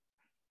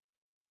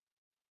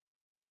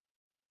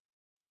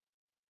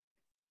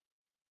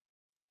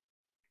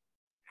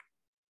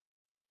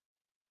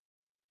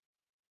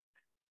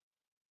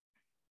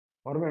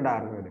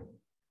 ഓർമ്മയുണ്ടായിരുന്നു.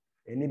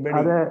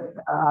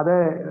 അത്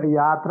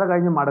യാത്ര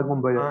കഴിഞ്ഞ്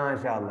മടങ്ങുമ്പോൾ.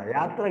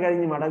 യാത്ര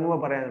കഴിഞ്ഞ് മടങ്ങുമ്പോ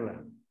പറയാനുള്ള.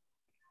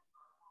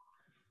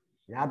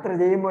 യാത്ര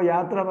ചെയ്യുമ്പോൾ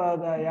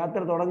യാത്ര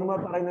തുടങ്ങുമ്പോൾ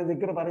പറയുന്ന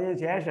ദിക്ർ പറഞ്ഞതിന്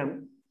ശേഷം,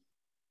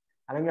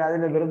 അല്ലെങ്കിൽ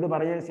അതിന്റെ വിരുദ്ധ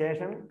പറഞ്ഞതിന്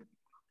ശേഷം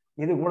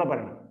ഇത് കൂടെ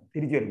പറയണം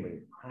തിരിച്ചു വരുമ്പോൾ.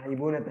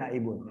 ആയിബൂൻ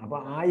തായിബൂൻ. അപ്പൊ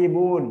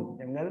ആയിബൂൻ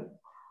ഞങ്ങൾ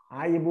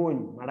ആയിബൂൻ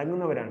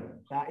മടങ്ങുന്നവരാണ്.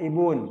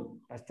 തായിബൂൻ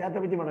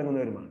പശ്ചാത്തപിച്ച്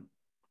മടങ്ങുന്നവരുമാണ്.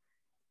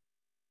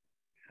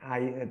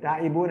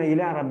 തായിബൂൻ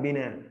ഇലാ റബ്ബിന.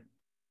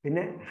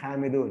 പിന്നെ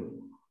ഹാമിദൂൻ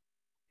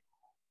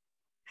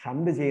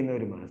ഹംദ്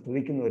ചെയ്യുന്നവരുമാണ്,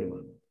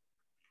 സ്തുതിക്കുന്നവരുമാണ്.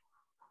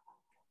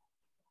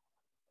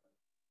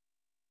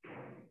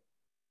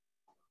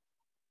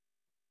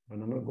 അപ്പൊ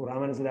നമ്മൾ ഖുർആൻ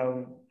മനസ്സിലാവും,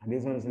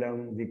 ഹദീസ്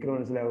മനസ്സിലാവും, ദിക്ർ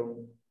മനസ്സിലാവും,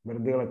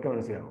 വെറുതുകളൊക്കെ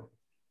മനസ്സിലാവും.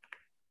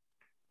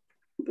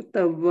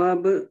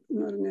 തവ്വാബ്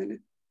എന്ന് പറഞ്ഞാല്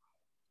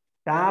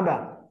താബ.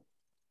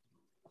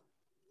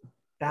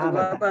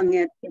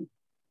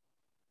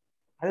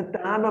 അത്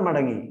താപ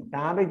മടങ്ങി.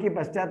 താപയ്ക്ക്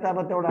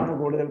പശ്ചാത്താപത്തോടാണ്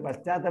കൂടുതൽ.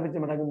 പശ്ചാത്തപിച്ച്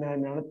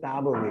മടങ്ങുന്നതിനാണ്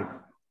താപ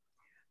ഉപയോഗിക്കുന്നത്.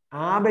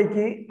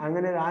 ആബയ്ക്ക്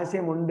അങ്ങനെ ഒരു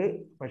ആശയമുണ്ട്.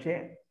 പക്ഷെ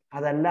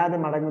അതല്ലാതെ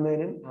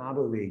മടങ്ങുന്നതിനും ആബ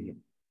ഉപയോഗിക്കും.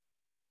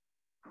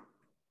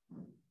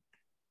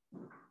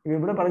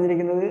 ഇവിടെ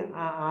പറഞ്ഞിരിക്കുന്നത്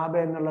ആബ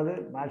എന്നുള്ളത്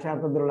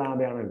ഭാഷാർത്ഥത്തിലുള്ള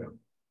ആബയാണല്ലോ.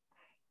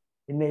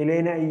 പിന്നെ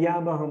ഇലൈന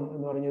ഇയാബഹം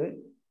എന്ന് പറഞ്ഞത്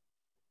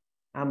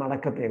ആ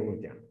മടക്കത്തെ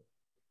കുറിച്ചാണ്.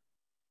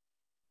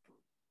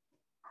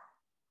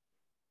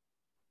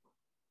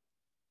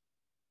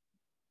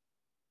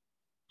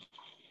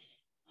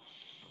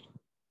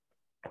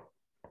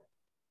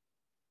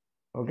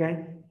 ഓക്കെ.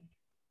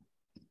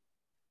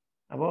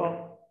 അപ്പോ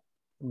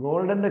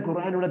ഗോൾഡന്റെ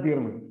ഖുർആൻ ഇവിടെ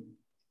തീർന്നു.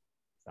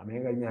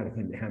 സമയം കഴിഞ്ഞ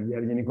അറിഞ്ഞില്ല. ഞാൻ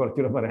വിചാരിച്ചു ഇനി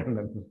കുറച്ചുകൂടെ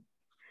പറയാനുണ്ടായിരുന്നു.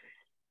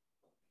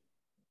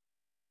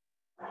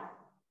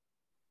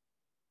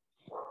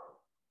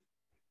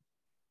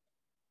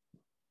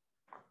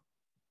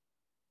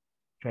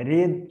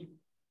 ഫരീദ്,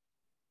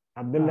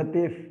 അബ്ദുൽ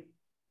ലത്തീഫ്,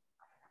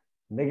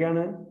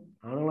 എന്തൊക്കെയാണ്?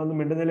 ആണുങ്ങളൊന്നും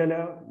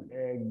മിണ്ടുന്നില്ലല്ലോ.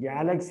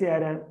 ഗാലക്സി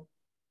ആരാ?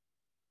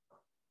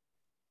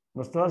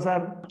 മുസ്തഫ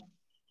സാർ.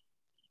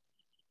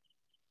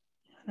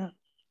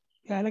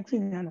 ഗാലക്സി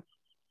ഞാൻ.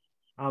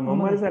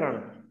 മുഹമ്മദ്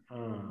സാറാണ്.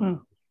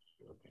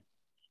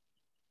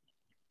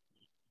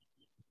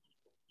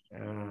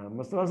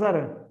 മുസ്തഫ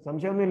സാറ്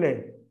സംശയമൊന്നുമില്ലേ?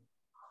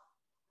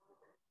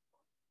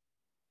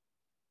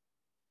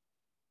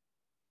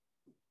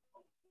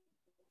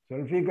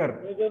 സുൽഫിക്കർ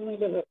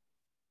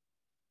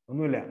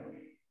ഒന്നുമില്ല.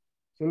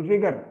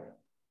 സുൽഫിക്കർ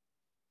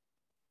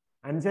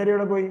അൻസാരി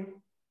എവിടെ പോയി?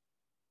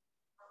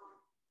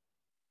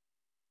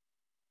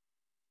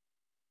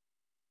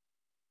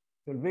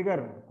 സുൽഫിക്കർ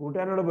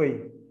കൂട്ടുകാരനോട് പോയി.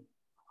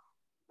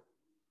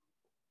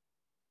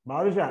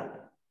 ബാദുഷ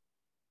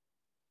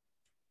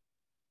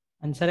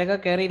അൻസരൊക്കെ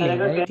കേറിയില്ലേ?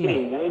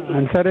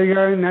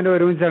 അൻസരൊക്കെ ഞാൻ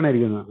ഒരുമിച്ചാണ്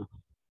ഇരിക്കുന്നത്.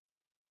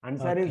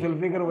 അൻസാരി Okay.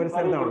 സുൽഫിക്കർ ഒരു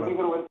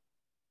സ്ഥലത്താണുള്ളത്.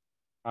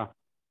 ആ.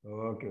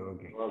 Okay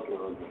okay.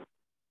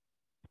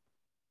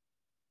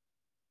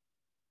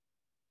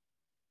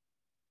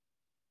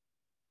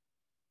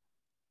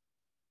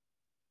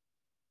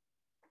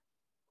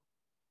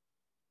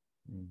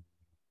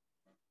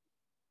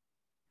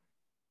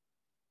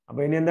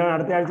 അപ്പൊ ഇനി എന്താണ്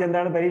അടുത്ത ആഴ്ച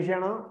എന്താണ്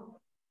പരീക്ഷയാണോ?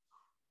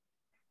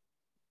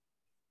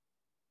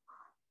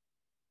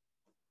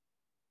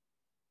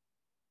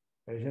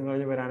 പരീക്ഷ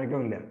കഴിഞ്ഞ്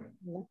വരാനൊക്കെയില്ല.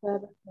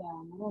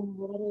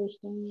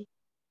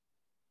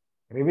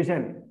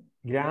 റിവിഷൻ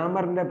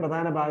ഗ്രാമറിന്റെ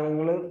പ്രധാന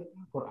ഭാഗങ്ങൾ,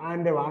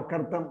 ഖുർആന്റെ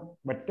വാക്കർത്ഥം,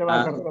 ഒറ്റ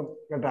വാക്കർത്ഥം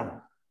കേട്ടാ.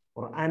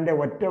 ഖുർആന്റെ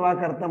ഒറ്റ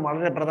വാക്കർത്ഥം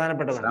വളരെ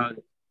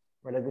പ്രധാനപ്പെട്ടതാണ്.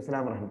 വലൈക്കും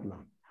സ്സലാം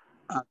വറഹ്മത്തുള്ളാഹി.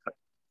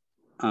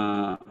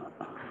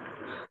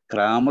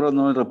 ഗ്രാമർ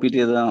ഒന്ന് റിപ്പീറ്റ്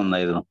ചെയ്താൽ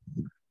നന്നായിരുന്നു.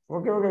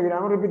 ഓക്കെ ഓക്കെ,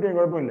 ഗ്രാമർ റിപ്പീറ്റ് ചെയ്യാൻ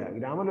കുഴപ്പമില്ല.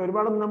 ഗ്രാമറിൽ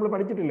ഒരുപാടൊന്നും നമ്മൾ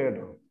പഠിച്ചിട്ടില്ല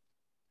കേട്ടോ.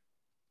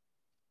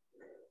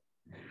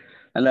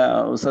 അല്ല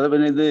ഉസ്താദ്,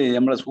 പിന്നെ ഇത്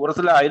നമ്മളെ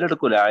സൂറത്തിലെ അയല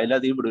എടുക്കൂല, അയല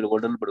അധികം വിടൂല,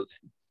 ഗോൾഡൻ വിടൂല.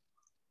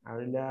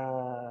 അയല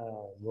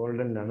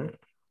ഗോൾഡനിലാണ്.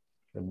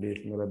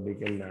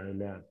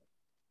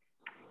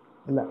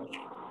 അല്ല,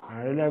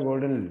 അയല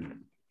ഗോൾഡനിലില്ല.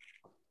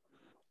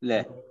 അല്ലേ?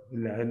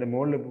 ഇല്ല, അതിന്റെ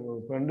മുകളിൽ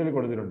ഫ്രണ്ടിൽ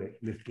കൊടുത്തിട്ടുണ്ട്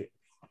ലിസ്റ്റ്.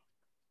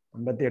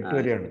 58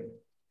 വരെയാണ്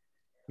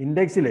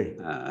ഇൻഡെക്സില്.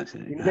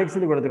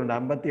 ഇൻഡെക്സിൽ കൊടുത്തിട്ടുണ്ട്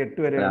 58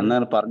 വരെയാണ്. അന്ന്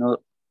പറഞ്ഞു,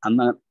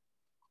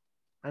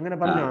 അങ്ങനെ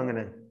പറഞ്ഞോ?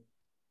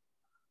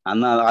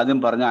 അന്ന് ആദ്യം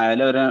പറഞ്ഞ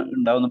അയല വരെ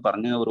ഉണ്ടാവും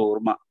പറഞ്ഞ ഒരു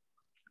ഓർമ്മ.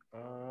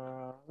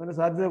 അങ്ങനെ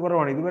സാധ്യത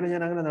കുറവാണ്. ഇതുവരെ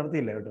ഞാൻ അങ്ങനെ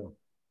നടത്തിയില്ല കേട്ടോ.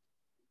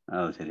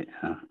 ശരി.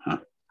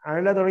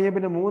 അയല തുടങ്ങിയ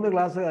പിന്നെ 3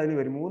 ക്ലാസ് അതിൽ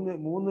വരും,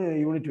 3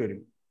 യൂണിറ്റ് വരും.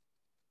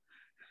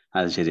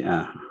 അത് ശരി.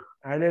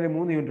 അയലയിൽ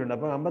 3 യൂണിറ്റ് ഉണ്ട്.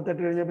 അപ്പൊ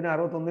 58 കഴിഞ്ഞാൽ പിന്നെ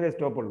 61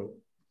 സ്റ്റോപ്പ് ഉള്ളൂ.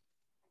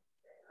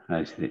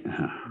 അത് ശരി.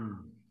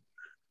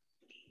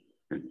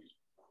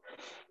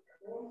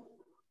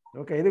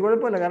 ഓക്കെ, ഇത്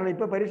കുഴപ്പമില്ല. കാരണം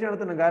ഇപ്പൊ പരീക്ഷ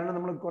നടത്തണം. കാരണം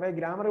നമ്മൾ കുറെ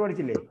ഗ്രാമർ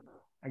പഠിച്ചില്ലേ,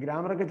 ആ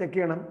ഗ്രാമറൊക്കെ ചെക്ക്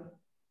ചെയ്യണം.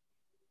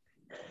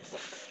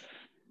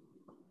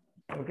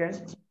 ഓക്കെ,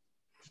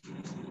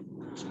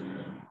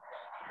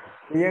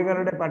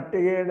 ക്രിയകളുടെ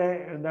പട്ടികയുടെ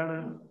എന്താണ്,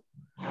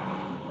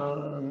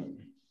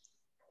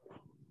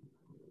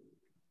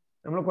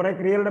 നമ്മൾ കുറെ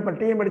ക്രിയകളുടെ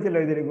പട്ടികയും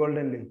പഠിച്ചല്ലോ ഇതില്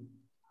ഗോൾഡനില്,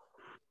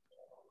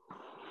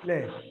 അല്ലേ?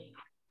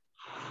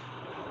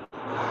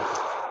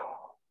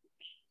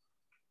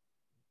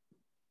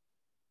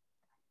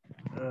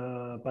 ആ,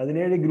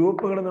 17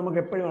 ഗ്രൂപ്പുകൾ നമുക്ക്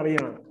എപ്പോഴും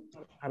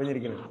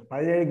അറിഞ്ഞിരിക്കണം.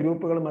 17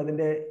 ഗ്രൂപ്പുകളും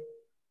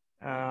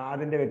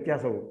അതിന്റെ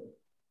വ്യത്യാസവും.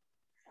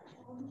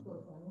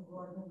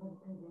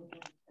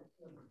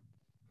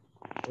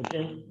 ഓക്കെ,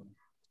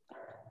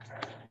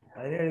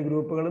 17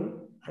 ഗ്രൂപ്പുകളും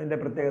അതിന്റെ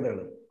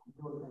പ്രത്യേകതകളും.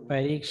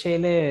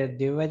 പരീക്ഷയില്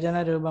ദ്വിവചന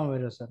രൂപം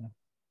വരും സാർ?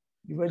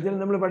 വിഭജനം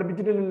നമ്മൾ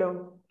പഠിപ്പിച്ചിട്ടില്ലല്ലോ.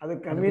 അത്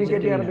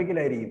കമ്മ്യൂണിക്കേറ്റീവ്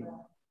അറബിക്കിലായിരിക്കും.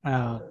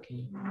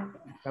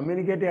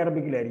 കമ്മ്യൂണിക്കേറ്റീവ്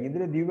അറബിക്കിലായിരിക്കും.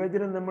 ഇതിന്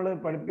ദ്വിവചനം നമ്മൾ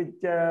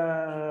പഠിപ്പിച്ച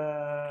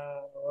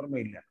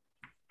ഓർമ്മയില്ല.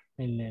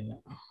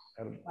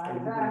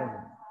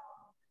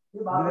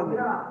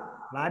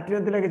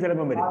 പ്ലാറ്റിനത്തിലൊക്കെ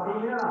ചിലപ്പം വരും.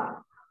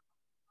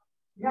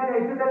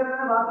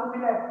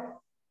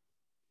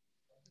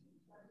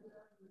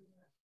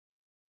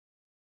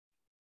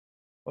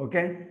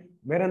 ഓക്കെ,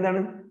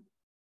 വേറെന്താണ്?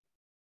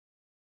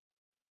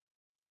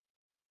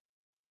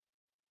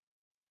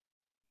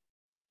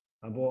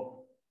 അപ്പോ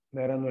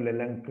വേറെ ഒന്നുമില്ല,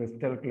 എല്ലാം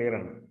ക്രിസ്റ്റൽ ക്ലിയർ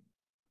ആണ്.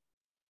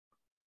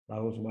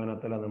 അല്ലാഹു സുബ്ഹാനഹു വ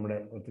തആല നമ്മുടെ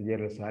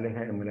ഒത്തുചേരൽ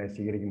സാലിഹായ അമലായി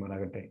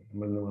സ്വീകരിക്കുമാറാകട്ടെ.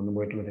 നമ്മളിൽ നിന്ന് വന്നു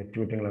പോയിട്ടുള്ള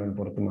തെറ്റുകുറ്റങ്ങൾ അവൻ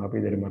പുറത്ത് മാഫി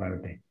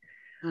തരുമാറാകട്ടെ.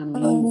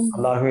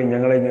 അള്ളാഹുവെ,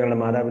 ഞങ്ങളെയും ഞങ്ങളുടെ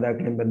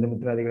മാതാപിതാക്കളെയും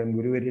ബന്ധുമിത്രാദികളെയും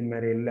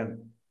ഗുരുവര്യന്മാരെയും എല്ലാം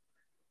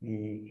ഈ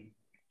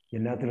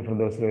ജന്നാത്തുൽ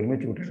ഫിർദൗസിൽ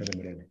ഒരുമിച്ച് കൂട്ടണം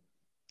തമ്പുരാനെ.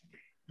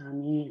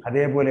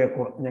 അതേപോലെ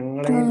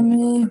ഞങ്ങളെയും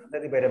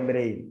സന്തതി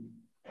പരമ്പരയിൽ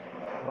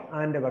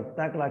ഖുർആന്റെ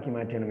വക്താക്കളാക്കി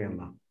മാറ്റണമേ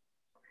അല്ലാഹ്.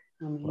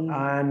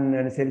 ഖുർആൻ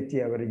അനുസരിച്ച്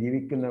അവർ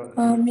ജീവിക്കുന്ന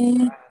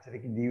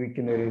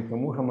ഒരു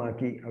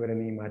സമൂഹമാക്കി അവരെ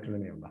നീ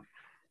മാറ്റണമേ അല്ലാഹ്.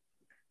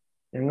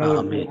 ഞങ്ങൾ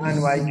ഖുർആൻ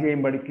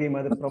വായിക്കുകയും പഠിക്കുകയും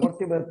അത്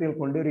പ്രവൃത്തിയിൽ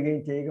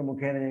കൊണ്ടുവരികയും ചെയ്യുക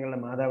മുഖേന ഞങ്ങളുടെ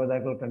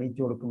മാതാപിതാക്കൾക്ക്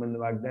അണിയിച്ചു കൊടുക്കുമെന്ന്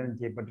വാഗ്ദാനം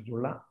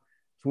ചെയ്യപ്പെട്ടിട്ടുള്ള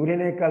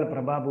സൂര്യനേക്കാൾ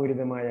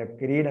പ്രഭാപൂരിതമായ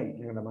കിരീടം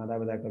ഞങ്ങളുടെ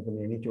മാതാപിതാക്കൾക്ക് നീ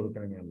അണിയിച്ചു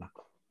കൊടുക്കണമേ അല്ലാഹ്.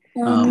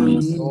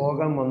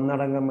 ലോകം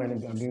ഒന്നടങ്കം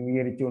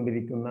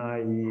അഭിമുഖീകരിച്ചുകൊണ്ടിരിക്കുന്ന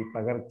ഈ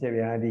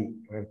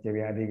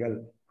പകർച്ചവ്യാധികൾ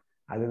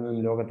അതിൽ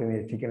നിന്ന് ലോകത്തെ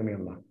രക്ഷിക്കണമേ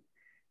അല്ലാഹ്.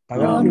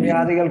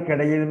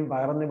 പകർച്ചവ്യാധികൾക്കിടയിലും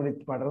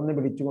പടർന്നു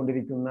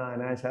പിടിച്ചുകൊണ്ടിരിക്കുന്ന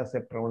അനാശാസ്യ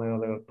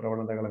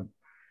പ്രവണതകളും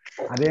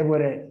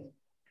അതേപോലെ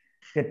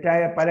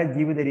തെറ്റായ പല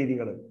ജീവിത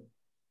രീതികളും,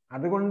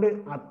 അതുകൊണ്ട്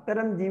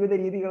അത്തരം ജീവിത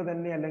രീതികൾ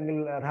തന്നെ അല്ലെങ്കിൽ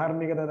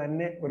അധാർമികത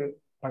തന്നെ ഒരു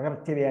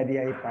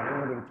പകർച്ചവ്യാധിയായി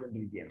പടർന്നു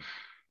പിടിച്ചുകൊണ്ടിരിക്കുകയാണ്.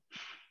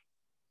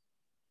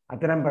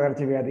 അത്തരം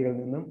പകർച്ചവ്യാധികളിൽ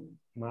നിന്നും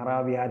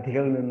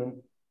മാറാവ്യാധികളിൽ നിന്നും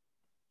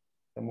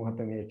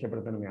സമൂഹത്തെ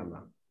രക്ഷപ്പെടുത്തണമേ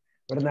അല്ലാഹ്.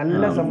 ഒരു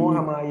നല്ല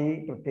സമൂഹമായി,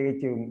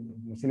 പ്രത്യേകിച്ച്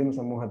മുസ്ലിം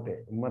സമൂഹത്തെ,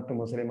 ഉമ്മത്ത്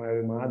മുസ്ലിമായ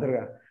ഒരു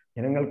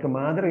ജനങ്ങൾക്ക്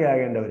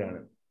മാതൃകയാകേണ്ടവരാണ്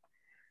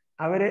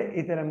അവര്.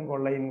 ഇത്തരം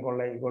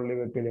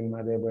കൊള്ളിവെക്കലും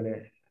അതേപോലെ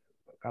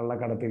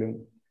കള്ളക്കടത്തിലും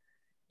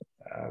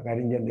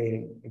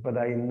കരിഞ്ചന്തയിലും ഇപ്പൊ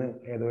ഇന്ന്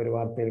ഏതോ ഒരു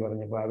വാർത്തയിൽ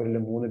പറഞ്ഞപ്പോൾ അവരിൽ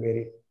 3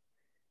 പേര്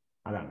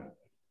അതാണ്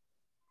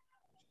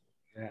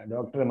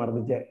ഡോക്ടറെ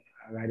മർദ്ദിച്ച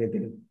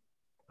കാര്യത്തിലും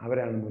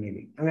അവരാണ് മുന്നിൽ.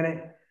 അങ്ങനെ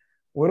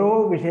ഓരോ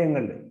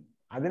വിഷയങ്ങളിൽ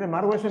അതിന്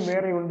മറുവശം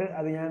വേറെയുണ്ട്.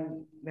 അത് ഞാൻ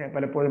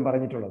പലപ്പോഴും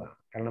പറഞ്ഞിട്ടുള്ളതാണ്.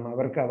 കാരണം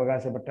അവർക്ക്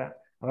അവകാശപ്പെട്ട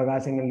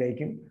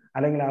അവകാശങ്ങളിലേക്കും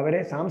അല്ലെങ്കിൽ അവരെ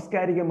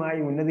സാംസ്കാരികമായി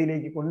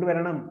ഉന്നതിയിലേക്ക്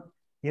കൊണ്ടുവരണം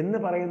എന്ന്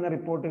പറയുന്ന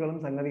റിപ്പോർട്ടുകളും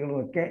സംഗതികളും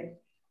ഒക്കെ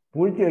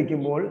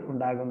പൂഴ്ത്തിവെക്കുമ്പോൾ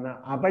ഉണ്ടാകുന്ന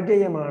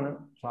അപജയമാണ്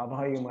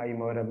സ്വാഭാവികമായും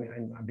അവർ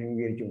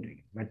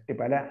അഭിമുഖീകരിച്ചുകൊണ്ടിരിക്കുന്നത്. മറ്റ്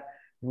പല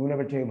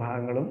ന്യൂനപക്ഷ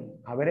വിഭാഗങ്ങളും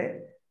അവരെ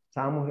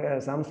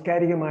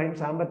സാംസ്കാരികമായും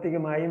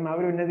സാമ്പത്തികമായും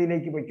അവർ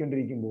ഉന്നതിയിലേക്ക്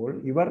പോയിക്കൊണ്ടിരിക്കുമ്പോൾ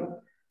ഇവർ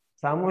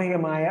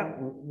സാമൂഹികമായ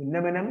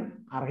ഉന്നമനം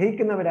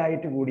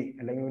അർഹിക്കുന്നവരായിട്ട് കൂടി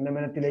അല്ലെങ്കിൽ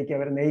ഉന്നമനത്തിലേക്ക്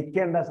അവരെ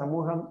നയിക്കേണ്ട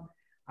സമൂഹം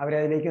അവരെ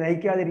അതിലേക്ക്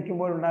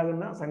നയിക്കാതിരിക്കുമ്പോൾ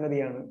ഉണ്ടാകുന്ന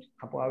സംഗതിയാണ്.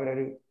 അപ്പോൾ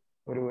അവരൊരു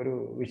ഒരു ഒരു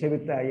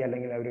വിഷവിത്തായി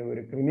അല്ലെങ്കിൽ അവർ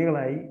ഒരു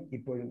കൃമികളായി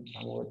ഇപ്പോഴും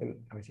സമൂഹത്തിൽ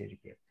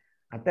അവശേഷിക്കുക.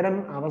 അത്തരം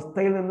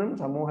അവസ്ഥയിൽ നിന്നും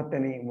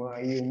സമൂഹത്തിനെ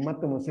ഈ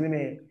ഉമ്മത്ത്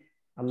മുസ്ലിമെ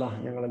അല്ലാഹ്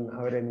ഞങ്ങൾ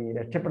അവരെ നീ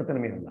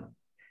രക്ഷപ്പെടുത്തണമേ അല്ല,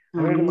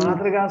 അവരുടെ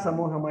മാതൃകാ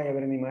സമൂഹമായി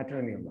അവരെ നീ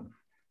മാറ്റണമേ അല്ല.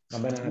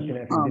 ربنا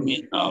آتنا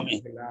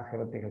في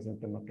الآخرة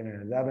حسنة وقنا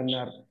عذاب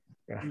النار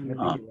برحمتك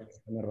يا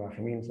أرحم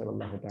الراحمين. صلى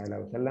الله تعالى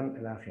وسلم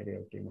على خير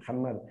خلق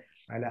محمد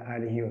وعلى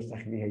آله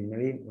وصحبه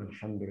أجمعين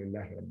والحمد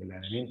لله رب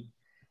العالمين.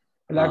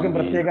 എല്ലാവർക്കും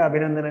പ്രത്യേക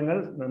അഭിനന്ദനങ്ങൾ,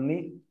 നന്ദി.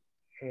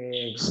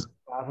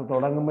 ക്ലാസ്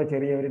തുടങ്ങുമ്പോൾ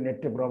ചെറിയൊരു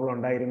നെറ്റ് പ്രോബ്ലം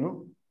ഉണ്ടായിരുന്നു,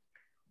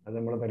 അത്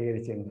നമ്മൾ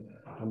പരിഹരിച്ചിട്ടുണ്ട്.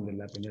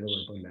 അൽഹംദുലില്ലാ, പിന്നീട്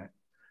കുഴപ്പമില്ല.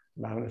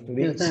 അല്ലാഹുവിനെ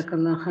സ്തുതി.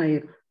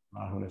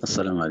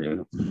 അസ്സലാമു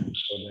അലൈക്കും.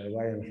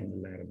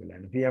 അൽഹംദുലില്ലാഹി റബ്ബിൽ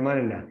ആലമീൻ. ഫി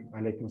അമാനില്ലാഹ്.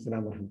 വഅലൈക്കും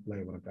അസ്സലാം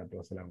വറഹ്മത്തുള്ളാഹി വബറകാതുഹു.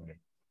 അസ്സലാമു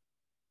അലൈക്കും.